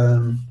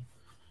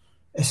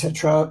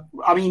 etc.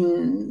 I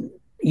mean,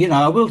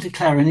 I will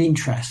declare an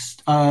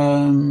interest.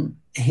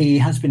 He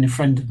has been a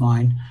friend of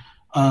mine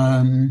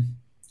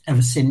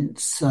ever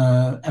since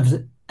I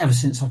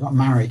got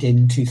married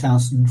in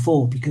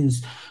 2004,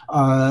 because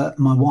my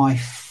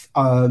wife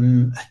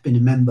had been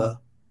a member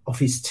of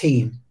his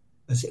team,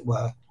 as it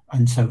were,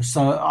 and so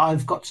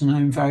I've got to know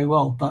him very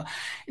well. But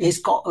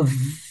he's got a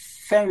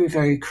very,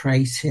 very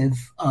creative,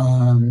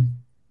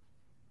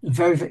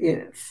 very,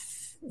 very,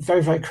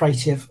 very, very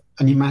creative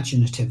and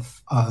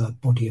imaginative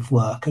body of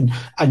work, and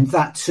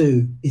that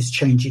too is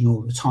changing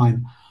all the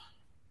time.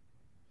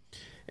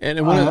 And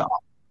go ahead.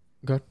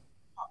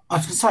 I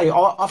was going to say, I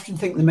often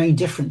think the main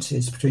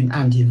differences between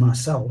Andy and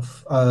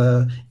myself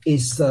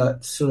is that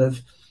sort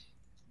of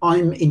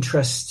I'm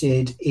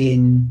interested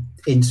in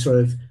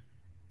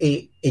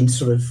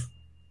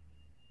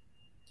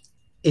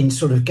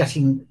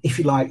getting, if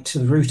you like, to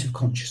the root of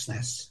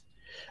consciousness.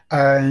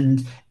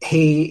 And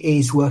he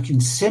is working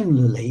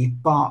similarly,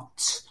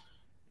 but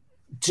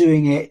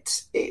doing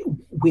it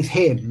with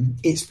him,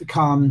 it's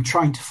become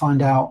trying to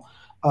find out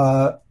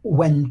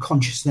when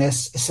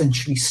consciousness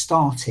essentially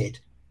started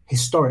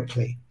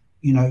historically,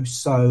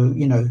 so,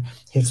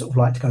 he'd sort of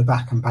like to go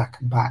back and back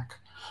and back.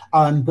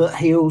 But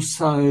he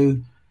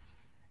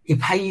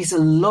pays a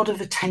lot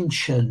of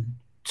attention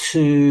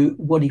to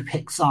what he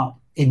picks up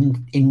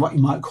in what you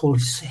might call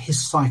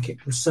his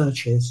psychic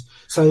researches.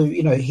 So,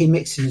 he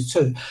mixes the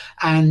two.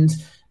 And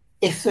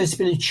if there's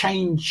been a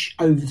change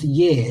over the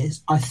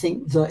years, I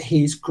think that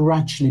he's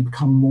gradually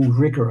become more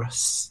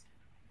rigorous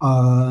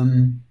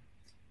in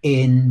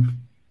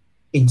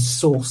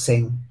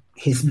sourcing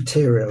his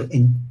material,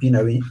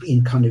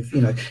 in kind of,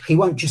 he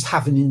won't just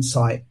have an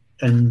insight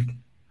and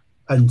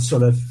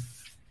sort of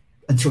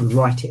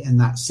write it and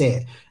that's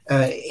it.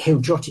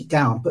 He'll jot it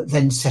down, but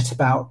then set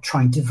about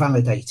trying to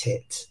validate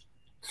it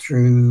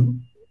through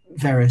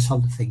various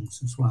other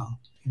things as well.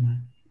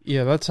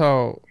 Yeah, that's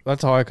how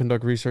I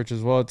conduct research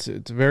as well.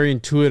 It's very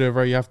intuitive,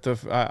 right? You have to.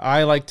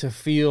 I like to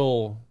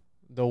feel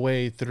the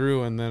way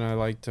through, and then I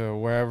like to,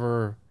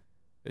 wherever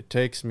it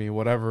takes me,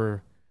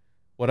 whatever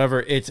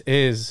it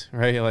is,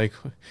 right? Like,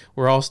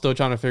 we're all still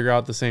trying to figure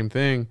out the same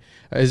thing.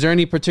 Is there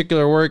any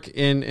particular work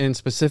in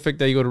specific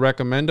that you would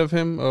recommend of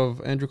him,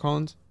 of Andrew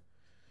Collins?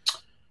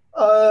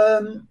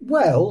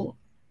 Well,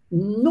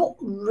 not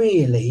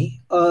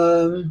really.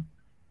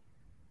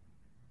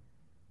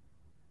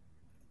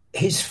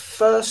 His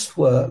first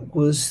work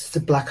was The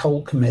Black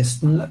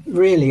Alchemist, and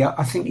really,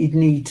 I think you'd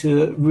need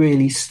to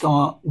really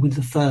start with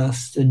the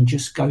first and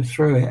just go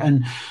through it.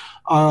 And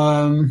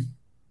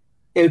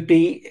it would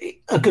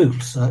be a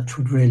Google search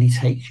would really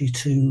take you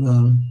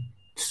to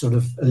sort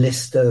of a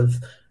list of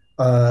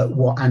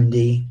what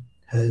Andy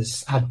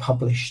has had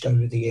published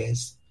over the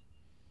years.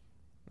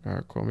 All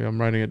right, cool.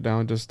 I'm writing it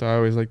down. Just I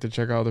always like to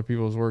check out other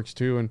people's works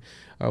too. And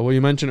what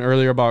you mentioned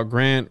earlier about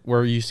Grant,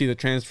 where you see the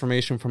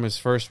transformation from his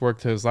first work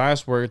to his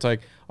last work, it's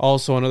like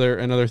also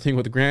another thing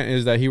with Grant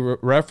is that he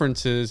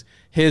references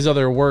his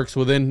other works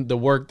within the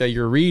work that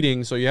you're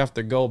reading. So you have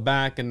to go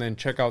back and then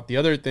check out the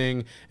other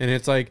thing. And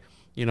it's like,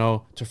 you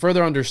know, to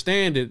further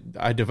understand it,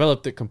 I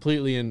developed it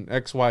completely in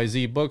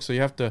XYZ book. So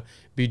you have to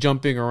be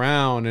jumping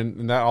around,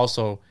 and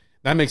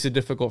that makes it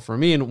difficult for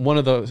me. And one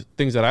of the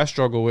things that I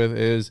struggle with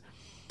is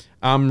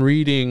I'm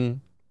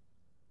reading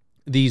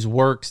these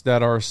works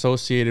that are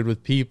associated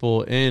with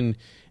people in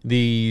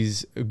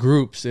these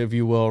groups, if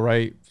you will,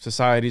 right?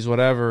 Societies,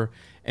 whatever.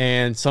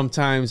 And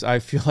sometimes I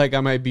feel like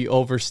I might be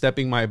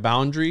overstepping my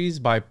boundaries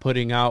by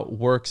putting out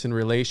works in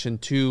relation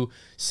to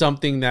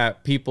something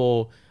that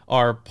people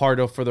are part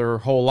of for their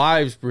whole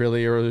lives,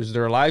 really, or is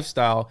their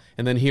lifestyle.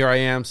 And then here I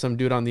am, some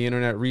dude on the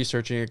internet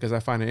researching it because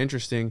I find it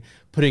interesting,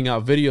 putting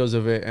out videos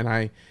of it.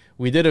 And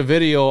we did a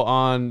video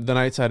on the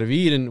Night Side of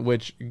Eden,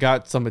 which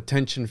got some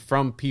attention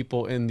from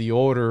people in the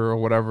order or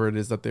whatever it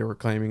is that they were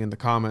claiming in the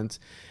comments.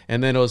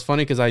 And then it was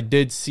funny because I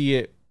did see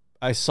it.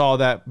 I saw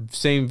that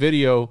same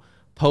video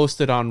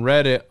posted on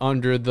Reddit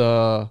under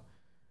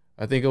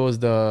I think it was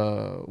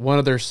one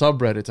of their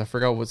subreddits. I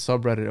forgot what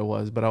subreddit it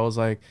was, but I was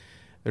like,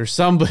 there's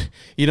somebody,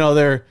 you know,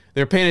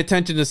 they're paying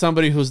attention to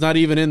somebody who's not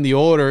even in the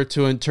order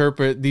to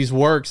interpret these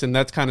works. And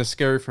that's kind of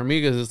scary for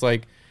me because it's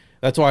like,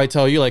 that's why I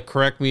tell you, like,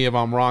 correct me if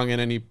I'm wrong at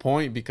any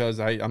point, because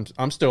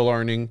I'm still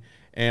learning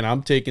and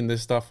I'm taking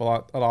this stuff a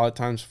lot of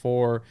times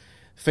for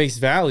face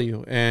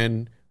value.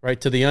 And right,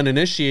 to the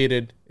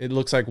uninitiated, it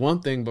looks like one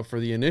thing, but for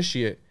the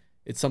initiate,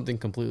 it's something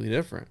completely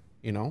different,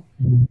 you know?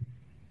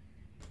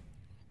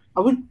 I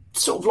would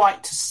sort of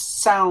like to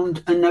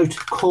sound a note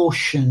of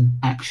caution,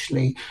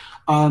 actually,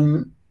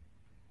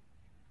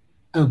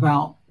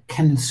 about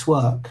Kenneth's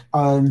work.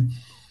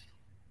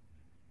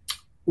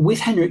 With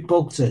Henrik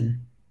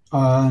Bogdan,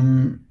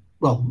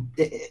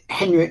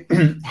 Henrik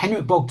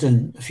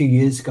Bogdan a few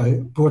years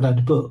ago brought out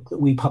a book that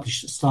we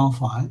published at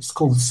Starfire. It's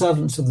called The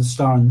Servants of the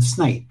Star and the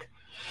Snake.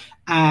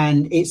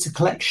 And it's a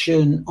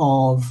collection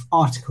of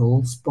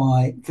articles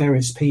by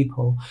various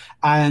people.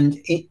 And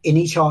in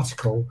each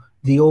article,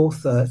 the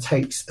author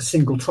takes a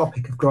single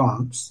topic of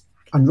Grant's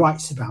and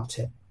writes about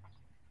it.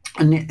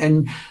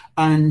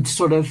 And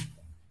sort of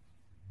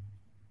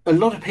a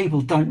lot of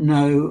people don't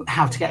know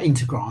how to get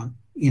into Grant.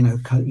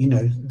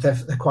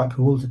 They're quite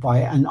bewildered by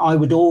it, and I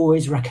would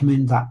always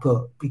recommend that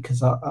book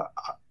because I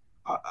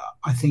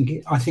think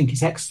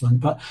it's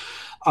excellent. But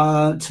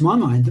to my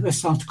mind, the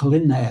best article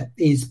in there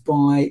is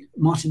by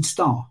Martin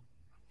Starr,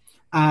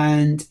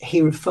 and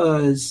he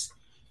refers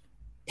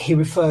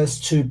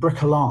to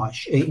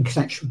bricolage in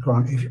connection with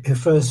Grant. He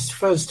refers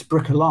to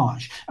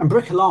bricolage, and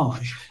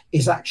bricolage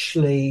is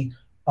actually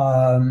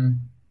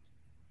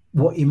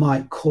what you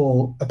might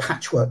call a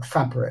patchwork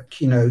fabric.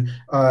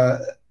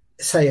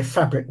 Say a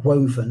fabric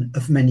woven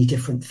of many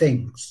different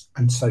things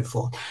and so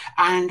forth.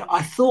 And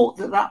I thought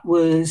that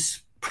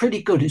was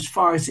pretty good as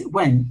far as it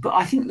went. But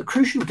I think the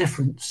crucial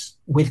difference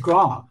with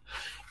Grant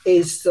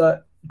is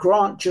that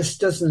Grant just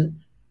doesn't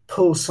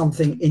pull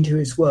something into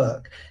his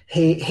work.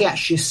 He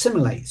actually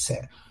assimilates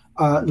it.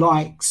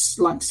 Like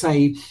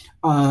say,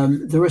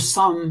 there are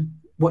some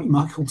what you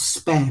might call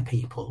spare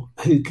people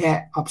who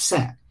get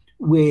upset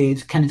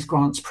with Kenneth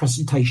Grant's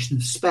presentation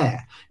of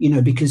spare,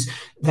 because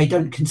they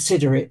don't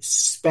consider it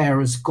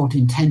spare as God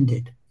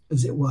intended,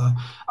 as it were.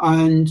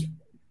 And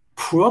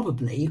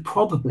probably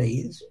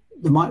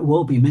there might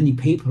well be many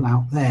people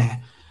out there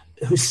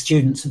who are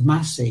students of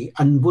Massey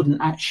and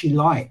wouldn't actually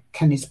like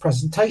Kenneth's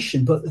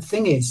presentation. But the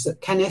thing is that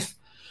Kenneth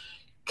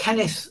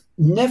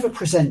never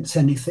presents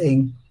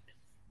anything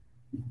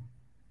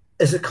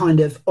as a kind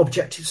of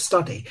objective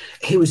study.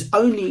 He was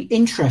only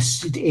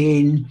interested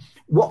in,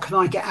 what can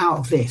I get out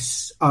of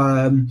this?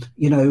 How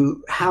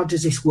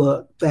does this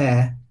work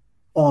bear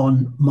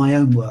on my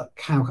own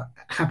work? How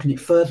can it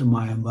further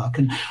my own work?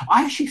 And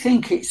I actually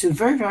think it's a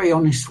very, very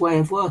honest way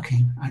of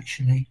working,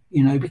 actually,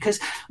 because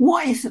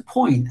what is the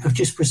point of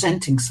just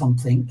presenting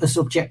something as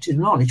objective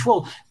knowledge?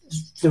 Well,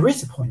 there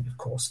is a point, of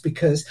course,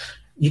 because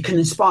you can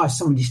inspire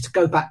somebody to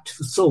go back to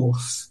the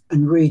source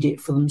and read it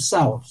for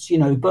themselves,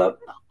 but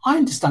I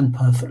understand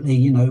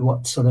perfectly,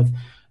 what sort of,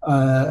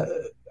 a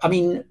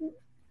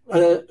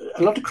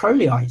lot of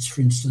Crowleyites,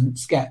 for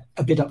instance, get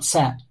a bit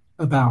upset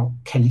about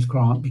Kenneth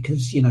Grant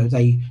because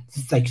they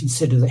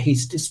consider that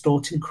he's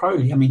distorting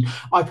Crowley. I mean,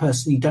 I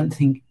personally don't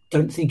think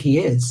he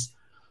is.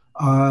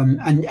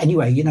 And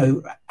anyway,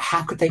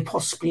 how could they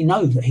possibly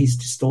know that he's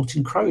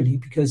distorting Crowley?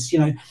 Because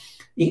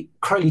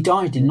Crowley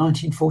died in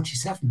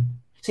 1947.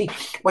 See,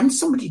 when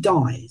somebody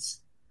dies,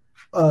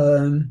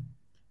 the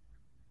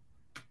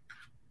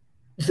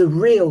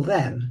real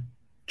them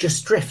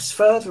just drifts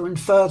further and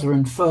further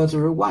and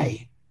further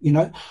away.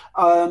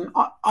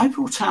 I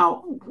brought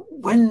out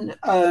when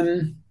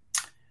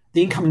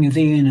The Incoming of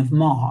the Ian of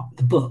Mar,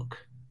 the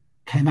book,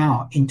 came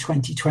out in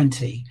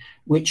 2020,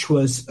 which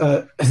was,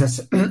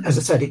 as I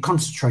said, it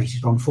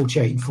concentrated on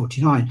 48 and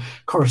 49,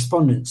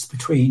 correspondence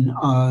between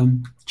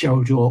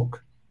Gerald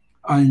York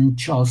and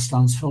Charles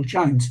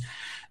Stansfield-Jones.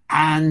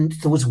 And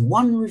there was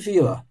one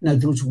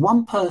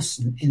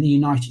person in the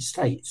United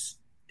States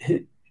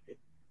who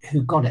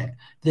got it.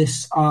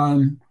 This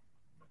friend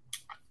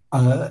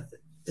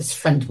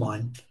of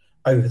mine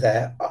over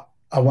there,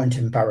 I won't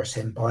embarrass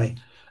him by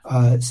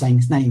saying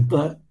his name,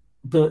 but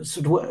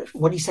sort of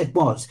what he said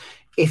was,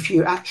 if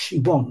you actually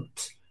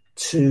want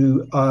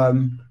to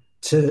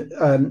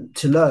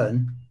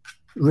learn,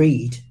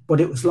 read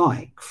what it was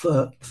like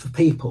for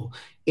people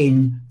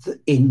in the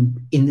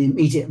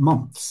immediate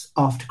months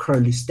after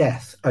Crowley's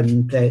death,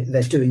 and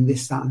they're doing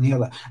this, that, and the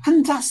other,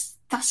 and that's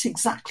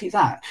exactly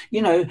that.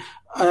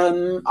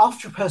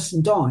 After a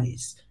person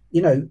dies,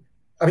 when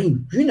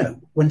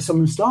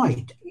someone's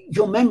died,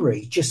 your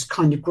memory just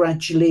kind of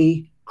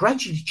gradually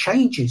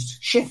changes,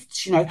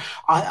 shifts. I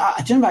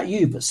don't know about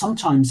you, but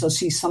sometimes I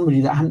see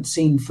somebody that I haven't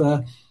seen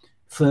for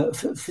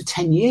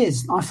 10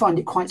 years, and I find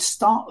it quite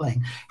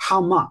startling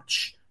how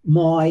much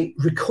my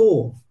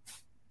recall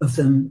of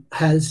them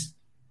has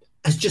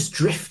just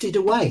drifted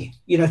away,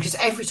 because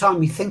every time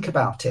we think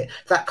about it,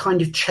 that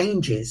kind of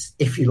changes,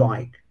 if you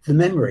like, the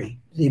memory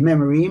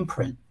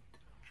imprint.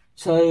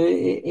 So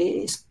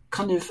it's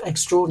kind of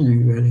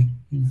extraordinary, really.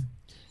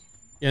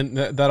 And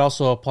that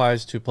also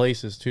applies to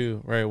places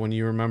too, right? When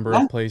you remember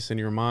a place in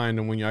your mind,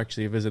 and when you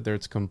actually visit there,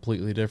 it's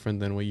completely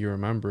different than what you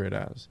remember it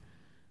as.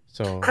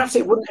 So perhaps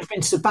it wouldn't have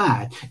been so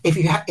bad if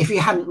you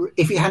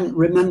hadn't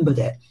remembered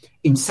it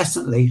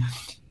incessantly.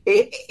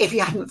 If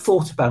you hadn't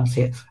thought about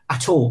it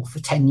at all for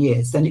 10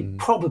 years, then it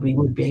probably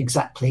would be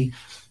exactly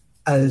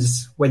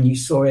as when you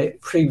saw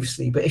it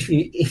previously. But if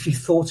you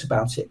thought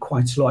about it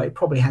quite a lot, it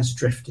probably has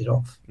drifted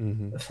off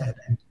a fair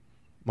bit.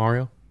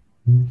 Mario?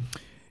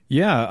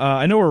 Yeah,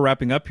 I know we're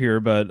wrapping up here,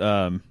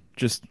 but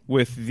just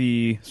with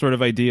the sort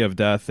of idea of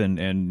death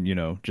and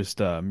your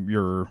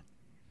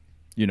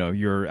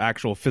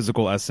actual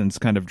physical essence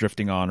kind of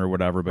drifting on or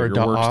whatever, but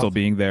your work still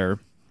being there.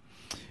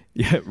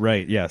 Yeah,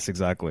 right. Yes,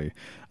 exactly.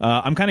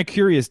 I'm kind of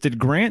curious.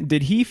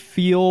 Did he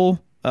feel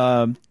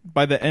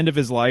by the end of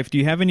his life, do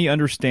you have any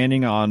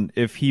understanding on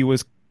if he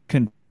was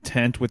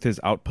content with his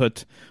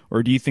output,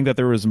 or do you think that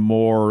there was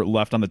more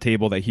left on the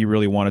table that he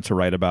really wanted to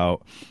write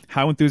about?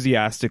 How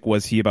enthusiastic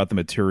was he about the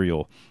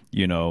material,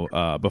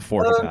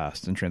 before he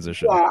passed and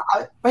transitioned? Yeah,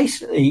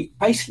 basically,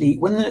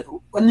 when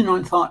the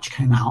Ninth Arch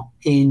came out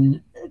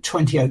in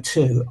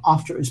 2002,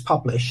 after it was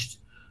published,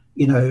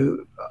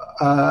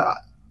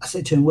 I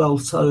said to him, well,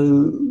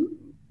 so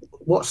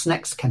what's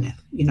next,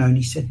 Kenneth? And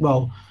he said,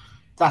 well,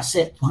 that's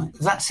it,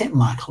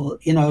 Michael.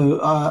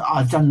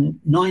 I've done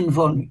 9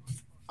 volumes.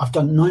 I've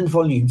done 9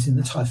 volumes in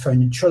the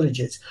Typhonian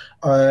trilogies,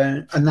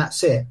 and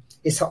that's it.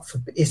 It's up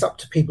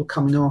to people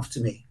coming after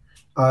me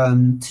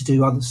to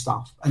do other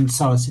stuff. And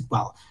so I said,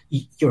 well,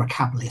 you're a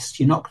Kabbalist.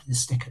 You're not going to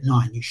stick at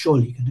 9. You're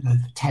surely going to go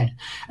for 10.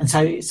 And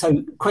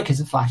so quick as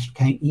a flash,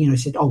 came. He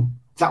said, oh,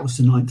 that was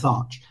the Ninth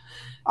Arch.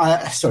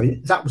 Sorry,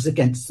 that was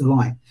Against the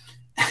Light.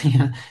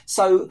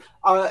 So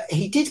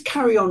he did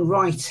carry on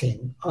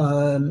writing.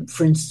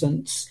 For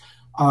instance,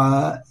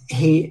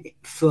 he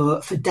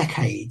for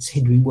decades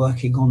he'd been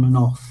working on and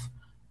off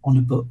on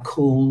a book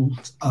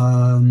called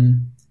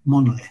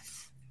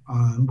Monolith,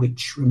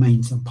 which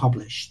remains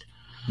unpublished.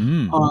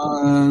 I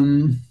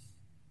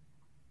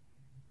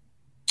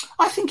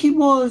think he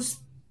was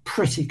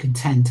pretty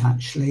content,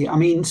 actually. I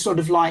mean, sort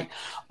of like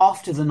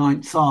after the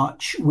Ninth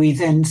Arch, we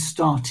then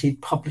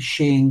started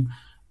publishing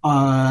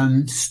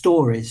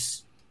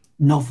stories,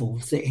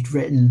 novels that he'd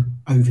written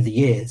over the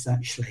years,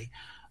 actually.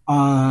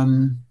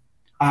 And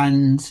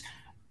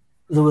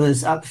there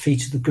was At the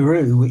Feet of the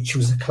Guru, which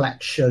was a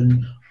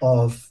collection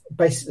of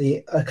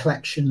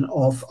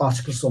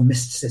articles on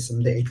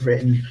mysticism that he'd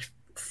written,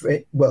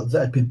 that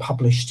had been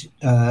published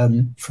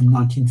from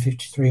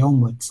 1953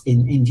 onwards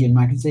in Indian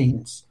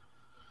magazines.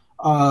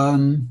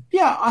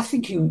 I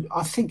think he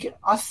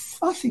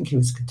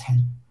was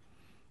content.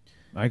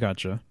 I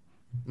gotcha.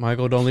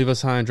 Michael, don't leave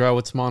us high and dry.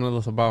 What's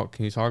Monolith about?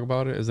 Can you talk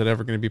about it? Is it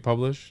ever going to be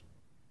published?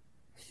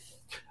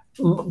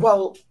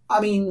 Well, I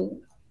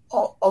mean,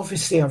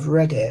 obviously I've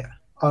read it.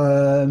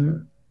 I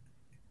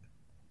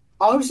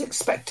was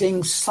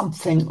expecting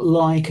something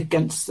like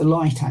Against the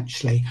Light,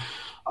 actually.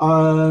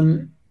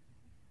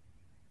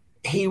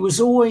 He was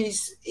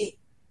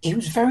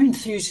very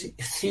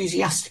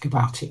enthusiastic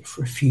about it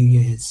for a few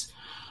years.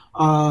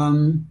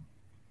 And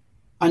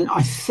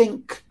I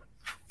think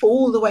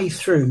all the way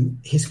through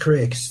his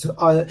career, because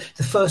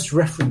the first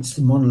reference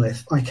to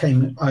Monolith I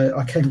came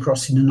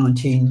across in a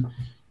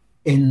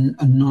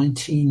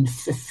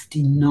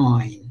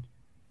 1959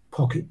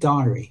 pocket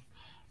diary,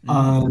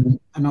 and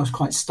I was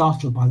quite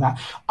startled by that.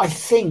 I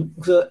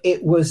think that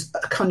it was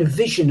a kind of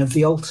vision of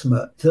the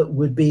ultimate that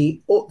would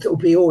be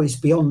always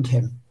beyond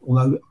him.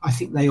 Although I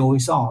think they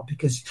always are,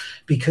 because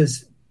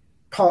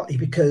partly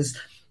because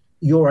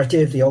your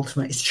idea of the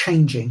ultimate is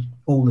changing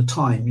all the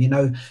time.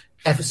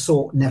 ever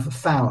sought, never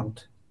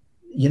found.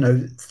 You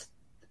know,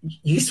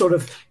 you sort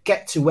of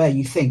get to where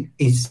you think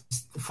is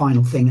the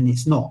final thing, and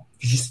it's not.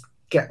 You just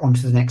get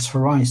onto the next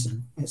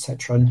horizon,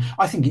 etc. And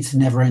I think it's a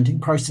never-ending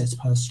process,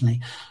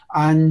 personally.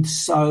 And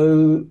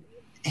so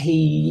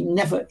he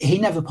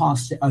never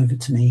passed it over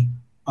to me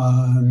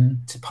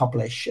to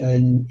publish,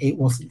 and it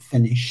wasn't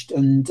finished.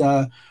 And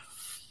I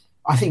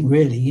think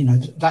really, you know,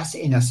 that's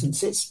in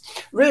essence. It's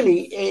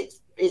really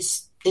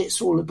it's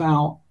all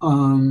about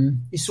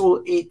it's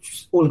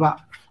all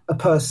about a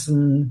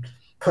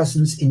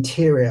person's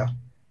interior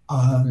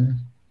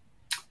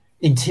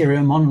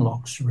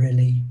monologues,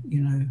 really.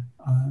 You know,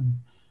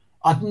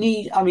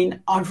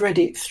 I've read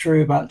it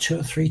through about 2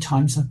 or 3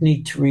 times. I'd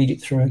need to read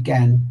it through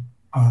again.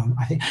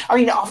 I think. I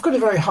mean, I've got a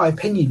very high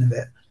opinion of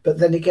it, but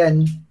then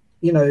again,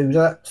 you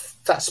know,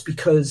 that's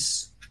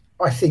because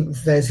I think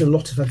there's a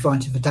lot of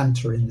Advaita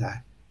Vedanta in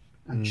there,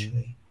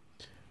 actually.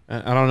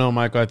 I don't know,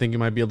 Michael. I think you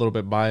might be a little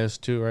bit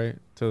biased too, right?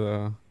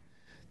 To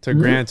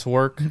Grant's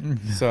work.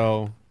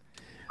 So.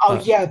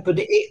 But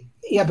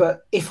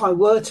if I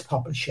were to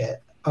publish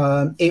it,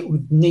 it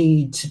would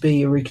need to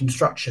be a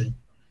reconstruction,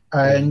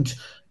 and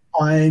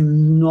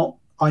I'm not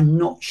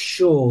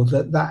sure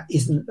that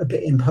isn't a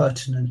bit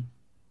impertinent.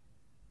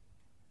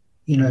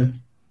 You know.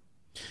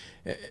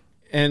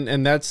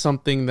 And that's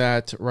something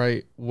that,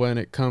 right, when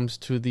it comes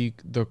to the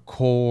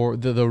core,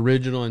 the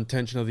original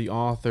intention of the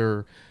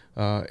author,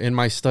 in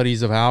my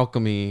studies of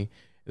alchemy,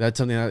 that's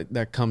something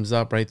that comes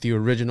up, right? The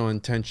original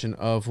intention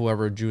of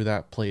whoever drew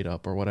that plate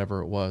up, or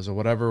whatever it was, or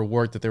whatever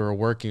work that they were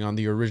working on,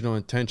 the original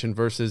intention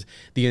versus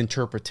the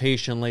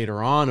interpretation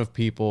later on of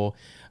people.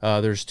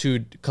 There's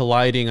 2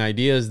 colliding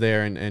ideas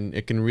there, and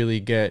it can really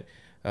get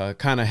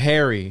kind of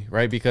hairy,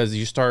 right? Because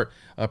you start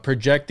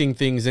projecting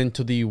things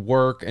into the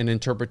work and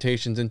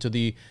interpretations into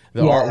the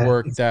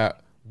artwork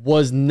that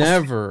was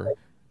never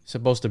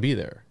supposed to be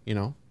there, you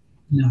know?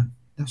 No,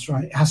 that's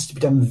right. It has to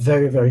be done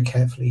very, very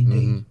carefully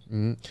indeed.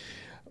 Mm-hmm.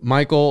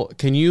 Michael,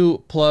 can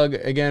you plug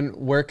again,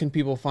 where can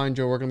people find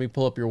your work? Let me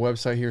pull up your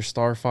website here,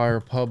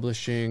 Starfire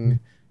Publishing.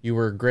 You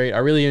were great. I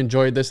really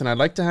enjoyed this, and I'd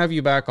like to have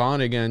you back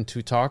on again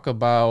to talk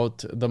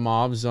about the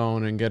Mob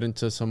Zone and get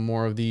into some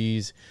more of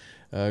these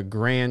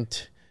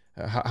Grant,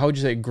 how would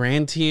you say,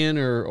 Grantian,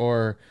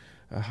 or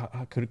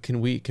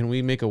can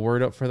we make a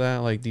word up for that,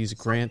 like these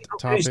Grant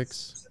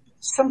topics?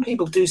 Some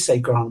people do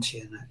say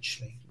Grantian,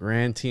 actually.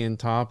 Grantian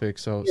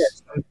topics. So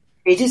yes,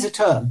 it is a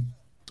term.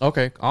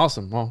 Okay,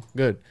 awesome. Well,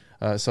 good.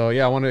 So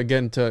yeah, I want to get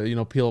into, you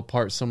know, peel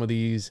apart some of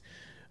these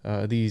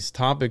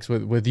topics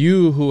with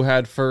you, who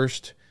had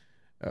firsthand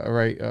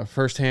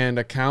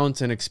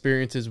accounts and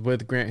experiences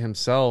with Grant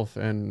himself,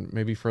 and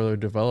maybe further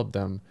develop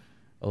them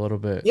a little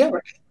bit. Yeah,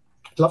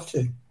 I'd love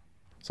to.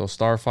 So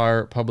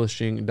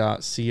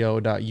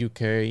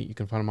starfirepublishing.co.uk, you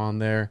can find them on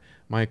there.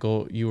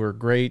 Michael, you were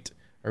great.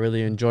 I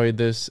really enjoyed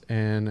this.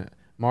 And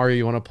Mario,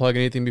 you want to plug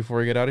anything before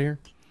we get out of here?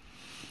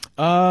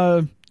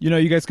 You know,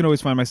 you guys can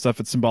always find my stuff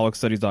at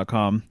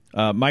symbolicstudies.com.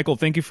 Michael,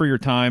 thank you for your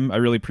time. I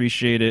really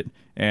appreciate it.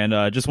 And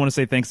just want to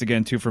say thanks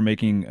again, too, for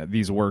making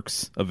these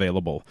works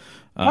available.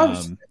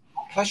 Pleasure.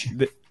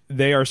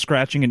 They are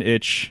scratching an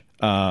itch,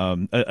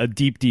 a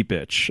deep, deep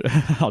itch.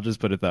 I'll just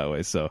put it that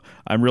way. So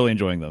I'm really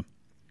enjoying them.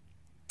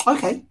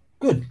 Okay,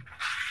 good.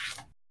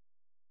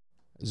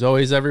 As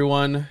always,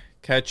 everyone,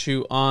 catch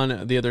you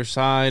on the other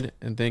side.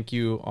 And thank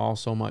you all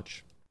so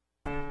much.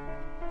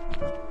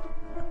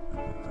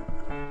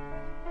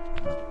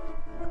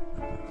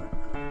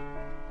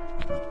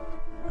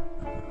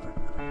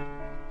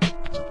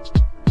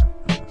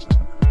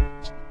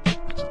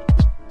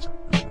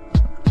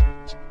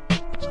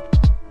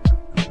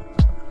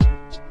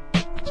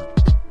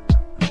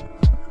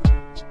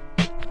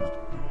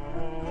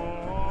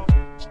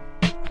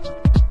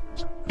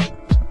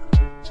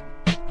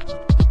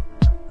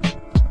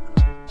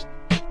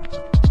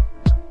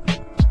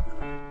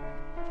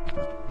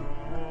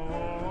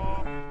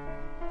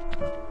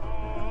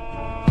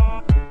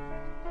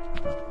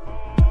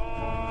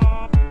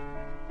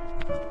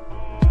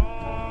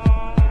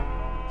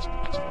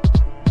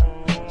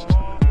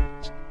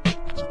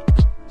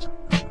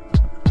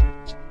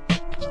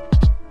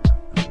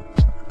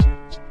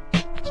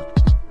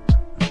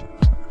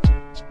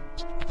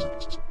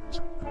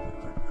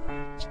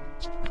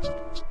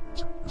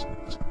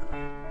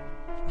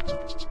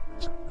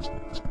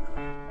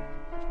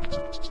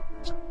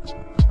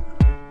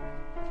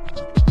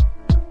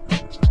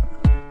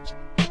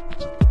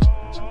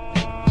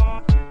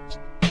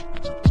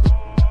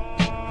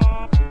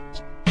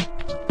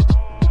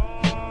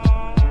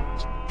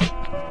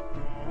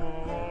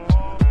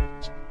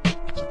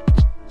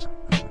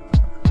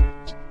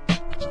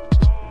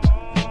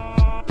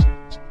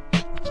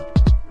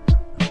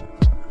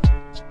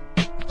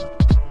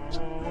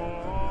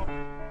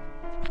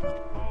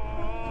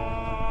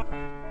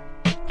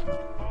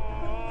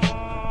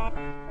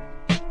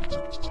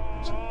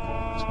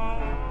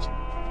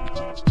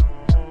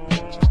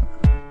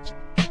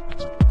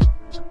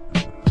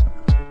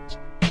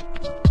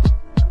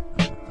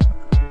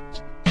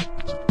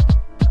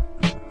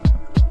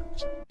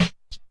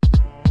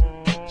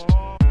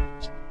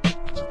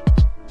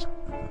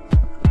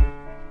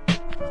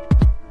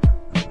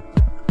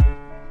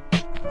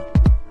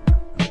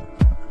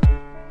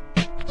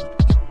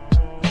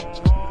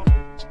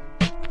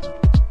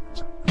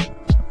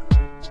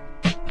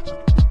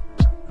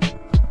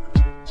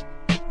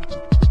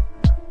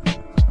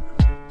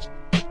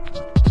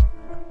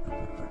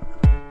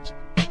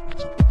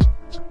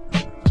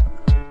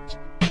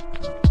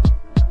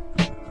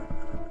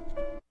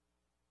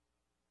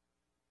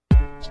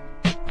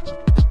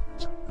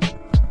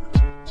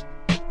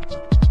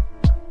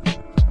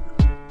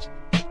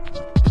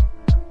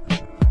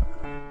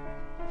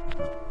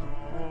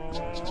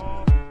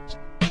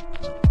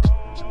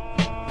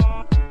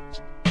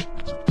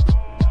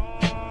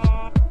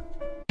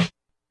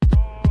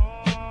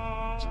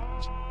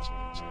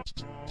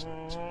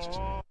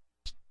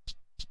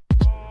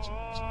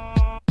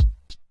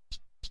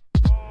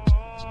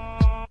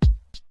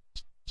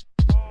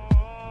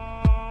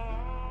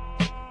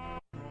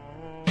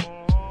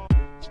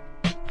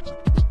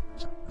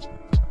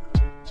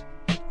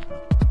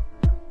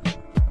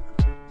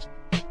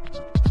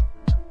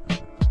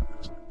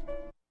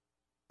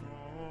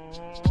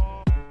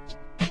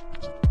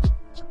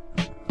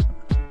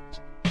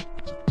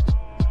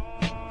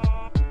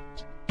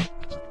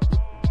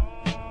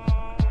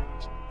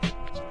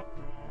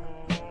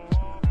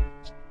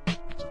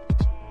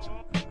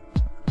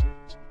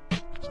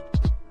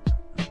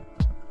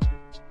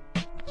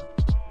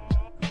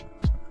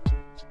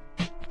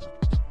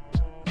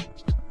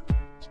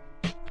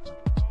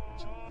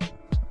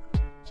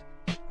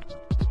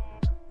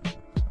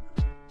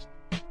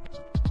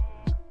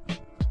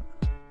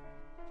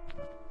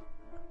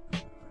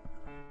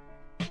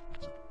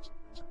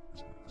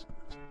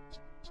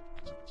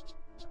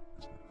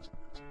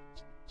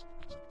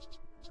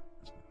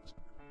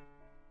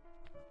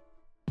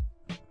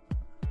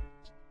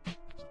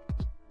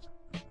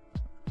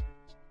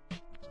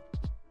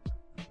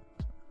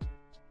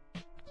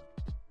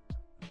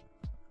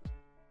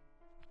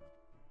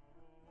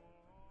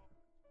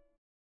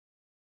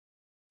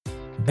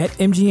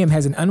 BetMGM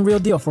has an unreal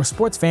deal for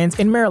sports fans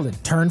in Maryland.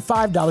 Turn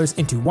 $5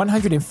 into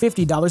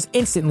 $150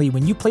 instantly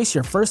when you place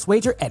your first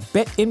wager at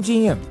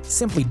BetMGM.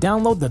 Simply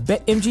download the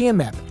BetMGM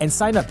app and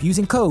sign up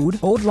using code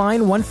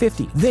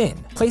OldLine150.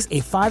 Then, place a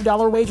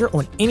 $5 wager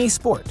on any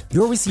sport.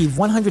 You'll receive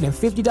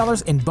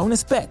 $150 in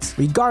bonus bets,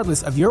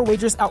 regardless of your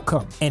wager's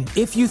outcome. And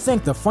if you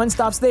think the fun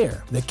stops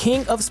there, the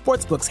king of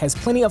sportsbooks has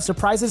plenty of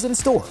surprises in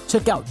store.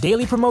 Check out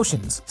daily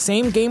promotions,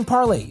 same-game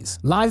parlays,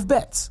 live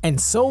bets, and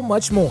so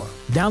much more.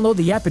 Download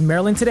the app in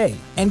Maryland today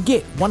and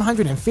get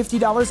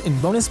 $150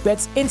 in bonus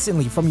bets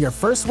instantly from your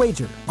first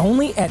wager.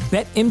 Only at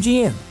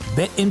BetMGM.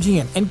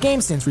 BetMGM and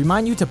GameSense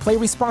remind you to play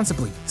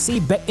responsibly. See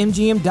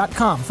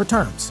BetMGM.com for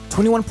terms.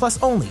 21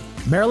 plus only.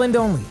 Maryland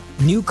only.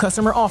 New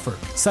customer offer.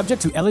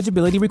 Subject to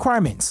eligibility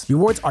requirements.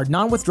 Rewards are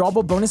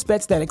non-withdrawable bonus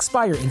bets that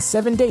expire in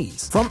 7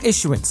 days. From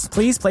issuance,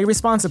 please play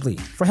responsibly.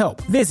 For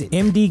help, visit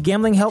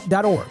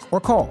mdgamblinghelp.org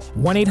or call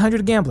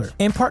 1-800-GAMBLER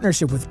in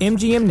partnership with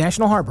MGM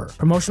National Harbor.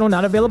 Promotional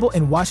not available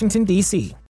in Washington, D.C.